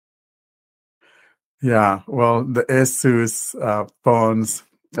 Yeah, well, the Asus phones,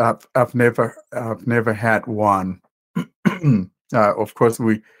 I've never had one. Of course,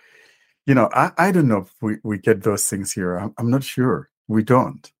 I don't know if we get those things here. I'm not sure. We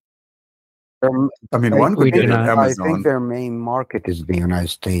don't. I mean, one could get it at I think Amazon. their main market is the United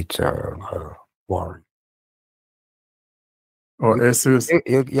States, Warren. Or Asus.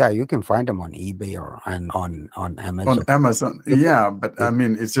 Yeah, you can find them on eBay or on Amazon. On Amazon, yeah, but I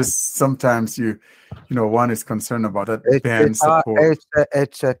mean, it's just sometimes one is concerned about that band support.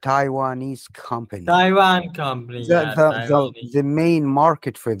 It's a Taiwanese company. Taiwan company. Yeah, The main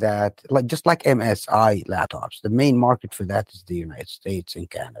market for that, just like MSI laptops, the main market for that is the United States and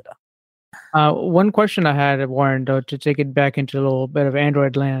Canada. One question I had, Warren, though, to take it back into a little bit of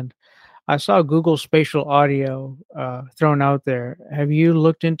Android land. I saw Google Spatial Audio thrown out there. Have you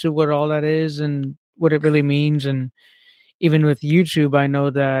looked into what all that is and what it really means? And even with YouTube, I know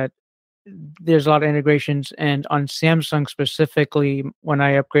that there's a lot of integrations. And on Samsung specifically, when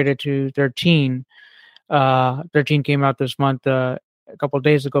I upgraded to 13, 13 came out this month. A couple of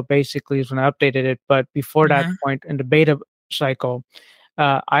days ago, basically, is when I updated it. But before that point in the beta cycle,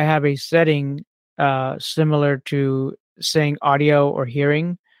 I have a setting similar to saying audio or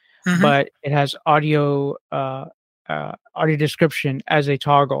hearing. But it has audio description as a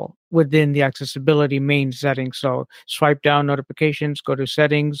toggle within the accessibility main settings. So swipe down notifications, go to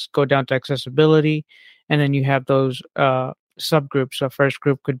settings, go down to accessibility, and then you have those subgroups. So first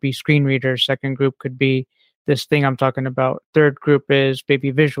group could be screen reader, second group could be this thing I'm talking about, third group is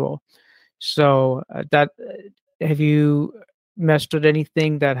baby visual. So have you messed with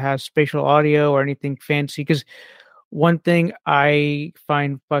anything that has spatial audio or anything fancy? Because one thing I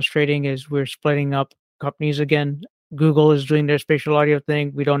find frustrating is we're splitting up companies again. Google is doing their spatial audio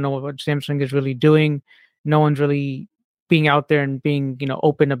thing. We don't know what Samsung is really doing. No one's really being out there and being,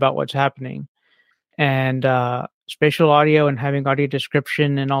 open about what's happening. And spatial audio and having audio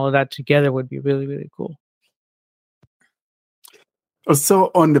description and all of that together would be really, really cool. So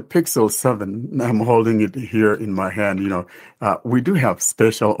on the Pixel 7, I'm holding it here in my hand. We do have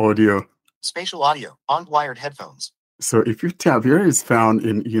spatial audio. Spatial audio on wired headphones. So if you tap, here is found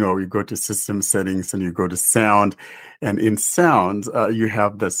in, you go to system settings and you go to sound, and in sound, you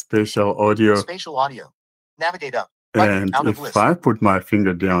have the spatial audio. Spatial audio. Navigate up. And out of if list. I put my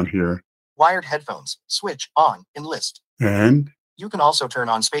finger down here. Wired headphones. Switch on in list. And? You can also turn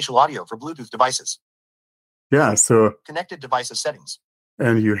on spatial audio for Bluetooth devices. Yeah, so. Connected devices settings.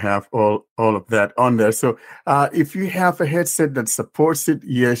 And you have all of that on there. So if you have a headset that supports it,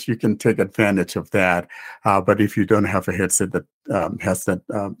 yes, you can take advantage of that. But if you don't have a headset that has that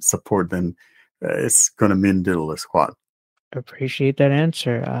support, then it's going to mean diddle squat. Appreciate that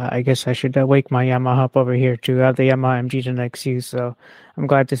answer. I guess I should wake my Yamaha up over here to have the Yamaha MG to XU. So I'm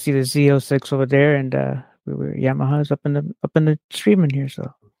glad to see the Z06 over there, and Yamaha's up in the streaming here.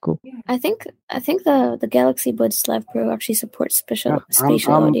 So cool. I think the Galaxy Buds Live Pro actually supports spatial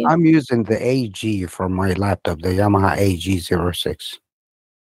audio. I'm using the AG for my laptop, the Yamaha AG06.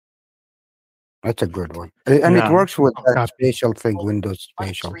 That's a good one, and it works with that spatial thing, Windows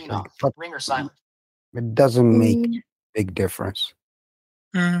spatial thing. But ring or silent. It doesn't make big difference.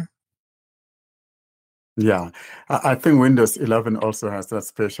 Yeah, I think Windows 11 also has that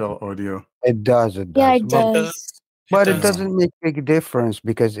spatial audio. It does. Yeah, it does. But it doesn't make big difference,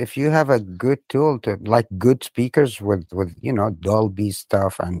 because if you have a good tool to, like, good speakers with Dolby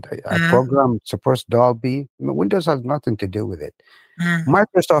stuff, and a program supports Dolby, Windows has nothing to do with it.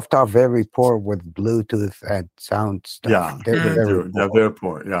 Microsoft are very poor with Bluetooth and sound stuff. Yeah, they're very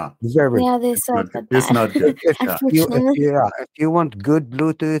poor. Yeah, they suck at that. It's not good. If you want good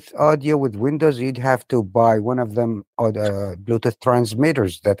Bluetooth audio with Windows, you'd have to buy one of them, or the Bluetooth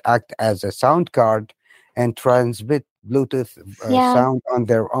transmitters that act as a sound card and transmit Bluetooth sound on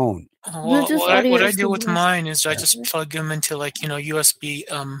their own. Well, Bluetooth what audio I is do the with best. mine is I just plug them into USB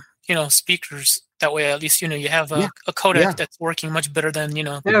speakers. That way, at least you have a codec Yeah. that's working much better than Hey,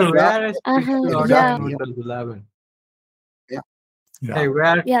 where is Pixel audio Yeah. in Windows 11? Yeah. Hey,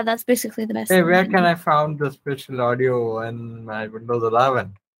 where? Yeah, that's basically the best. Hey, thing. where can I find the special audio in my Windows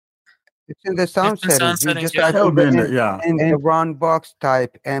 11? It's in the sound It's in sound settings. You settings, just yeah. type It'll be in in, the, yeah. in the run box,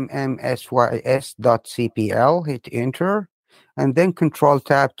 type mmsys.cpl, hit enter, and then control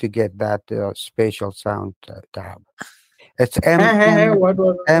tab to get that spatial sound tab. It's what?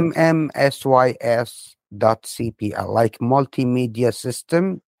 mmsys.cpl, like multimedia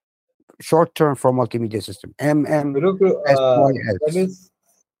system, short term for multimedia system. MMSYS.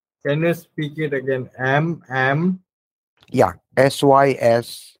 Can you speak it again? Yeah,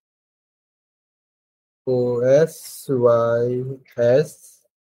 SYS. OSYS.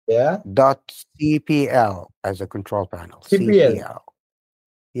 Yeah. .cpl as a control panel. CPL.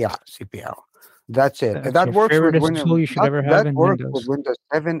 Yeah, CPL. That's it. That's That your works with favorite Windows. tool you should ever have That in works Windows. with Windows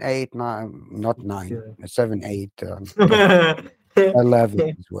 7, 8, 9, not 9, 7, 8, 11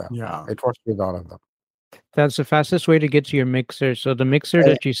 as well. Yeah. It works with all of them. That's the fastest way to get to your mixer. So the mixer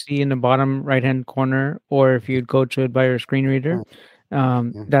that you see in the bottom right-hand corner, or if you go to it by your screen reader,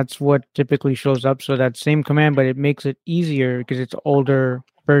 that's what typically shows up. So that same command, but it makes it easier because it's older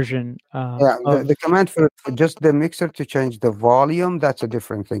version. Yeah, the command for just the mixer to change the volume, that's a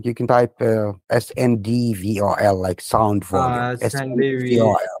different thing. You can type SNDVOL, like sound volume.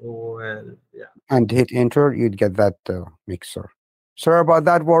 SNDVOL. Yeah. And hit enter, you'd get that mixer. Sorry about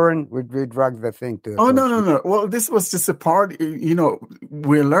that, Warren. We dragged the thing to. Oh, no. Well, this was just a part.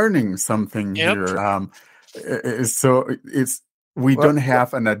 We're learning something here. So we don't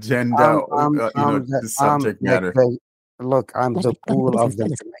have an agenda. The subject matter. Look, I'm the pool of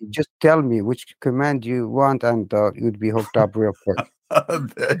them. Just tell me which command you want, and you'd be hooked up real quick.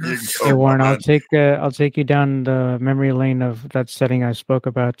 There you go. Hey Warren, I'll take you down the memory lane of that setting I spoke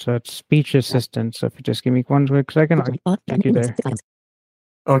about. So it's speech assistant. So if you just give me one quick second, I'll take you there.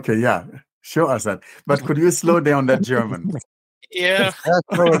 Okay, yeah. Show us that. But could you slow down that German? Yeah.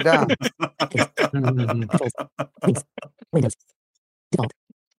 Slow it down. Windows. Default.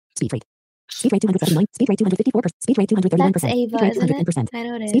 Speed rate. Speed rate 279. Speed rate 254%. Speed rate 239%. That's Ava, Speed rate isn't it? 210%. I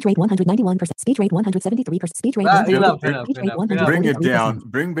know it is. Speed rate 191%. Speed rate 173%. Speed rate 100%. Bring it down.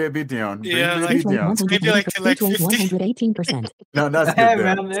 Bring baby down. Bring Yeah, baby down. maybe like to like 50. 118%. No, that's good. Hey,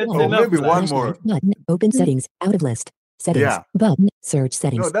 There. man, it's Oh, enough. maybe one more. Button. Open settings. Out of list. Settings. Yeah. Button. Search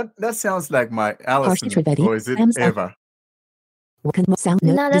settings. No, that sounds like my Allison. Ready. Or is it Thumbs up. Eva? Sound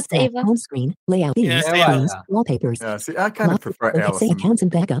note. No, that's display, Ava. Home screen. Layout. Yeah, Themes. Ava. Themes. Wallpapers. Yeah, see, I kind of prefer Say Allison. accounts and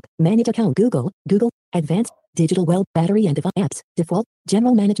backup. Manage account. Google. Advanced. Digital web. Battery and device apps. Default.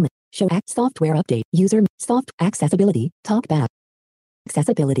 General management. Show app. Software update. User. Soft. Accessibility. Talk back.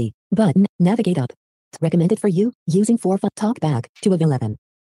 Accessibility. Button. Navigate up. Recommended for you. Using 4 talk back. 2 of 11.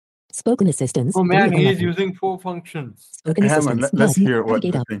 Spoken assistance. Oh 3 man, of he's 11. using 4 functions. Spoken Hammond, assistance. let's Button. hear what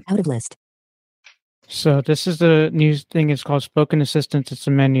Navigate you up. think. Out of list. So this is the new thing. It's called Spoken Assistant. It's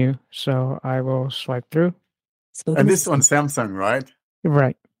a menu. So I will swipe through. And this on Samsung, right?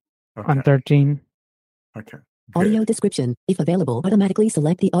 Right. Okay. On 13. Okay. Audio description. If available, automatically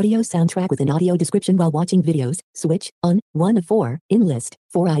select the audio soundtrack with an audio description while watching videos. Switch on 1 of 4. In list.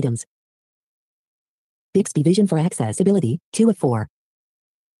 4 items. Bixby Vision for accessibility. 2 of 4.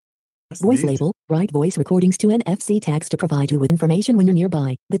 Voice label. Write voice recordings to NFC tags to provide you with information when you're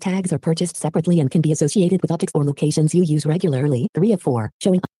nearby. The tags are purchased separately and can be associated with objects or locations you use regularly. 3 of 4.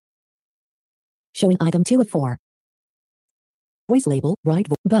 Showing item 2 of 4. Voice label. Write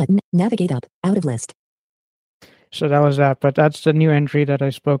button. Navigate up. Out of list. So that was that. But that's the new entry that I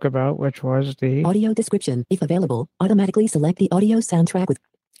spoke about, which was the Audio description. If available, automatically select the audio soundtrack with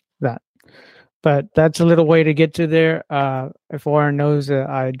that. But that's a little way to get to there. If Warren knows,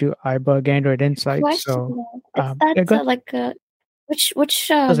 I do iBug Android Insight. Question, So though. yeah, That's go ahead. like which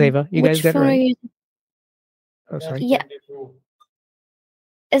How's Ava? You guys which got it phone are right? you using? Oh, sorry. Yeah.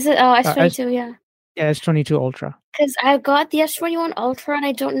 Is it S22? Yeah. Yeah, S22 Ultra. Because I got the S21 Ultra and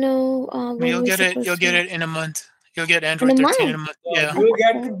I don't know when You'll we're get it. supposed You'll to- get it in a month. You'll get Android In a 13 in a month? month. Yeah. You will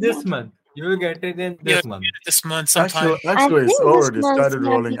get it this month. You will get it in this month. This month sometime. Actually, it's think this already month started might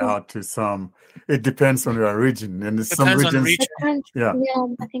rolling be- out to some. It depends on your region, and some Depends on regions. region. Yeah. Yeah,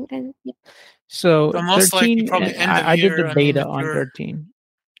 I think. Yeah. So But most likely 13, probably end of I did year, the I mean, beta if on you're- 13.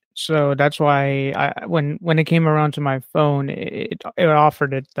 So that's why when it came around to my phone, it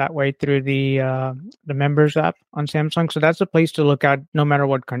offered it that way through the members app on Samsung. So that's a place to look at no matter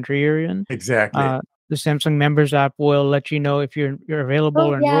what country you're in. Exactly. the Samsung Members app will let you know if you're available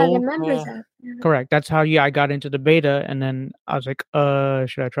or Oh yeah, the enrolled. members app. Yeah. Correct. That's how I got into the beta, and then I was like,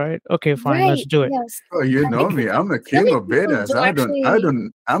 should I try it? Okay, fine, let's Right. do it. Yes. Oh, you I know think me. I'm a so king many of people betas.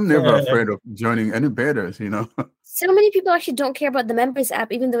 don't I'm never afraid of joining any betas, you know. So many people actually don't care about the members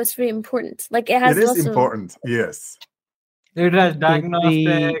app, even though it's very important. Like it has It is lots of. important, yes. It has It's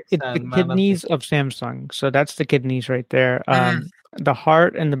diagnostics the and kidneys of Samsung. So that's the kidneys right there. The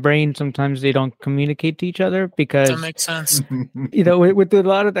heart and the brain, sometimes they don't communicate to each other That because makes sense. with a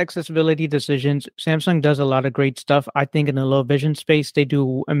lot of accessibility decisions, Samsung does a lot of great stuff. I think in the low vision space, they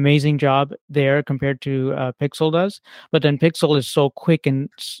do amazing job there compared to Pixel does. But then Pixel is so quick and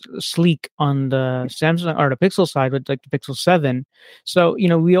sleek on the Samsung or the Pixel side with like the Pixel 7. So,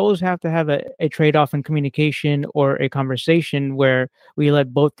 we always have to have a trade-off in communication or a conversation where we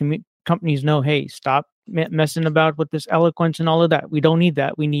let both companies know, hey, stop messing about with this eloquence and all of that. We don't need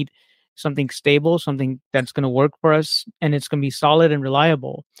that. We need something stable, something that's going to work for us, and it's going to be solid and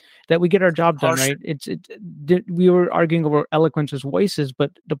reliable, that we get our job done, right? We were arguing over eloquence as voices,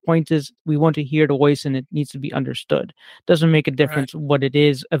 but the point is we want to hear the voice and it needs to be understood. Doesn't make a difference what it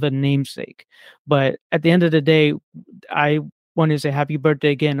is of a namesake. But at the end of the day, I want to say happy birthday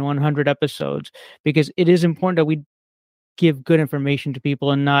again, 100 episodes, because it is important that we give good information to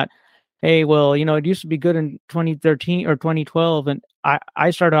people and not, hey, well, it used to be good in 2013 or 2012. And I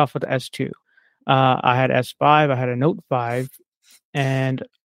started off with S2. I had S5, I had a Note 5, and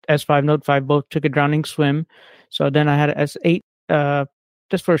S5, Note 5 both took a drowning swim. So then I had an S8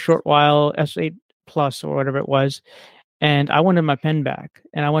 just for a short while, S8 Plus or whatever it was. And I wanted my pen back,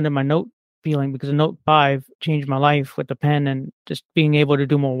 and I wanted my Note feeling, because the Note 5 changed my life with the pen and just being able to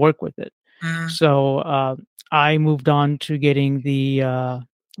do more work with it. So I moved on to getting the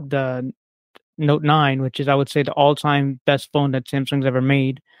Note 9, which is, I would say, the all-time best phone that Samsung's ever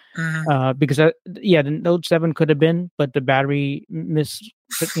made. Because the Note 7 could have been, but the battery the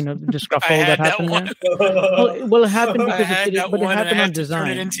scuffle that happened there. Well, it happened because it happened on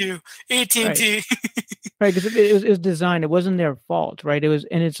design. Turn it into AT&T. Right, because it was design. It wasn't their fault, right?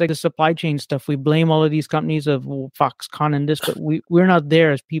 It's like the supply chain stuff. We blame all of these companies of Foxconn and this, but we're not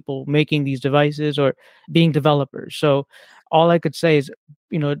there as people making these devices or being developers. So all I could say is,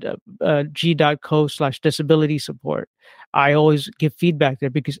 g.co/disability support. I always give feedback there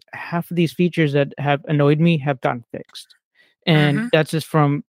because half of these features that have annoyed me have gotten fixed. And that's just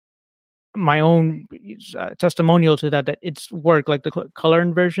from my own testimonial to that it's worked. Like the color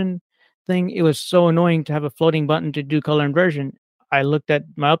inversion thing, it was so annoying to have a floating button to do color inversion. I looked at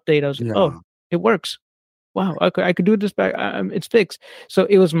my update, I was like, oh, it works. Wow, I could do this back. It's fixed. So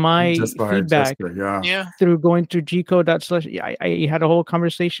it was my feedback through going to gcode./ I had a whole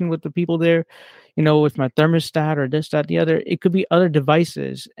conversation with the people there, with my thermostat or this, that, the other. It could be other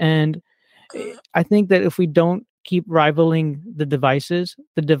devices. And I think that if we don't keep rivaling the devices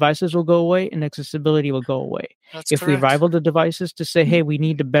will go away and accessibility will go away. That's if correct. we rival the devices to say, hey, we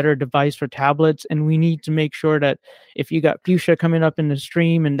need a better device for tablets, and we need to make sure that if you got Fuchsia coming up in the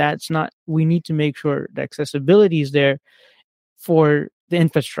stream and we need to make sure the accessibility is there for the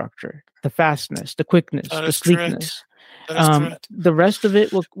infrastructure, the fastness, the quickness, the sleekness. The rest of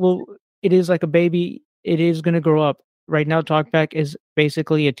it will it is like a baby. It is going to grow up. Right now, TalkBack is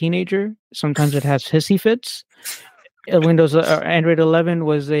basically a teenager. Sometimes it has hissy fits. Windows Android 11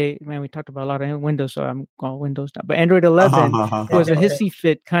 was we talked about a lot of Windows, so I'm calling Windows now. But Android 11 was a hissy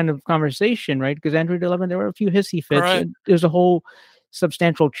fit kind of conversation, right? Because Android 11, there were a few hissy fits. Right. There's a whole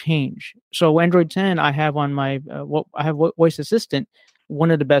substantial change. So Android 10, I have on my I have Voice Assistant,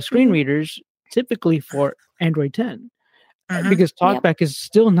 one of the best screen readers, typically for Android 10, because TalkBack is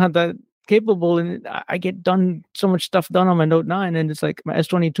still not that capable, and I get so much stuff done on my Note 9, and it's like my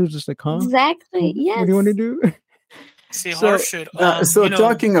S22 is just like, huh? Exactly. Yes. What do you want to do? See,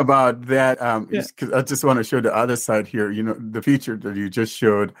 talking about that, because I just want to show the other side here. The feature that you just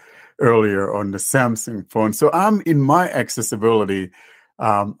showed earlier on the Samsung phone. So I'm in my accessibility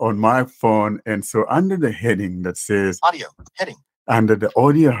on my phone, and so under the heading that says audio heading, under the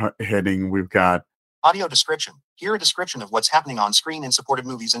audio heading, we've got audio description. Here a description of what's happening on screen in supported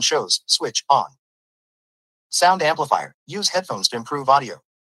movies and shows. Switch on. Sound amplifier. Use headphones to improve audio.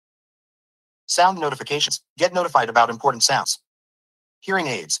 Sound notifications. Get notified about important sounds. Hearing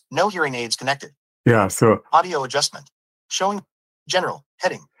aids. No hearing aids connected. Yeah, so audio adjustment. Showing general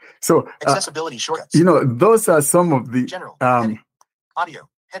heading. So accessibility shortcuts. Those are some of the general heading. Audio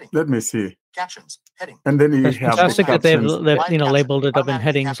heading. Let me see. Captions heading. And then you have fantastic that they've labeled it up in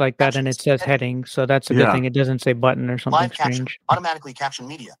headings like that, and it says heading. So that's a good thing. It doesn't say button or something Live strange. Automatically caption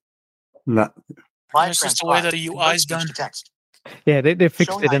media. Live it's just the way that the UI is done. Text. Yeah, they fixed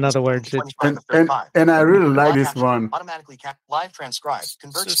Showing it. In items other between words, it's 25 and 35. And I really like Live this caption, one. automatically live transcribe,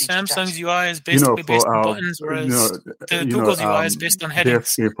 convert So speech to text. Samsung's UI is You know, basically based for on our buttons, whereas the you know, Google's UI is based on deaf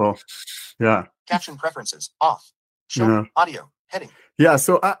headings. people. Yeah. Caption preferences off. You Show know. audio heading. Yeah,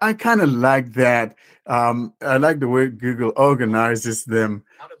 so I kind of like that. I like the way Google organizes them,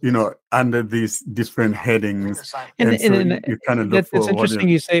 you know, under these different headings. And so you kind of look for it's what interesting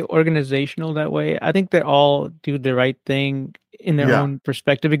you say organizational that way. I think they all do the right thing in their Yeah. own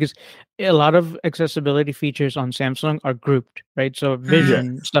perspective, because a lot of accessibility features on Samsung are grouped, right? So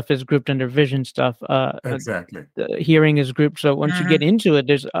vision stuff is grouped under vision stuff. Exactly. The hearing is grouped. So once you get into it,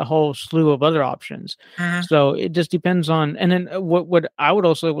 there's a whole slew of other options. So it just depends on. And then what I would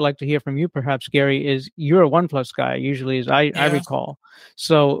also like to hear from you, perhaps, Gary, is you're a OnePlus guy usually, as I recall.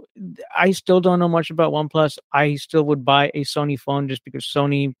 So I still don't know much about OnePlus. I still would buy a Sony phone just because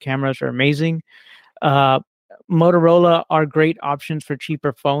Sony cameras are amazing. Motorola are great options for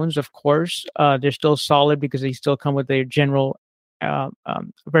cheaper phones, of course. They're still solid because they still come with a general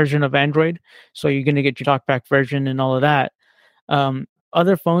version of Android. So you're going to get your TalkBack version and all of that.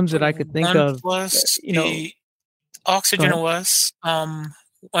 Other phones that I could think of, OnePlus, you know, the Oxygen Go OS,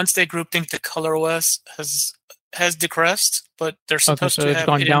 once they grouped into the Color OS has decreased, but they're supposed so to it's have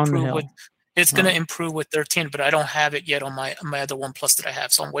gone it improve downhill. with. It's going to improve with 13, but I don't have it yet on my other OnePlus that I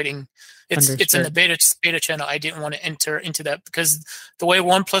have, so I'm waiting. It's in the beta channel. I didn't want to enter into that because the way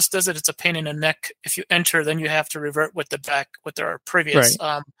OnePlus does it, it's a pain in the neck. If you enter, then you have to revert with their previous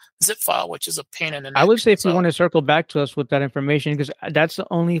zip file, which is a pain in the neck. I would say if you want to circle back to us with that information, because that's the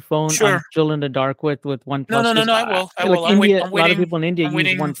only phone I'm still in the dark with OnePlus. No, I will. I will. India, a lot of people in India use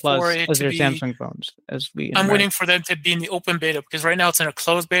for OnePlus it as to their be- Samsung phones. I'm waiting for them to be in the open beta because right now it's in a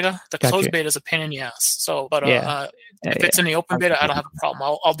closed beta. The Gotcha. closed beta is a pain in the ass. So, but Yeah. if it's in the open beta, I don't have a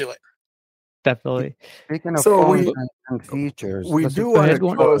problem. I'll do it. Definitely. Speaking of So phones we- and features, We listen do to want this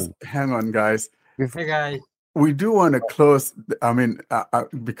to close. phone. Hang on, guys. Hey guys. We do want to close. I mean,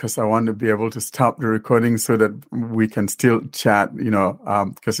 because I want to be able to stop the recording so that we can still chat. You know,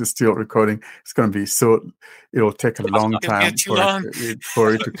 because it's still recording. It's going to be so. It'll take a long time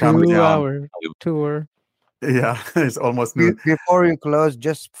for it to come 2 down. hour tour. Yeah, it's almost noon. Before you close,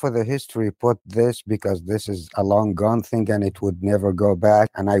 just for the history, put this because this is a long gone thing and it would never go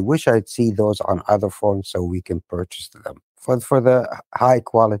back. And I wish I'd see those on other phones so we can purchase them for the high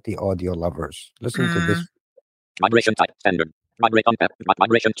quality audio lovers. Listen to this. Vibration type standard.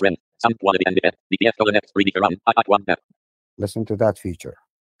 Vibration trend. Sound quality and depth. DTF colon X 3D around. I1 F. Listen to that feature.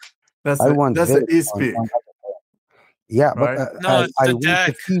 That's I the, want that's the this eSpeak. Yeah, Right? but No, it's I the want the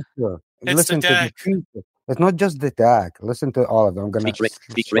DAC. feature. It's Listen the to DAC. the feature. It's not just the DAC. Listen to all of them. I'm gonna Speech rate.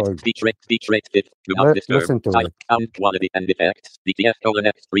 Speech show rate. you. Speech rate. Fit. Do not disturb. Listen to Type. it. Sound quality and effects. DTF colon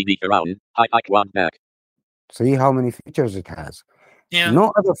X 3D around. I1 back. See how many features it has. Yeah.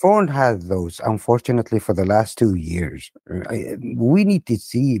 No other phone has those, unfortunately, for the last 2 years. We need to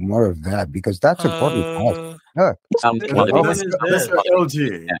see more of that because that's important for us. Look. Sound That's quality. that's the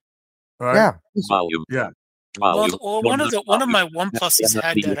LG. Right? Yeah. Volume. Yeah. Volume. One of my OnePluses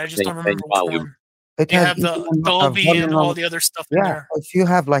had that. I just don't remember which one. It They has have the even a Dolby and volume all of- the other stuff in Yeah, there. if you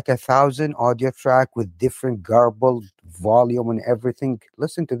have like 1,000 audio track with different garbled volume and everything,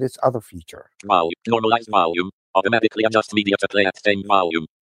 listen to this other feature. Volume. Normalize volume. Automatically adjust media to play at same volume.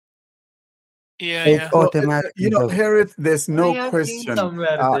 Yeah, It yeah. Well, automatically you know, does- Harriet, there's no I have seen question.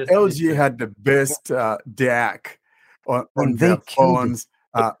 somewhere this LG feature. had the best DAC on And their they killed it. phones.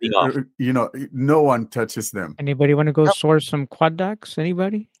 You know, no one touches them. Anybody want to go source some quad DACs?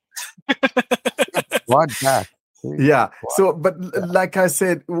 Anybody? What DAC? Yeah. So, but like I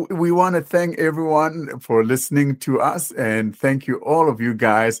said, we want to thank everyone for listening to us, and thank you, all of you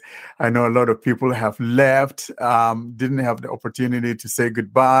guys. I know a lot of people have left, didn't have the opportunity to say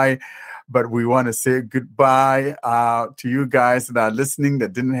goodbye, but we want to say goodbye to you guys that are listening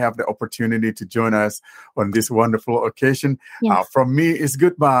that didn't have the opportunity to join us on this wonderful occasion. Yes. From me, is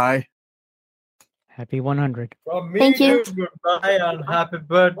goodbye. Happy 100. From me, Thank you. too, goodbye and happy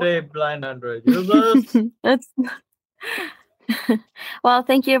birthday, Blind Android users. That's well,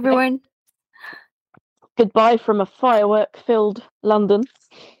 thank you everyone. Goodbye from a firework-filled London.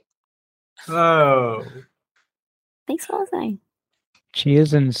 Oh. Thanks for listening.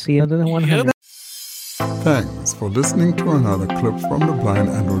 Cheers and see you on the 100. Thanks for listening to another clip from the Blind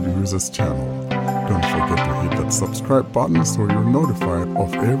Android Users channel. Don't forget to hit that subscribe button so you're notified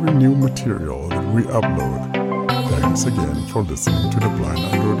of every new material that we upload. Thanks again for listening to the Blind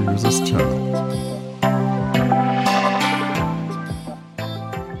Android Users channel.